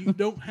like that. You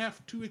don't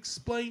have to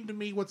explain to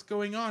me what's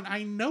going on.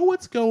 I know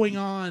what's going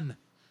on.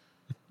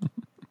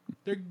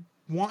 They're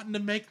wanting to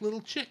make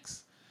little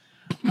chicks.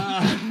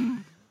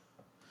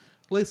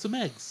 Lay some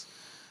eggs.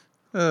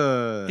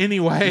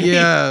 Anyway.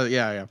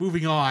 Yeah.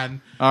 Moving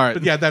on. All right.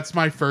 But yeah, that's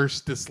my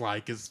first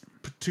dislike is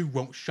 2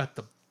 won't shut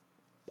the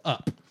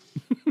up.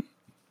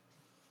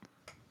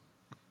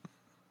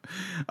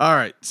 All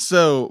right.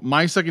 So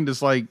my second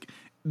dislike,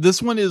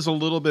 this one is a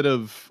little bit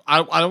of, I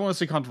don't want to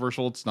say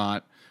controversial. It's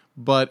not,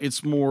 but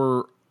it's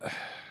more,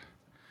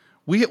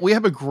 we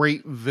have a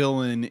great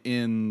villain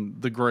in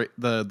the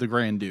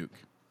Grand Duke.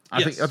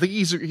 I think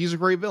he's a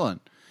great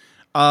villain.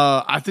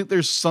 I think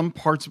there's some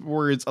parts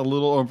where it's a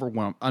little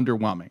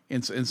underwhelming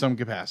in some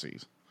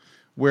capacities,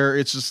 where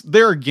it's just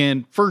there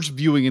again. First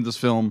viewing in this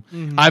film,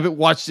 I haven't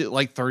watched it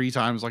like 30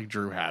 times like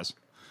Drew has.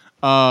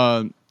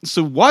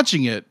 So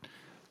watching it,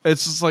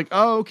 it's just like,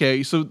 oh,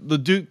 okay. So the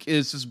Duke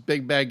is this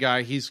big bad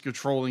guy. He's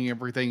controlling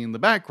everything in the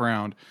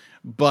background,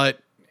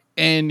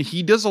 and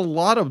he does a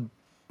lot of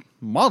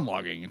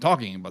monologuing and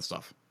talking about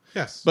stuff.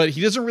 Yes, but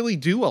he doesn't really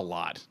do a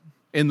lot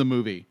in the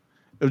movie.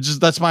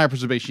 That's my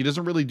observation. He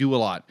doesn't really do a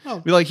lot.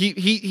 Oh. Like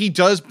he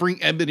does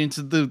bring Emmett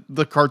into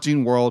the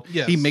cartoon world.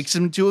 Yes. He makes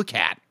him into a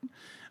cat.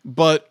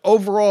 But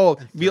overall,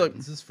 and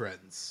threatens his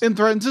friends. And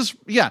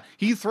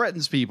he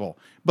threatens people.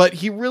 But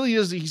he really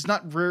is. He's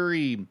not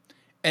very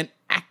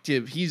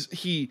active. He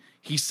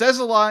says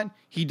a lot.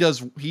 He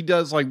does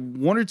like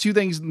 1 or 2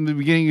 things in the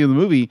beginning of the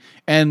movie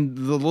and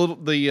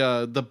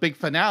the big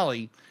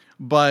finale.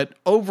 But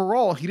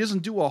overall, he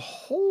doesn't do a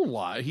whole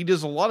lot. He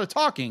does a lot of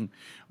talking.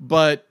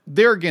 But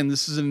there again,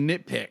 this is a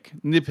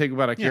nitpick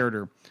about a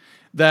character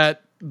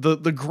that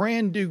the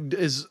Grand Duke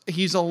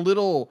he's a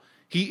little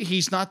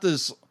he's not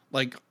this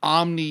like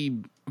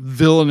omni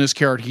villainous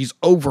character. He's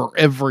over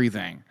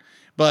everything.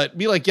 But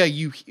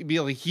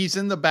he's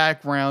in the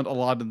background a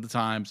lot of the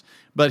times,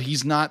 but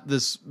he's not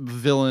this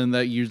villain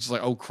that you're just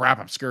like, oh crap,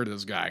 I'm scared of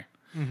this guy.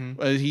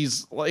 Mm-hmm.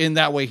 He's in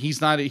that way.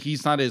 He's not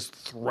as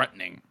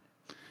threatening,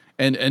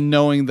 and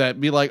knowing that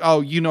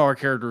oh, our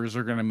characters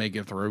are going to make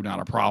it through,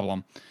 not a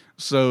problem.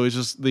 So it's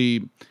just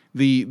the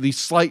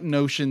slight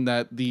notion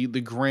that the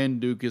Grand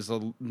Duke is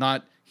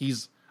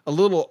he's a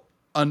little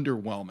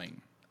underwhelming.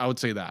 I would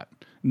say that.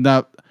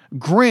 Now,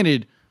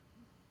 granted,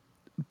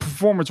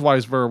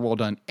 performance-wise, very well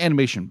done.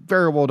 Animation,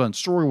 very well done.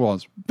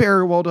 Story-wise,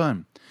 very well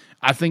done.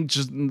 I think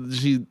just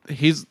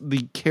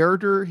the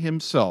character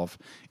himself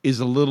is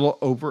a little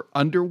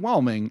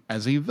underwhelming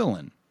as a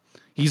villain.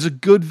 He's a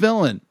good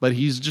villain, but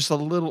he's just a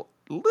little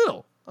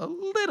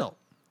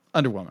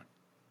underwhelming.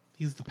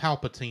 He's the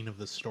Palpatine of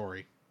this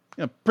story.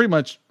 Yeah, pretty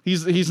much.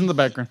 He's in the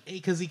background.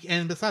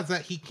 And besides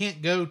that, he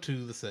can't go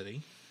to the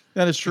city.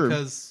 That is true.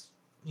 Because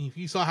if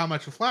you saw how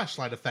much a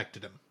flashlight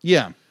affected him.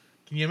 Yeah.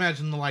 Can you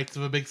imagine the lights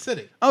of a big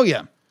city? Oh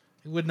yeah.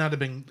 It would not have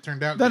been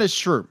turned out. That is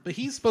true. But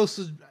he's supposed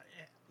to.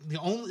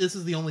 This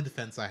is the only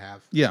defense I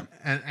have. Yeah.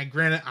 And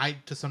granted, I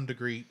to some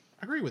degree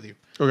agree with you.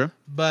 Okay.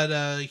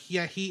 But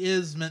he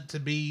is meant to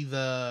be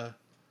the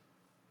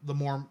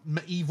more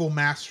evil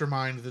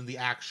mastermind than the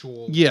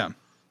actual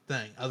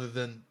thing. Other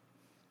than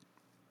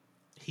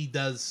he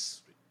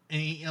does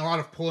a lot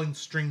of pulling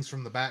strings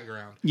from the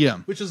background. Yeah.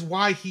 Which is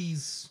why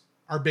he's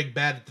our big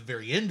bad at the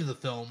very end of the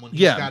film when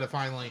he's got to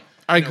finally.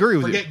 I agree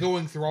with you. Forget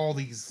going through all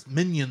these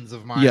minions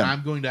of mine. Yeah.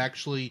 I'm going to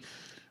actually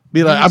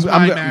be like, use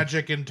my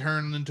magic and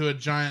turn into a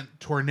giant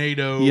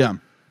tornado. Yeah.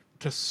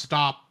 To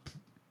stop,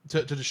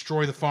 to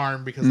destroy the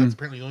farm because that's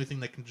apparently the only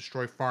thing that can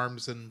destroy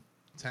farms and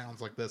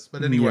towns like this.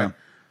 But anyway,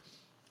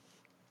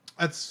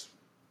 that's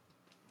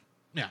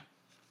the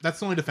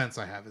only defense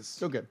I have is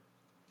okay.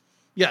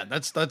 Yeah,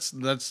 that's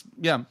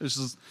yeah. This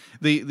is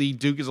the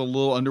Duke is a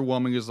little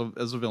underwhelming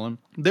as a villain.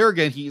 There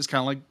again, he is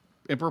kind of like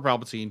Emperor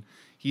Palpatine.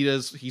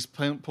 He's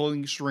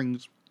pulling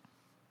strings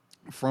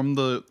from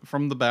the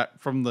back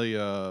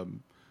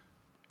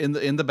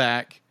in the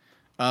back.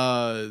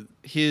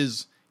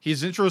 His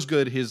intro is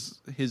good. His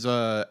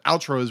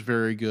outro is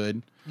very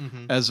good.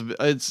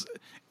 Mm-hmm.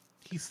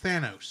 He's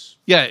Thanos.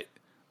 Yeah.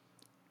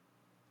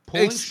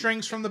 Pulling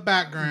strings from the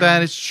background.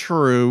 That is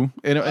true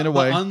in a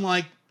way.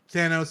 Unlike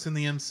Thanos in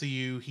the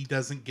MCU, he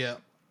doesn't get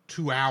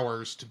 2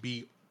 hours to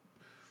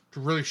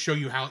really show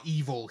you how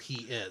evil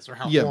he is or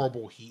how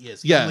horrible he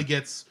is. He only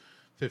gets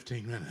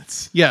 15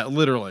 minutes. Yeah,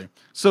 literally.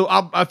 So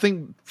I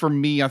think for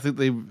me,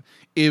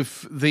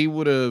 if they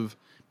would have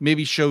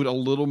maybe showed a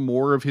little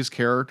more of his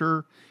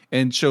character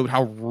and showed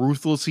how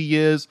ruthless he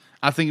is,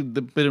 I think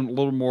it'd been a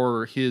little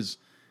more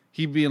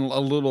he'd been a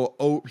little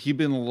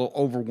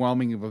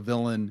overwhelming of a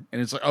villain,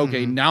 and it's like,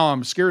 okay, now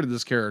I'm scared of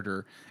this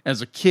character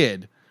as a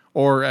kid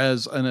or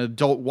as an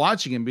adult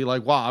watching him, be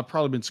like, wow, I've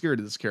probably been scared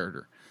of this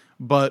character.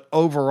 But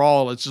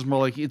overall, it's just more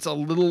like it's a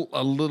little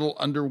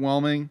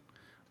underwhelming.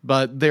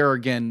 But there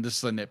again, this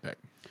is a nitpick.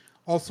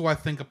 Also, I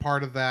think a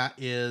part of that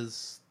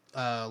is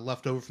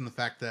left over from the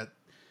fact that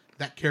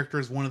character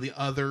is one of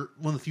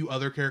the few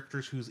other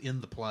characters who's in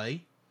the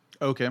play.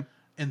 Okay.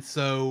 And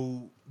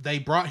so they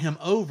brought him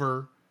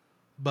over,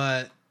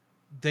 but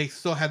they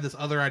still had this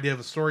other idea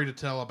of a story to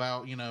tell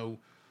about,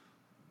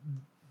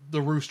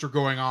 the rooster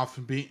going off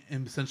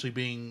and essentially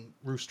being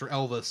Rooster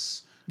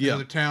Elvis in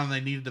another town. They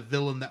needed a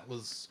villain that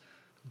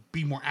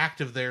be more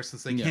active there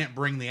since they can't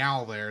bring the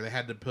owl there. They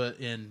had to put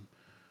in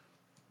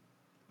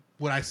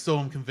what I still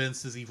am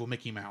convinced is evil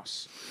Mickey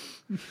Mouse.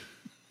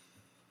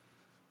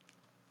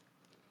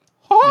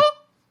 Huh?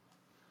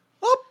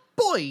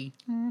 boy.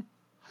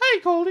 Hey,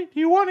 Goldie, do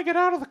you want to get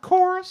out of the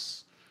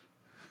chorus?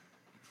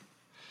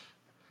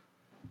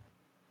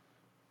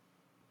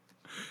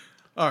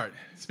 All right.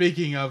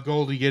 Speaking of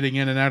Goldie getting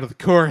in and out of the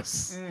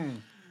chorus,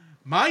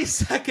 my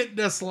second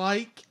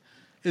dislike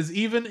is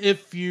even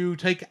if you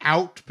take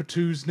out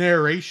Patu's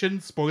narration,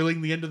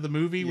 spoiling the end of the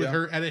movie with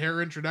her at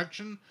her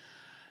introduction,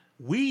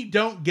 we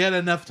don't get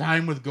enough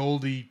time with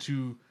Goldie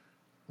to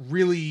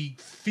really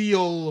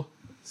feel,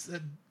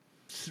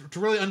 to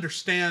really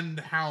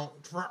understand how,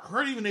 for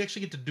her to even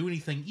actually get to do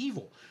anything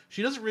evil.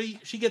 She doesn't really,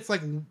 she gets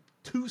like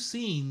 2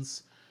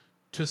 scenes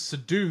to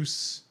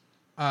seduce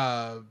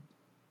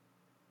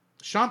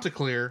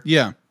Chanticleer.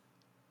 Yeah.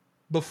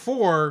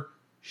 Before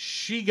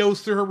she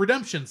goes through her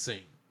redemption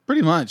scene.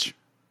 Pretty much.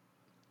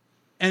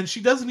 And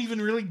she doesn't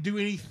even really do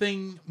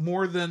anything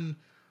more than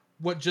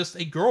what just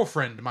a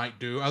girlfriend might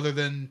do, other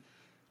than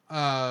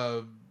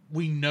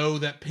we know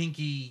that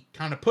Pinky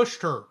kind of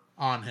pushed her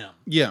on him.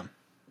 Yeah.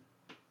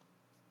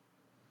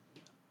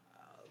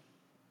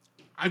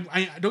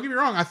 I don't get me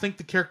wrong, I think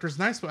the character's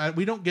nice, but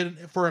we don't get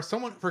it for a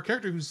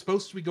character who's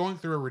supposed to be going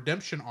through a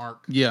redemption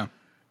arc. Yeah.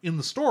 In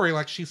the story,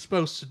 like she's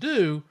supposed to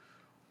do.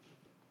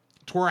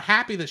 We're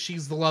happy that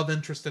she's the love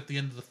interest at the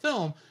end of the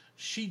film.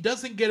 She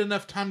doesn't get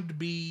enough time to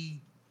be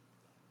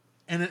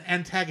an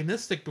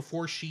antagonistic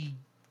before she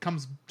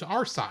comes to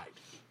our side.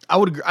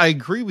 I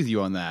agree with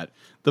you on that.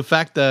 The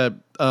fact that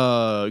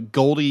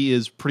Goldie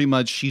is pretty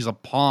much, she's a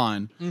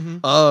pawn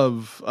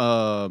of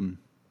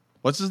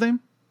what's his name?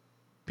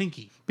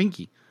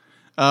 Pinky.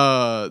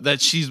 That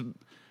she's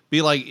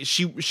be like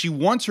she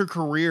wants her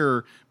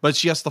career, but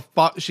she has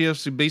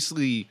to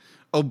basically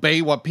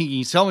obey what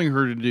Pinky's telling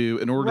her to do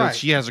in order that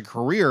she has a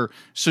career.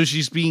 So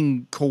she's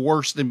being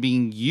coerced and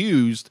being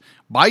used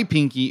by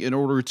Pinky in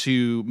order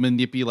to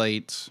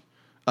manipulate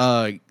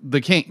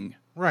the king.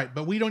 Right,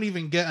 but we don't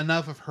even get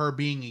enough of her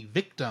being a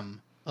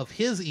victim of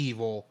his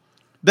evil.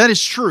 That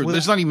is true.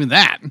 There's not even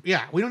that.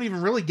 Yeah, we don't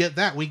even really get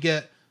that. We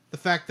get the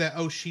fact that,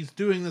 she's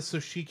doing this so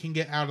she can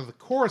get out of the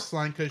chorus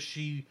line because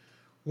she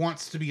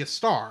wants to be a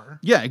star.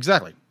 Yeah,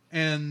 exactly.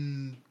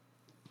 And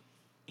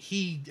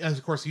he is,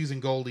 of course, using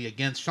Goldie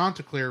against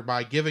Chanticleer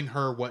by giving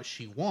her what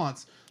she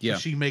wants. Yeah. So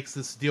she makes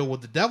this deal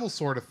with the devil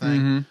sort of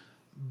thing.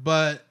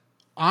 But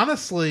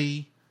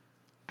honestly,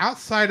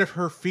 outside of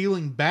her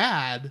feeling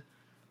bad,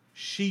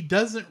 she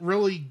doesn't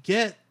really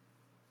get...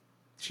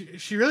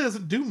 She really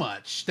doesn't do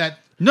much. She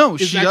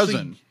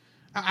doesn't.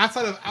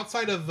 Outside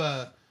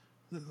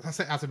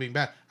of being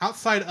bad,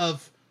 outside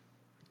of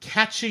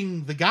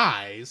catching the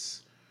guys...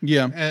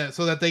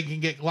 so that they can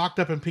get locked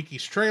up in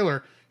Pinky's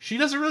trailer, she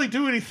doesn't really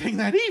do anything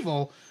that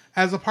evil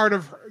as a part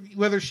of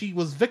whether she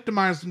was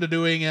victimized into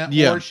doing it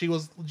or she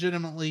was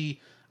legitimately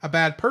a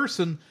bad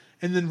person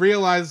and then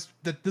realized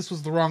that this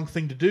was the wrong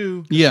thing to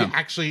do. She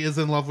actually is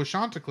in love with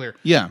Chanticleer.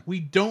 We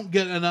don't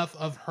get enough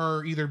of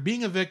her either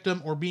being a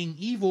victim or being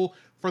evil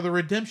for the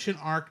redemption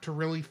arc to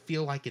really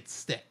feel like it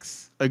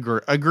sticks.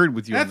 Agreed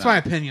with you. That's my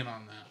opinion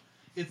on that.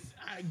 It's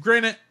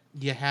granted,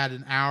 you had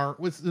an hour.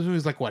 This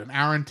was like what, an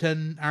hour and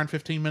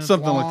 15 minutes,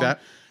 something long. like that.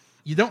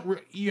 You don't.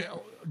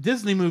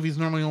 Disney movies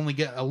normally only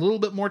get a little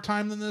bit more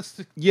time than this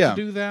to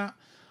do that.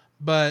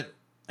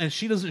 And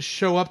she doesn't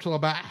show up till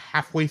about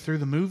halfway through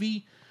the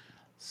movie,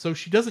 so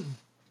she doesn't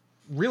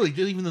really,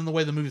 even in the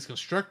way the movie's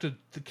constructed,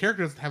 the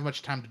character doesn't have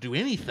much time to do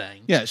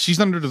anything. Yeah, she's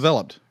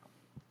underdeveloped.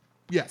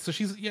 Yeah, so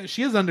she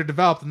is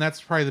underdeveloped, and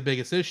that's probably the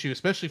biggest issue,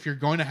 especially if you're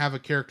going to have a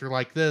character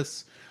like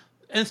this.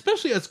 And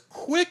especially as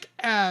quick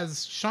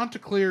as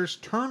Chanticleer's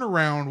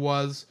turnaround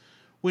was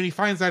when he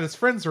finds out his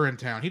friends are in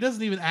town. He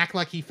doesn't even act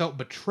like he felt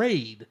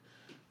betrayed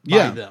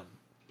by them.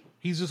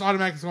 He's just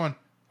automatically going,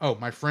 oh,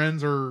 my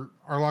friends are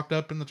locked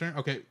up in the train?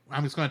 Okay,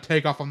 I'm just going to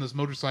take off on this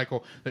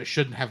motorcycle that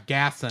shouldn't have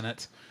gas in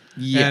it.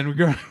 Yeah.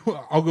 And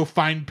I'll go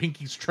find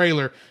Pinky's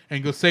trailer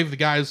and go save the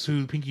guys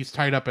who Pinky's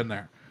tied up in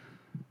there.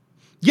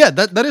 Yeah,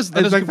 that is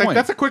a good point.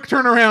 That's a quick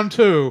turnaround,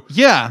 too.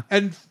 Yeah.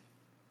 And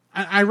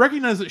I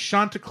recognize that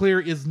Chanticleer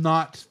is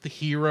not the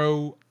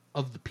hero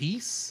of the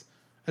piece,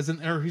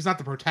 or he's not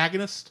the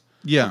protagonist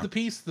of the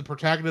piece. The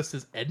protagonist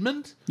is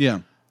Edmund.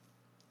 Yeah.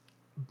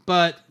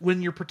 But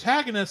when your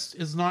protagonist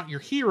is not your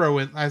hero,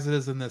 as it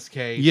is in this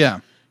case,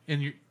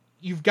 and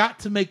you've got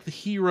to make the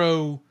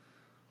hero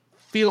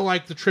feel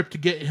like the trip to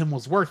get him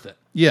was worth it.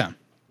 Yeah.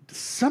 To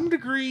some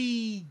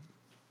degree,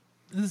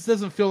 this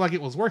doesn't feel like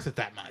it was worth it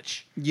that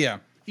much. Yeah.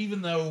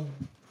 Even though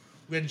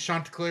when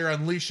Chanticleer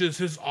unleashes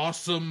his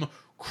awesome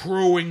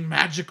crowing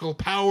magical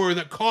power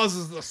that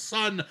causes the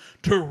sun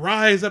to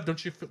rise up,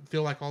 don't you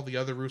feel like all the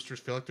other roosters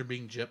feel like they're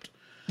being gypped?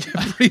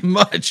 Pretty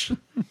much.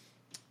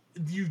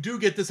 You do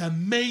get this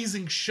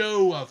amazing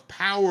show of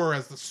power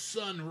as the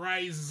sun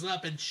rises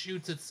up and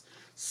shoots its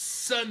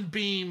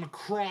sunbeam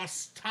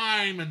across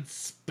time and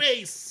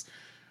space.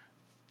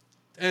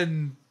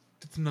 And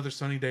it's another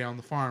sunny day on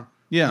the farm.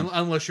 Yeah.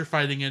 Unless you're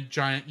fighting a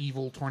giant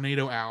evil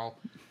tornado owl.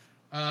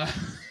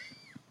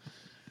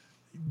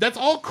 That's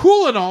all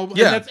cool and all.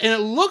 Yeah. And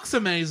it looks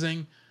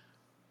amazing.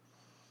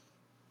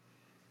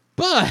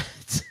 But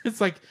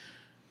it's like,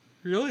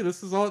 really?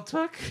 This is all it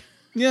took?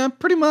 Yeah,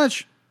 pretty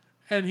much.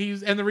 And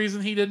the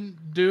reason he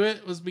didn't do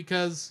it was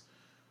because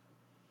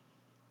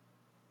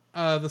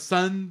the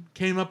sun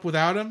came up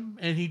without him,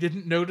 and he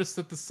didn't notice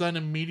that the sun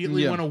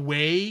immediately went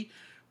away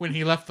when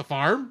he left the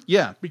farm.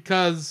 Yeah.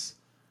 Because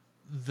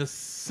the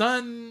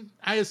sun,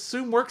 I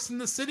assume, works in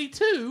the city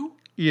too.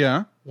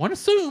 Yeah. One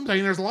assumes. I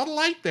mean, there's a lot of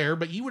light there,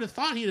 but you would have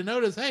thought he'd have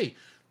noticed, hey,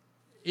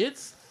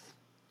 it's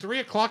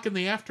 3:00 in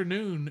the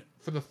afternoon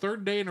for the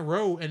third day in a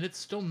row, and it's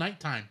still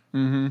nighttime.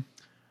 Mm-hmm.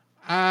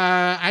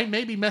 I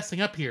may be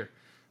messing up here.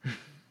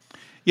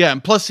 Yeah,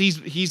 and plus he's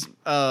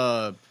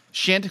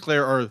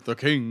Chanticleer, or the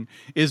king,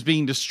 is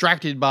being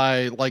distracted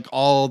by like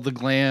all the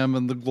glam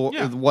and the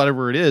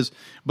whatever it is.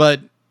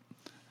 But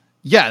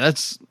yeah,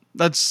 that's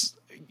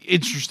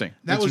interesting.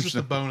 That was interesting.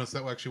 just a bonus.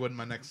 That actually wasn't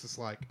my next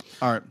dislike.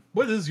 All right.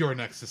 What is your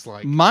next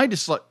dislike? My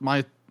dislike,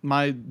 my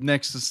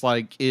next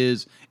dislike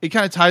is, it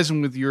kind of ties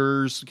in with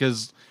yours,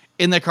 because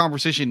in that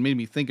conversation it made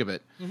me think of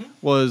it. Mm-hmm.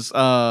 Was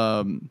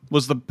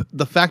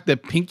the fact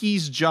that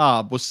Pinky's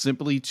job was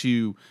simply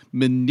to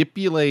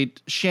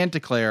manipulate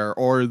Chanticleer,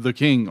 or the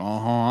king,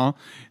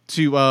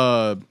 to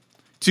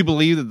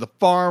believe that the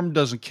farm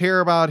doesn't care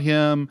about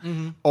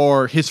him,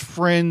 or his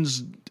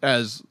friends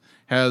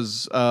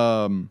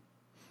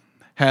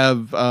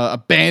have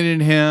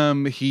abandoned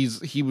him.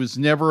 He was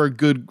never a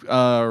good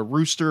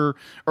rooster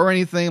or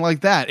anything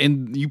like that.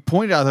 And you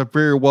pointed out that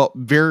very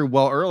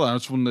well earlier. I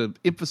just wanted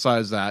to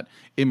emphasize that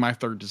in my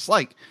third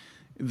dislike,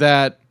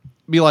 that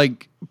be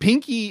like,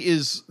 Pinky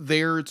is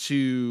there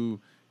to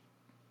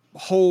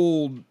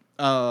hold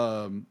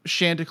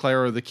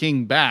Chanticleer, or the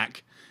king,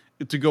 back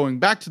to going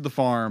back to the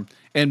farm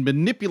and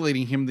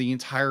manipulating him the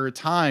entire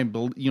time,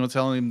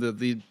 telling him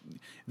that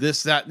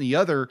this, that, and the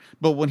other.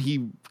 But when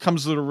he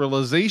comes to the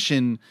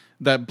realization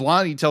that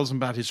Blondie tells him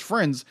about his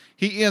friends,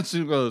 he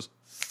instantly goes,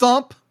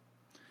 thump.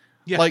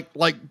 Yeah.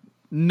 Like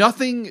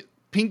nothing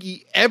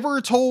Pinky ever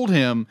told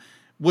him,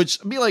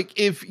 which be like,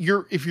 if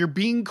you're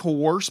being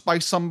coerced by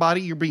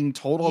somebody, you're being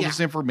told all this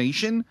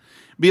information,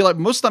 be like,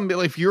 most of the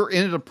time, if you're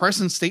in a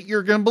depressed state,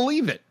 you're going to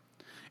believe it.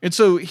 And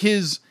so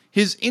his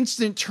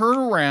instant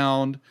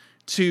turnaround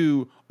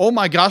to, oh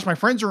my gosh, my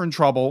friends are in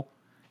trouble,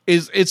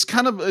 it's a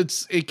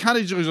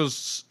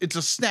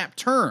snap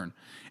turn.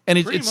 And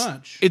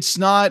it's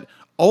not,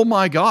 oh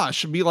my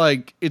gosh, be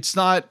like, it's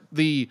not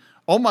the,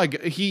 oh my,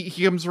 he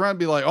comes around and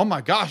be like, oh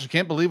my gosh, I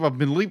can't believe I've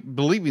been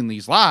believing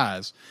these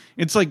lies.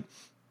 It's like,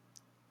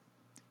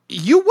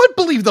 you would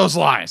believe those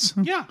lies.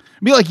 Yeah.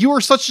 Be like, you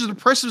are such a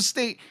depressive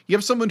state. You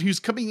have someone who's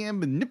coming in,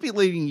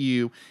 manipulating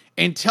you,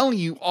 and telling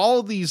you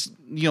all these,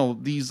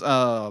 these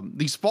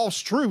false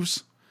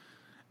truths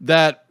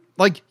that,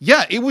 like,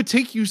 yeah, it would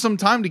take you some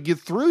time to get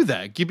through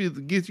that,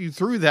 get you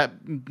through that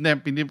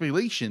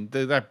manipulation,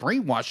 that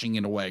brainwashing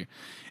in a way.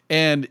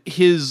 And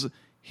his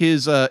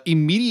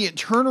immediate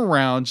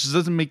turnaround just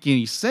doesn't make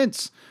any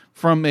sense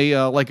from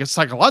a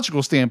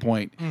psychological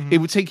standpoint. Mm-hmm. It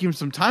would take him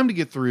some time to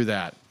get through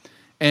that.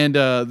 And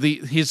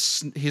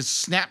his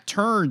snap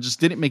turn just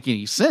didn't make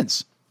any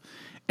sense.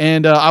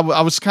 And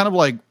I was kind of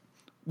like,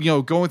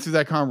 going through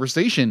that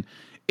conversation,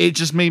 it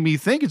just made me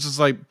think, it's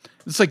like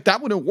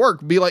that wouldn't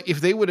work. Be like,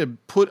 if they would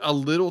have put a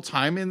little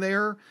time in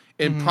there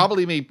and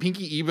probably made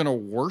Pinky even a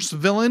worse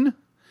villain,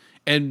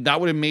 and that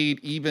would have made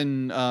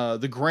even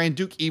the Grand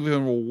Duke even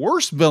a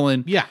worse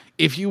villain. Yeah.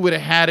 If you would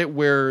have had it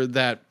where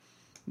that,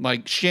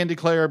 like,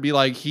 Chanticleer be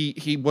like,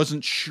 he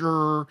wasn't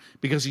sure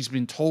because he's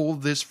been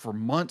told this for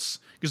months.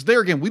 Because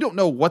there again, we don't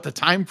know what the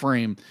time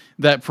frame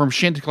that from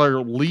Chanticleer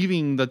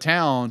leaving the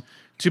town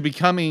to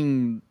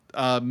becoming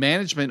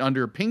management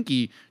under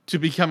Pinky to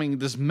becoming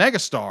this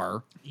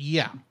megastar.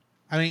 Yeah.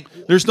 I mean,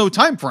 there's no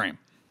time frame.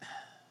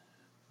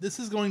 This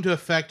is going to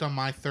affect on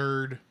my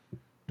third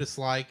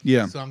dislike.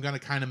 Yeah. So I'm going to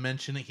kind of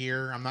mention it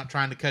here. I'm not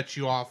trying to cut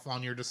you off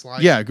on your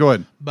dislike. Yeah, go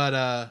ahead.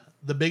 But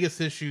the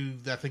biggest issue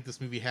that I think this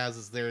movie has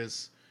is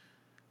there's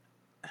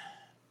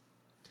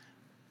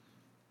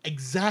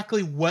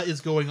exactly what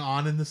is going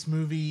on in this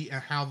movie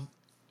and how,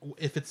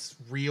 if it's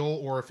real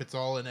or if it's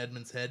all in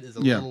Edmund's head, is a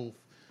little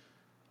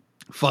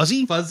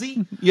fuzzy.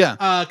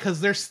 Yeah.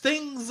 Because there's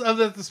things of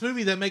this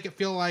movie that make it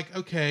feel like,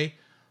 okay,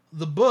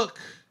 the book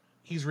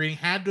he's reading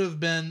had to have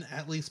been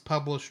at least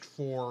published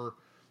for,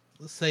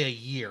 let's say, a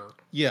year.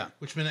 Yeah.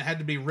 Which meant it had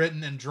to be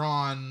written and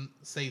drawn,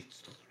 say,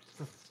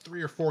 for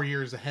 3 or 4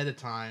 years ahead of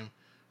time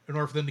in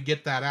order for them to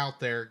get that out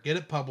there, get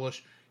it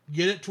published,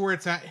 get it to where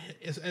it's at.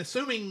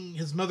 Assuming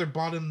his mother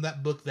bought him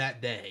that book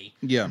that day.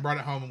 Yeah. And brought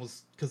it home and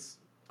was, because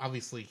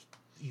obviously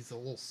he's a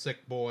little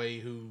sick boy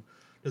who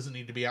doesn't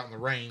need to be out in the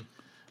rain.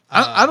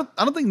 I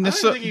don't think necessarily. I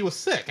don't think he was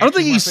sick. I don't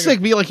think he's sick.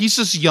 Be like, he's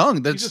just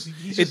young. That's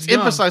he's it's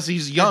young. emphasized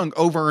he's young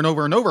over and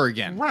over and over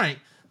again. Right.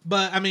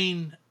 But I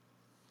mean,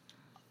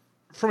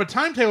 from a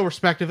timetable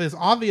perspective, it's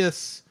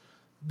obvious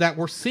that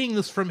we're seeing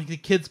this from the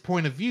kid's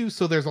point of view.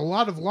 So there's a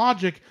lot of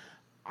logic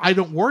I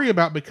don't worry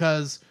about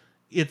because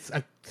it's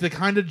the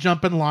kind of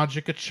jump in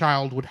logic a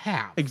child would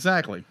have.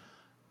 Exactly.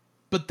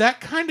 But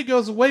that kind of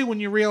goes away when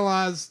you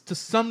realize, to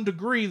some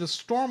degree, the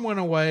storm went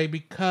away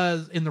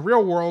because in the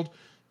real world,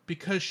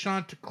 because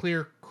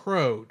Chanticleer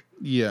crowed.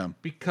 Yeah.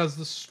 Because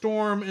the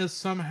storm is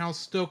somehow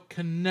still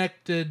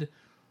connected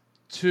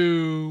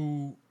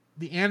to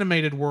the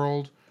animated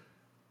world,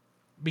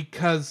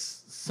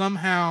 because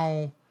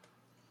somehow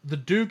the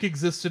Duke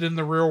existed in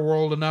the real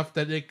world enough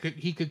that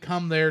he could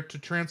come there to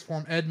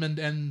transform Edmund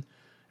and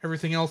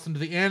everything else into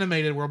the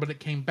animated world, but it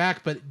came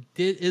back. But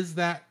is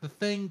that the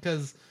thing?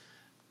 Because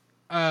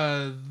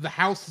the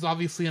house is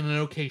obviously in an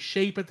okay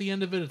shape at the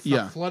end of it. It's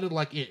not flooded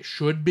like it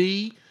should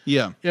be.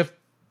 Yeah. If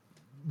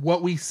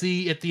what we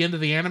see at the end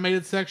of the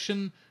animated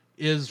section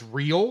is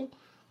real.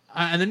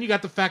 And then you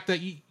got the fact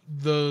that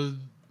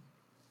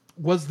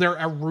was there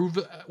an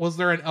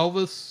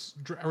Elvis,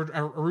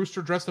 a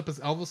rooster dressed up as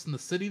Elvis in the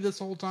city this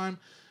whole time?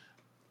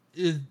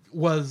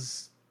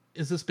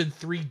 Has this been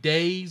 3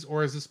 days,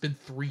 or has this been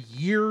 3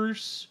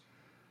 years?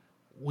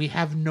 We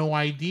have no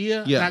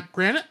idea. Yeah. Now,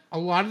 granted, a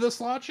lot of this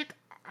logic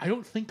I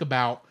don't think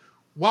about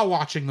while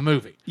watching the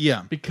movie.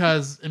 Yeah.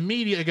 Because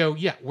immediately I go,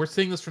 yeah, we're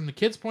seeing this from the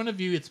kids' point of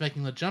view. It's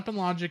making the jump in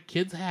logic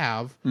kids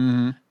have.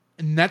 Mm-hmm.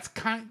 And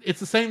it's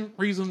the same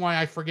reason why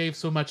I forgave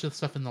so much of the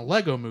stuff in the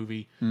Lego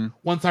movie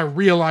once I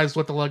realized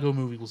what the Lego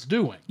movie was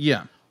doing.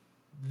 Yeah.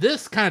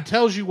 This kind of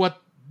tells you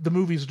what the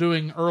movie's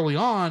doing early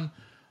on,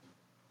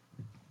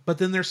 but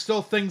then there's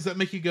still things that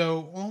make you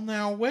go, well,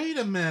 now, wait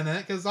a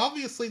minute, because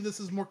obviously this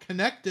is more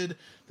connected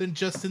than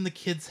just in the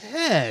kid's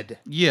head.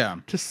 Yeah.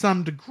 To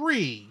some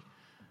degree.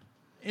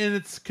 And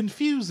it's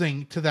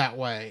confusing to that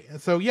way.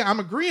 So, yeah, I'm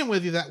agreeing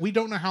with you that we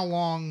don't know how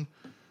long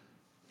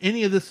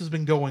any of this has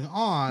been going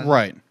on.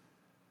 Right.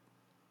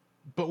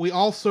 But we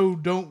also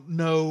don't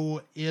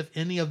know if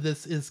any of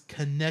this is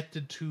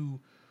connected to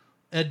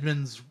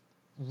Edmund's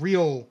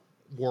real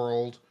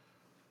world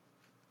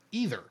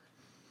either.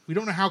 We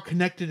don't know how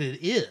connected it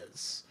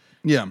is.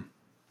 Yeah. To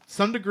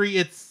some degree,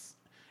 it's...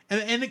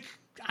 And it,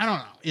 I don't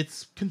know.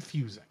 It's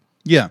confusing.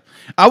 Yeah,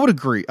 I would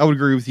agree. I would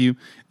agree with you.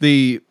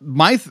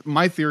 My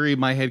theory,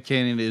 my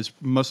headcanon is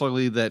most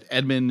likely that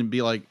Edmund would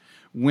be like,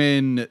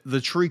 when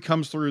the tree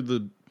comes through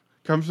the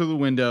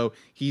window,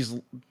 he's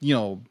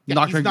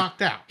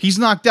knocked out. He's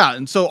knocked out,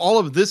 and so all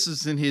of this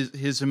is in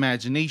his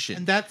imagination.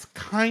 And that's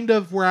kind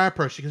of where I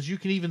approach it, because you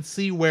can even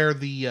see where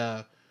the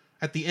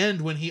at the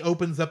end when he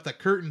opens up that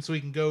curtain so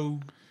he can go.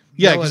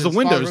 Yeah, because the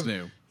window's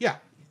new. Yeah,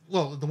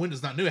 well, the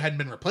window's not new; it hadn't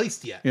been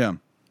replaced yet. Yeah.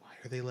 Why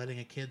are they letting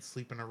a kid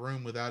sleep in a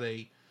room with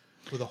a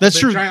that's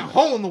true. giant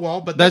hole in the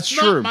wall? But that's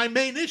not true. My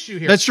main issue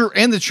here. That's true,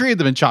 and the tree had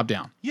been chopped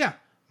down. Yeah,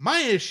 my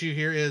issue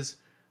here is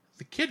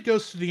the kid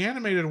goes to the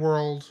animated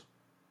world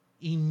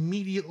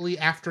immediately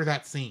after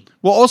that scene.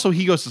 Well, also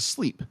he goes to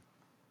sleep.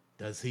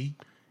 Does he?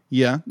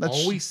 Yeah.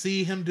 All we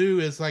see him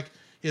do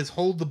is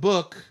hold the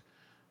book.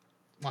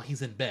 Well,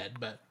 he's in bed,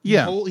 but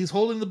he's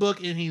holding the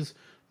book and he's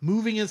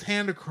moving his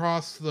hand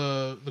across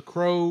the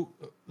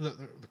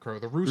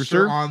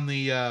rooster on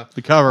the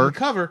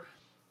cover,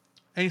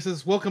 and he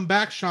says, "Welcome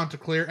back,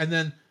 Chanticleer." And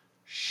then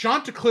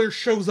Chanticleer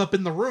shows up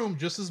in the room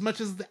just as much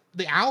as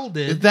the owl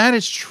did. That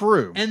is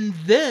true. And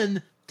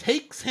then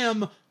takes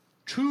him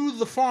to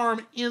the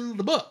farm in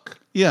the book.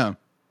 Yeah.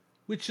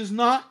 Which is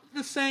not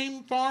the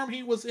same farm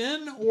he was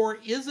in, or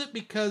is it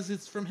because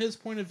it's from his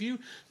point of view?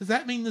 Does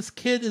that mean this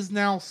kid is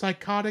now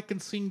psychotic and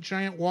seeing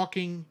giant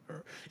walking?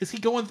 Or is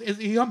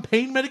he on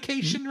pain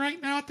medication right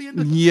now at the end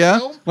of the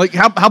film? Like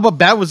how about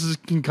bad was his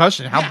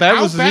concussion? How bad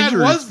was his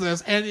injury? How bad was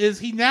this? And is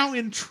he now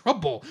in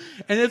trouble?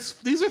 And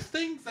these are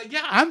things that,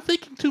 I'm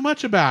thinking too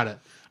much about it.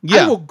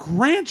 Yeah. I will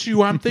grant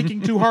you I'm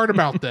thinking too hard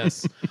about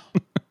this.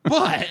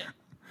 But...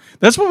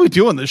 that's what we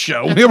do on this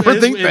show. We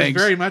overthink things.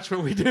 It's very much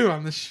what we do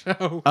on the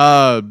show.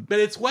 But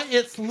it's when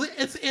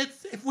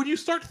you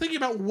start thinking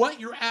about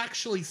what you're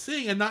actually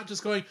seeing and not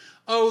just going,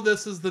 oh,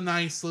 this is the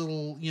nice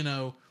little,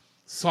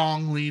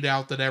 song lead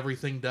out that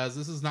everything does.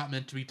 This is not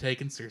meant to be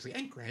taken seriously.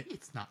 And granted,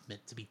 it's not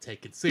meant to be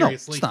taken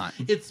seriously. No, it's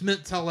not. It's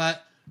meant to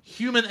let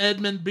human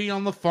Edmund be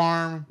on the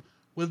farm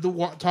with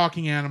the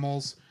talking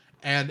animals.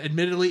 And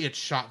admittedly, it's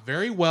shot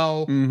very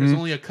well. Mm-hmm. There's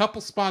only a couple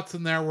spots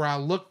in there where I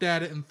looked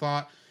at it and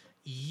thought,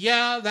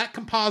 yeah, that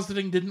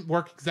compositing didn't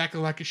work exactly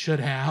like it should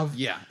have.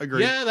 Yeah,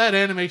 agreed. Yeah, that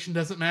animation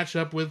doesn't match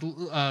up with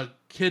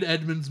Kid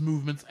Edmund's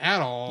movements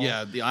at all.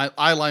 Yeah, the eye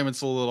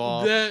alignment's a little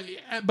off.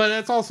 But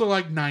it's also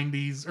like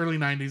 90s, early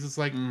 90s. It's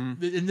like, and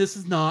this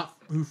is not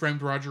Who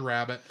Framed Roger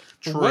Rabbit.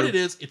 True. But what it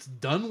is, it's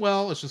done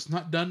well. It's just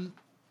not done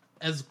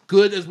as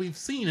good as we've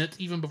seen it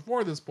even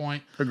before this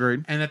point.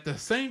 Agreed. And at the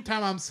same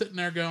time, I'm sitting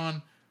there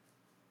going,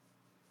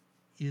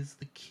 is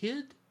the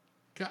kid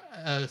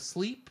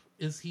asleep?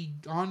 Is he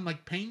on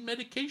pain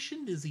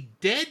medication? Is he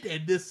dead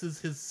and this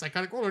is his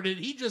psychotic world? Or did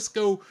he just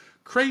go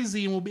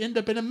crazy and will end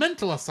up in a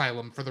mental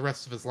asylum for the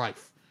rest of his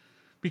life?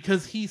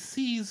 Because he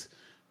sees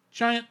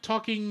giant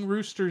talking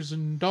roosters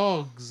and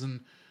dogs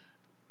and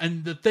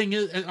the thing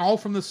is, and all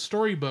from the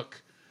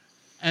storybook.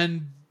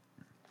 And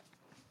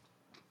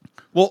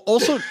well,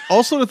 also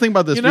the thing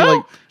about this,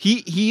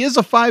 he is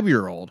a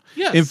 5-year-old.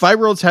 Yes. And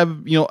 5-year-olds have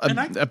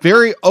a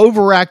very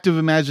overactive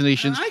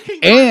imaginations,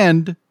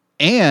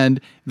 and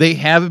they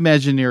have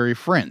imaginary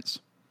friends.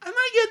 And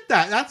I get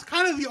that. That's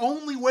kind of the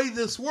only way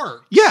this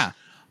works. Yeah.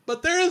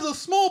 But there is a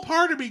small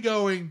part of me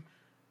going,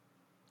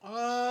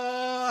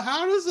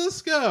 How does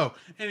this go?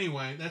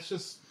 Anyway, that's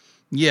just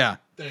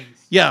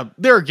things. Yeah,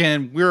 there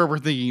again, we're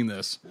overthinking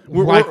this.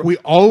 We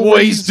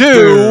always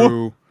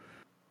do.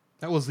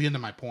 That was the end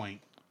of my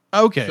point.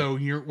 Okay. So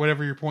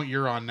whatever your point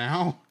you're on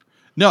now.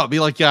 No, it'd be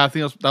like, I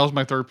think that was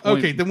my third point.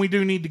 Okay, then we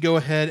do need to go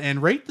ahead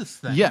and rate this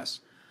thing. Yes.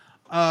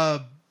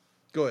 Go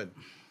ahead.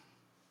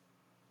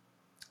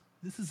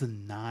 This is a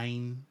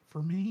 9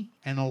 for me,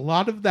 and a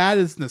lot of that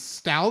is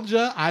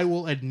nostalgia, I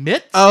will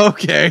admit.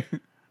 Okay.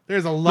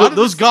 There's a lot of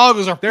those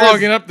goggles are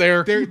fogging up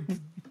there.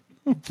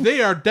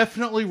 They are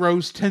definitely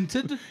rose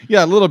tinted.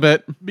 Yeah, a little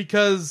bit.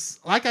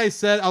 Because, like I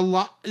said,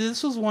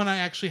 this was one I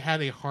actually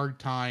had a hard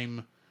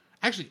time.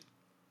 Actually,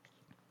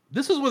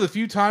 this was one of the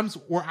few times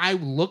where I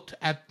looked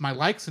at my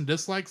likes and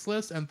dislikes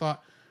list and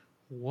thought,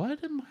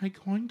 what am I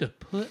going to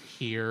put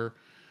here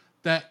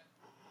that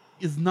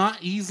is not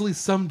easily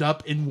summed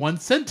up in one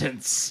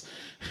sentence?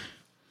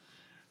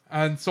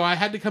 And so I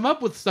had to come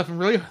up with stuff and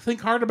really think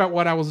hard about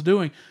what I was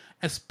doing.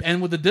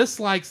 And with the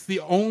dislikes,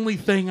 the only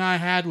thing I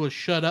had was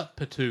 "Shut Up,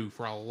 Patu"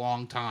 for a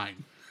long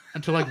time.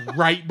 Until like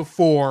right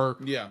before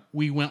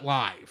we went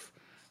live.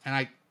 And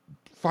I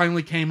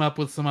finally came up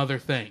with some other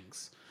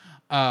things.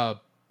 I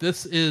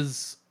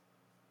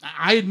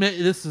admit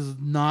this is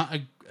not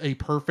a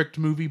perfect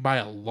movie by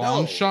a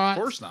long shot.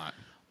 Of course not.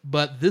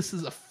 But this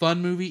is a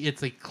fun movie.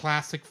 It's a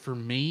classic for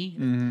me.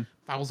 Mm-hmm.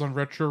 If I was on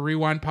Retro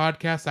Rewind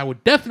Podcast, I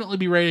would definitely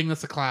be rating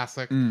this a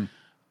classic.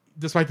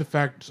 Despite the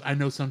fact I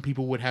know some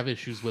people would have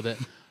issues with it.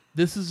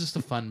 This is just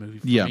a fun movie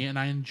for me, and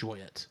I enjoy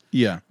it.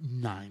 Yeah.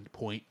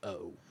 9.0.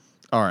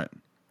 All right.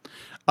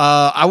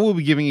 I will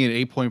be giving it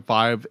an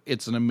 8.5.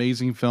 It's an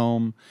amazing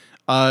film.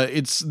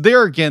 It's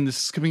there again.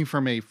 This is coming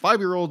from a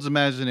 5-year-old's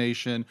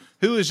imagination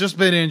who has just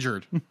been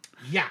injured.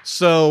 Yeah.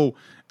 So,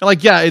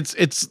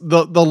 it's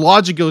the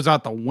logic goes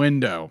out the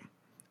window.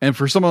 And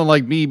for someone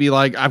like me, be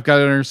like, I've got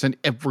to understand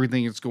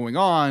everything that's going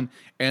on,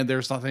 and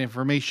there's not the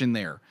information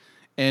there.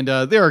 And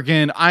there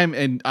again, I'm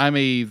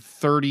a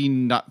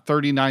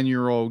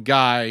 39-year-old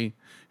guy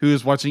who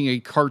is watching a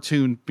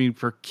cartoon being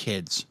for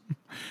kids.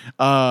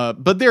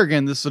 But there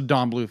again, this is a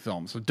Don Bluth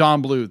film. So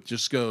Don Bluth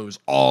just goes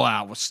all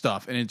out with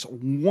stuff, and it's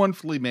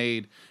wonderfully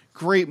made.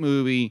 Great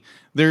movie.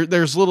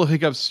 There's little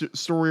hiccups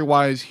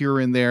story-wise here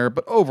and there,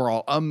 but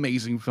overall,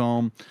 amazing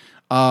film.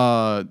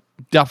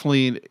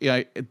 Definitely an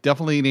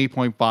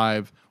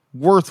 8.5.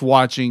 Worth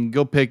watching.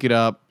 Go pick it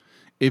up.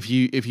 If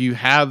you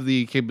have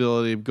the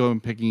capability of going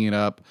and picking it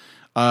up,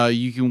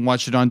 you can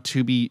watch it on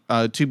Tubi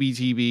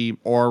TV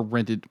or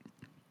rent it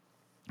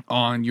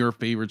on your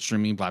favorite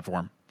streaming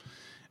platform,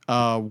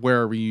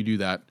 wherever you do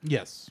that.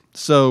 Yes.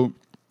 So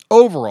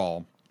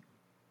overall,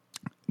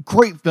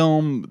 great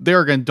film.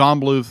 There again, Don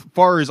Bluth.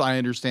 Far as I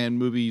understand,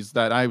 movies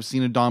that I've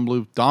seen of Don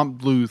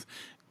Bluth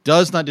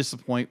does not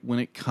disappoint when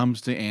it comes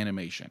to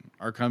animation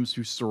or comes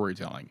to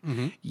storytelling.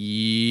 Mm-hmm.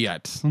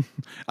 Yet,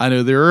 I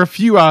know there are a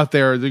few out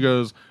there that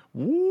goes,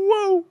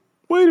 whoa,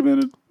 wait a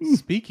minute.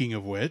 Thumbelina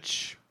of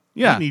which,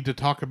 we need to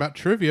talk about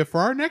trivia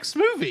for our next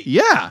movie.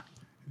 Yeah.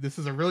 This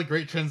is a really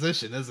great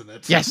transition, isn't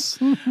it? Yes.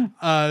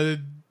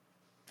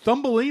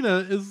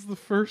 Thumbelina is the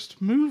first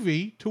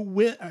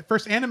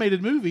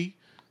animated movie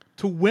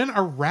to win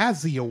a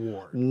Razzie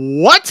Award.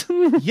 What?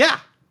 Yeah.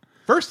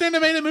 First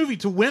animated movie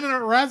to win a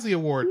Razzie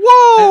Award.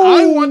 Whoa.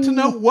 And I want to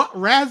know what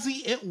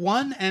Razzie it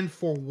won and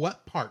for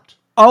what part.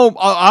 Oh,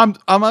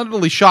 I'm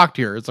utterly shocked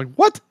here. It's like,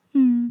 what?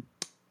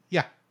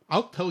 Yeah.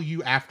 I'll tell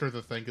you after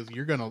the thing because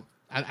you're gonna.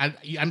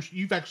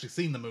 You've actually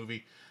seen the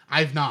movie.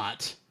 I've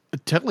not.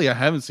 Technically, I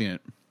haven't seen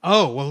it.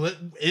 Oh well,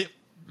 it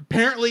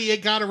apparently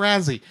it got a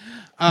Razzie.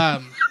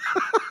 But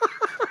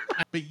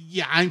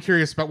yeah, I'm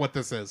curious about what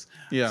this is.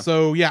 Yeah.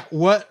 So yeah,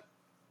 what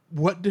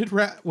did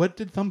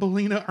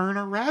Thumbelina earn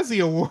a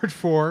Razzie Award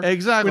for?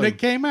 Exactly. When it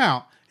came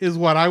out is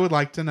what I would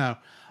like to know.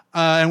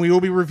 And we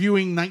will be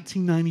reviewing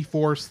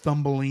 1994's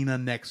Thumbelina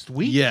next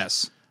week.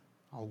 Yes.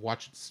 I'll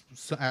watch it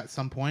at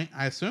some point,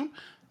 I assume.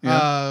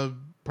 Yeah.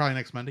 Probably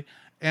next Monday.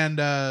 And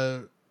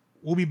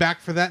we'll be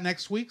back for that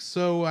next week.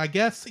 So I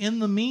guess in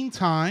the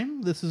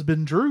meantime, this has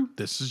been Drew.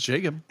 This is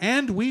Jacob.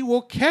 And we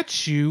will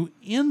catch you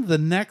in the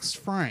next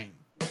frame.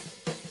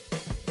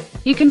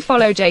 You can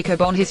follow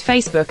Jacob on his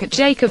Facebook at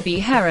Jacob B.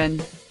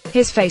 Heron.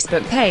 His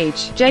Facebook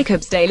page,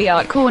 Jacob's Daily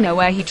Art Corner,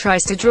 where he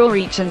tries to draw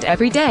each and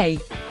every day.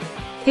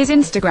 His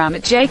Instagram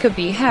at Jacob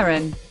B.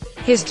 Heron.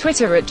 His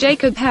Twitter at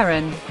Jacob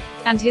Heron.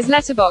 And his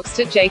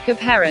Letterboxd at Jacob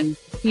Heron.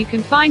 You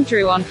can find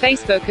Drew on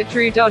Facebook at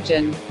Drew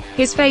Dodgen.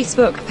 His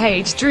Facebook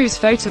page, Drew's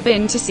Photo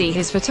Bin, to see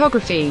his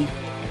photography.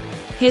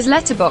 His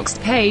Letterboxd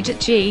page at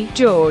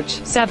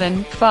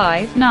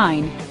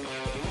GGeorge759.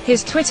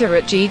 His Twitter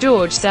at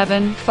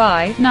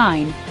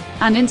GGeorge759.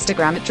 And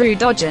Instagram at Drew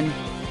Dodgen.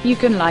 You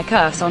can like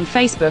us on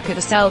Facebook at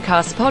the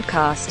Cellcast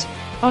Podcast.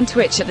 On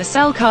Twitch at the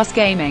Cellcast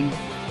Gaming.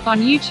 On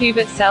YouTube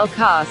at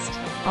Cellcast.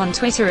 On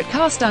Twitter at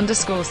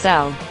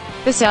cast_cell.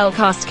 The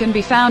Cellcast can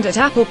be found at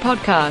Apple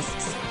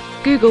Podcasts,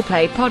 Google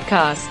Play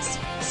Podcasts,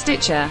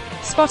 Stitcher,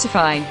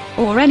 Spotify,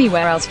 or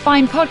anywhere else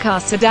fine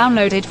podcasts are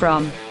downloaded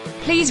from.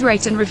 Please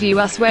rate and review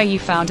us where you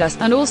found us,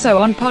 and also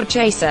on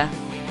Podchaser.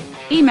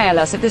 Email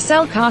us at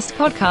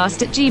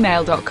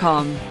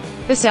thecellcastpodcast@gmail.com.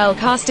 The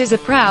Cellcast is a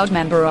proud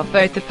member of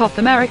both the Pop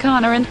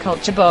Americana and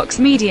Culture Box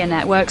media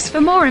networks.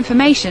 For more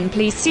information,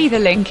 please see the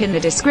link in the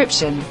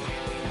description.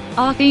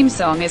 Our theme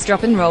song is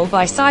Drop and Roll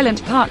by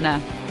Silent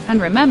Partner.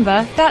 And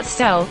remember, that's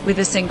Cell, with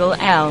a single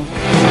L.